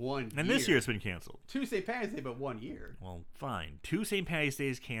 1 year. and this year it's been canceled. 2 St. Patty's Day, but 1 year. Well, fine. 2 St. Patty's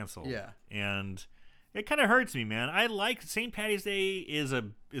Days canceled. Yeah. And it kind of hurts me, man. I like St. Patty's Day is a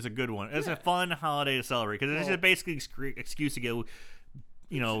good one. It's a fun holiday to celebrate because it's just basically excuse to go,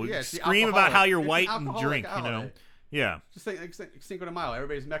 Yeah, it's the scream about how you're alcoholic- white it's an and alcoholic drink. holiday. Yeah. Just think like Cinco de Mayo.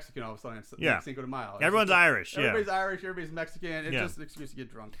 Everybody's Mexican all of a sudden. It's Yeah. like Cinco de Mayo. It's Everyone's just- Irish. Yeah. Everybody's Irish. Everybody's Mexican. It's Yeah. just an excuse to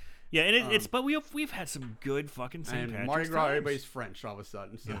get drunk. Yeah, and it's but we've had some good fucking St. And Patrick's Mardi Gras, times. everybody's French all of a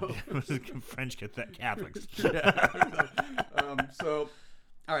sudden. So. French Catholics. Yeah. So,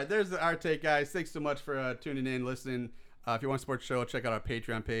 all right, there's our take, guys. Thanks so much for tuning in, listening. If you want to support the show, check out our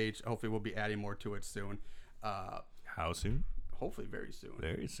Patreon page. Hopefully, we'll be adding more to it soon. How soon? Hopefully, very soon.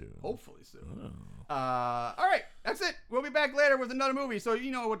 Very soon. Hopefully soon. All right, that's it. We'll be back later with another movie, so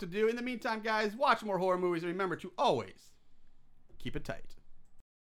you know what to do. In the meantime, guys, watch more horror movies, and remember to always keep it tight.